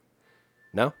brother.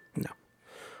 No? No.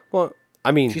 Well,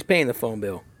 I mean, She's paying the phone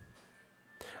bill.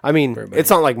 everybody. it's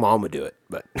not like mom would do it,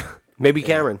 but maybe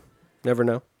Cameron. Never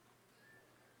know.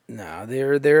 No,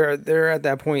 they're at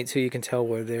that point too. You can tell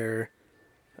where they're,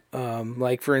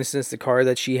 like for instance, the car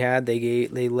that she had, they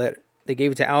gave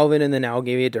it to Alvin, and then Al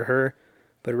gave it to her.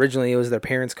 But originally it was their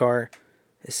parents' car.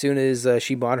 As soon as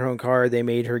she bought her own car, they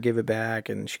made her give it back,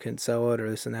 and she couldn't sell it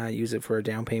or this and that. Use it for a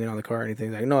down payment on the car or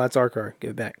anything. Like, no, that's our car. Give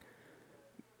it back.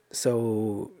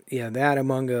 So yeah, that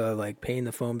among like paying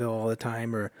the phone bill all the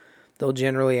time, or they'll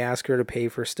generally ask her to pay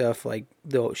for stuff. Like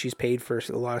she's paid for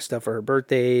a lot of stuff for her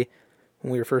birthday.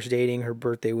 When we were first dating, her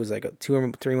birthday was like 2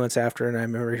 or 3 months after, and I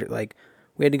remember like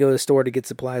we had to go to the store to get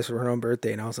supplies for her own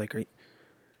birthday, and I was like,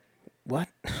 what?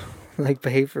 Like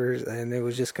pay for, and it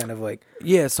was just kind of like,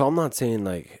 Yeah, so I'm not saying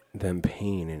like them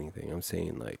paying anything. I'm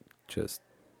saying like just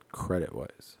credit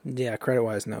wise. yeah, credit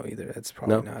wise, no either. That's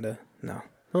probably not a no.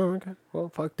 Oh, okay. Well,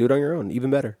 fuck, do it on your own.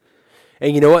 Even better.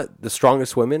 And you know what? The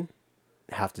strongest women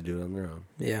have to do it on their own.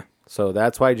 Yeah, So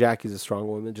that's why Jackie's a strong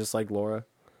woman, just like Laura.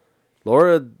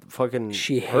 Laura, fucking, her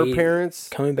hated parents.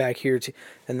 coming back here too,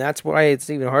 and that's why it's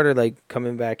even harder. Like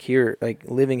coming back here, like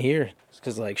living here,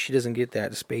 because like she doesn't get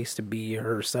that space to be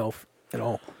herself at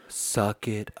all. Suck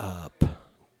it up.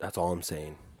 That's all I'm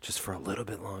saying. Just for a little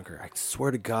bit longer. I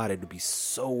swear to God, it'd be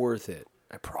so worth it.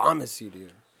 I promise you,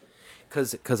 dude.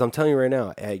 Because I'm telling you right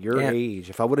now, at your age,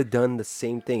 if I would have done the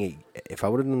same thing,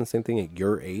 at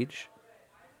your age,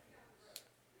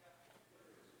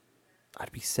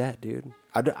 I'd be set, dude.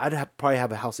 I'd probably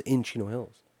have a house in Chino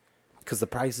Hills, because the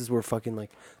prices were fucking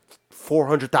like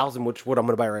 $400,000, which what I'm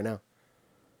gonna buy right now.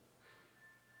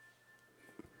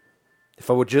 If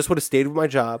I would have stayed with my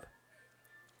job,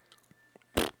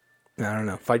 I don't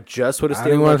know. if I just would have I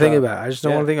stayed don't with want my to think job, about it. I just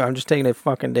don't want to think. I'm just taking it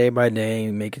fucking day by day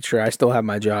and making sure I still have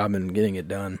my job and getting it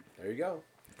done. There you go.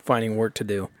 Finding work to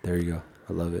do. There you go.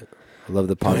 I love it. I love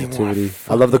the Don't even wanna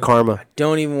positivity. I love the karma.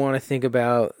 Don't even want to think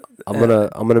about. I'm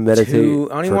gonna meditate.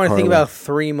 I don't even want to think about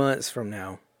 3 months from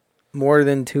now. More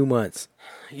than 2 months.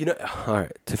 You know, all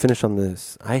right. To finish on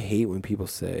this, I hate when people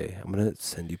say, "I'm gonna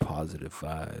send you positive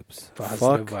vibes." Positive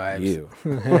Fuck vibes. you.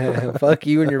 Fuck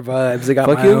you and your vibes. I got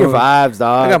Fuck my you and your own. vibes,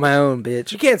 dog. I got my own,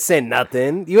 bitch. You can't say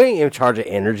nothing. You ain't in charge of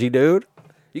energy, dude.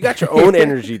 You got your own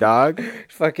energy, dog.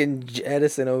 Fucking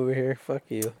Edison over here. Fuck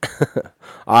you.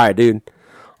 All right, dude.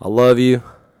 I love you.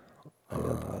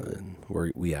 And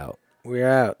we out. We're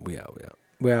out. We out. We out.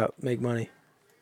 We're out. Make money.